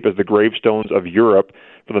same shape as the gravestones of Europe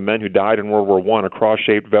for the men who died in World War I, a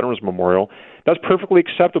cross-shaped veterans memorial, that's perfectly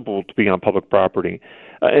acceptable to be on public property.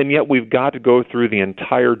 And yet we've got to go through the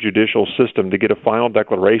entire judicial system to get a final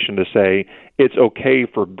declaration to say it's okay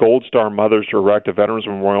for Gold Star mothers to erect a veterans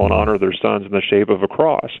memorial and honor their sons in the shape of a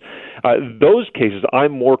cross. Those cases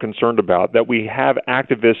I'm more concerned about, that we have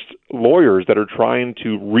activist lawyers that are trying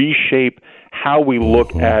to reshape how we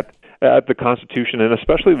look at the Constitution and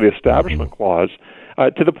especially the Establishment Clause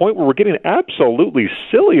to the point where we're getting absolutely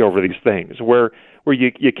silly over these things, where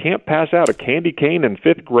you can't pass out a candy cane in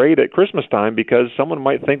fifth grade at Christmas time because someone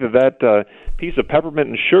might think that piece of peppermint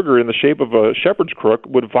and sugar in the shape of a shepherd's crook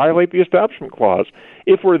would violate the Establishment Clause.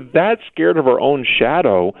 If we're that scared of our own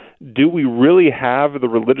shadow, do we really have the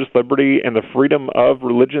religious liberty and the freedom of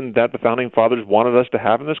religion that the Founding Fathers wanted us to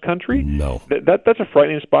have in this country? No. That's a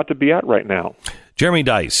frightening spot to be at right now. Jeremy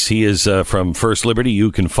Dys, he is from First Liberty.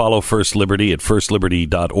 You can follow First Liberty at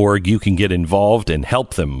firstliberty.org. You can get involved and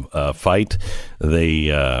help them fight. They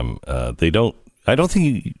don't. I don't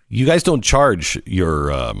think you guys don't charge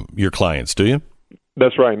your clients, do you?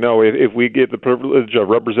 That's right. No, if we get the privilege of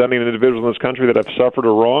representing individuals in this country that have suffered a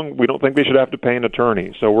wrong, we don't think they should have to pay an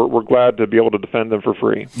attorney. So we're glad to be able to defend them for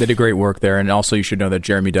free. They did great work there. And also you should know that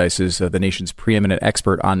Jeremy Dys is the nation's preeminent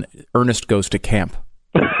expert on Ernest Goes to Camp,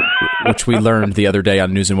 which we learned the other day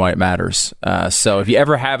on News and Why It Matters. So if you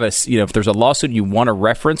ever have if there's a lawsuit you want a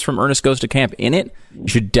reference from Ernest Goes to Camp in it, you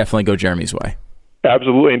should definitely go Jeremy's way.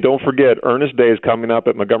 Absolutely, and don't forget, Ernest Day is coming up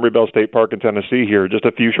at Montgomery Bell State Park in Tennessee here just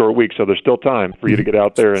a few short weeks, so there's still time for you to get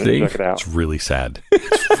out there and check it out. It's really sad.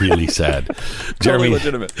 It's really sad. Totally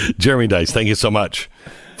legitimate. Jeremy Dys, thank you so much.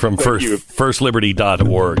 From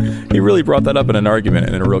firstliberty.org. He really brought that up in an argument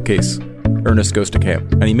and in a real case. Ernest Goes to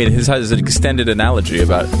Camp. And he made his an extended analogy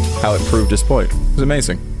about how it proved his point. It was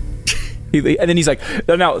amazing. And then he's like,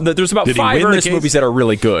 now, there's about 5 Ernest movies that are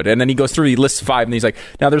really good. And then he goes through, he lists 5, and he's like,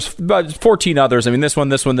 now there's about 14 others. I mean, this one,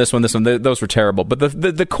 those were terrible. But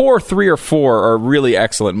the core 3 or 4 are really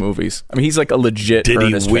excellent movies. I mean, he's like a legit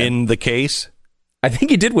Ernest Did he win fan. the case? I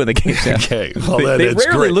think he did win the game. Yeah. Okay. Well, they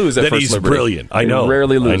rarely lose at That First he's Liberty. brilliant. I know. They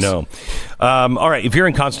rarely lose. I know. All right. If you're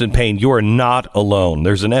in constant pain, you are not alone.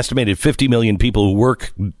 There's an estimated 50 million people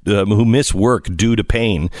who miss work due to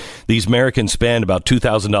pain. These Americans spend about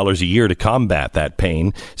 $2,000 a year to combat that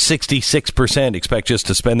pain. 66% expect just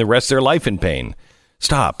to spend the rest of their life in pain.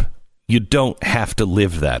 Stop. You don't have to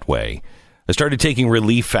live that way. I started taking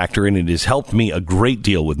Relief Factor, and it has helped me a great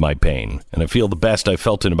deal with my pain. And I feel the best I've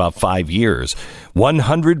felt in about 5 years.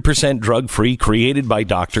 100% drug-free, created by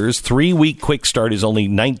doctors. 3-week quick start is only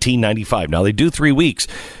 $19.95. Now, they do 3 weeks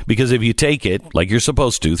because if you take it, like you're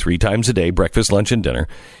supposed to, 3 times a day, breakfast, lunch, and dinner,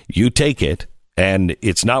 you take it, and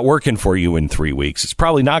it's not working for you in 3 weeks, it's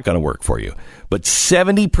probably not going to work for you. But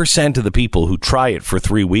 70% of the people who try it for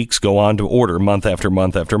 3 weeks go on to order month after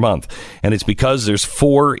month after month. And it's because there's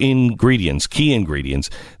 4 ingredients, key ingredients,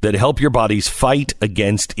 that help your bodies fight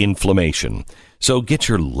against inflammation. So get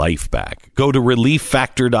your life back. Go to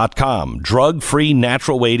ReliefFactor.com, drug-free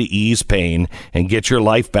natural way to ease pain and get your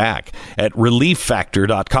life back at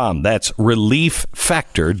ReliefFactor.com. That's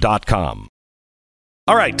ReliefFactor.com.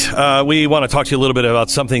 All right. We want to talk to you a little bit about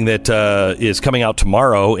something that is coming out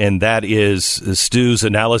tomorrow, and that is Stu's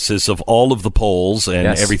analysis of all of the polls and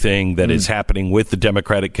everything that is happening with the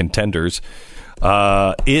Democratic contenders.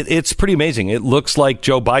 It's pretty amazing. It looks like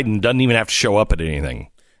Joe Biden doesn't even have to show up at anything.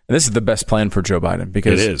 And this is the best plan for Joe Biden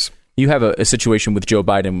because it is. You have a situation with Joe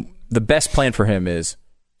Biden. The best plan for him is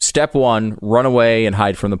step 1, run away and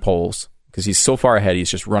hide from the polls. Because he's so far ahead, he's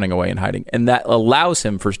just running away and hiding. And that allows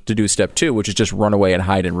him to do step 2, which is just run away and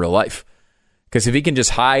hide in real life. Because if he can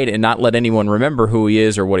just hide and not let anyone remember who he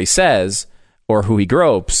is or what he says or who he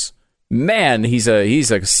gropes, man, he's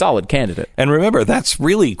a solid candidate. And remember, that's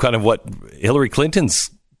really kind of what Hillary Clinton's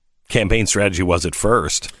campaign strategy was at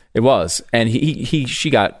first. It was. And she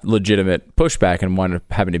got legitimate pushback and wound up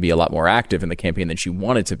having to be a lot more active in the campaign than she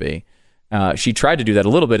wanted to be. She tried to do that a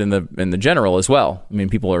little bit in the general as well. I mean,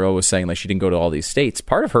 people are always saying like she didn't go to all these states.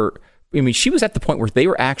 Part of her, I mean, she was at the point where they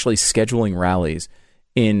were actually scheduling rallies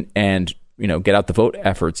and get out the vote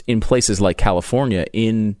efforts in places like California,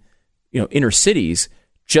 in inner cities,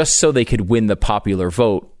 just so they could win the popular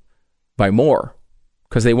vote by more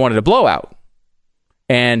because they wanted a blowout.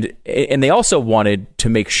 And they also wanted to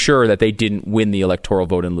make sure that they didn't win the electoral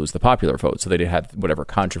vote and lose the popular vote, so they didn't have whatever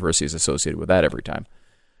controversies associated with that every time.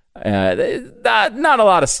 Not a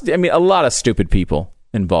lot of, a lot of stupid people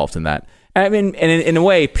involved in that. I mean, and in a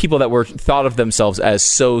way, people that were thought of themselves as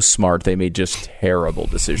so smart, they made just terrible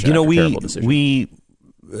decisions. We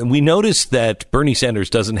noticed that Bernie Sanders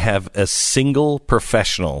doesn't have a single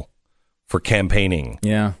professional for campaigning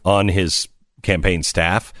on his campaign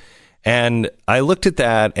staff. And I looked at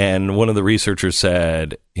that, and one of the researchers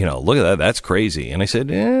said, look at that, that's crazy. And I said,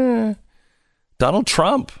 Donald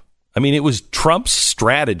Trump. I mean, it was Trump's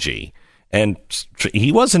strategy, and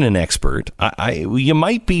he wasn't an expert. You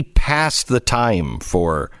might be past the time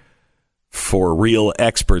for real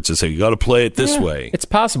experts to say, you got to play it this way. It's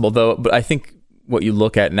possible, though. But I think what you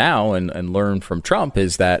look at now and learn from Trump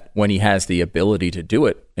is that when he has the ability to do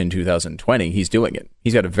it in 2020, he's doing it.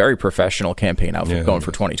 He's got a very professional campaign outfit going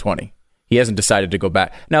for 2020. He hasn't decided to go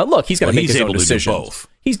back. Now, look, he's going to make his own decisions.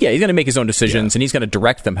 He's going to make his own decisions, and he's going to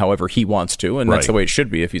direct them however he wants to, and that's the way it should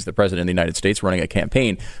be if he's the president of the United States running a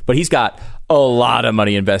campaign. But he's got a lot of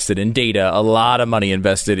money invested in data, a lot of money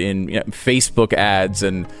invested in Facebook ads,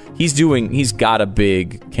 and he's got a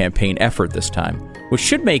big campaign effort this time, which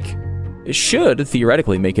should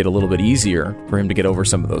theoretically make it a little bit easier for him to get over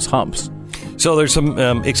some of those humps. So there's some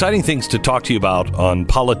exciting things to talk to you about on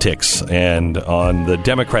politics and on the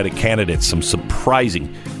Democratic candidates. Some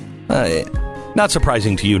surprising, not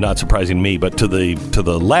surprising to you, not surprising to me, but to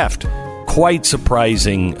the left, quite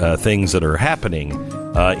surprising things that are happening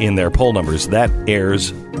in their poll numbers. That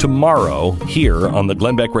airs tomorrow here on the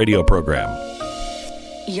Glenn Beck radio program.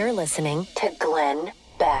 You're listening to Glenn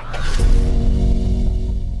Beck.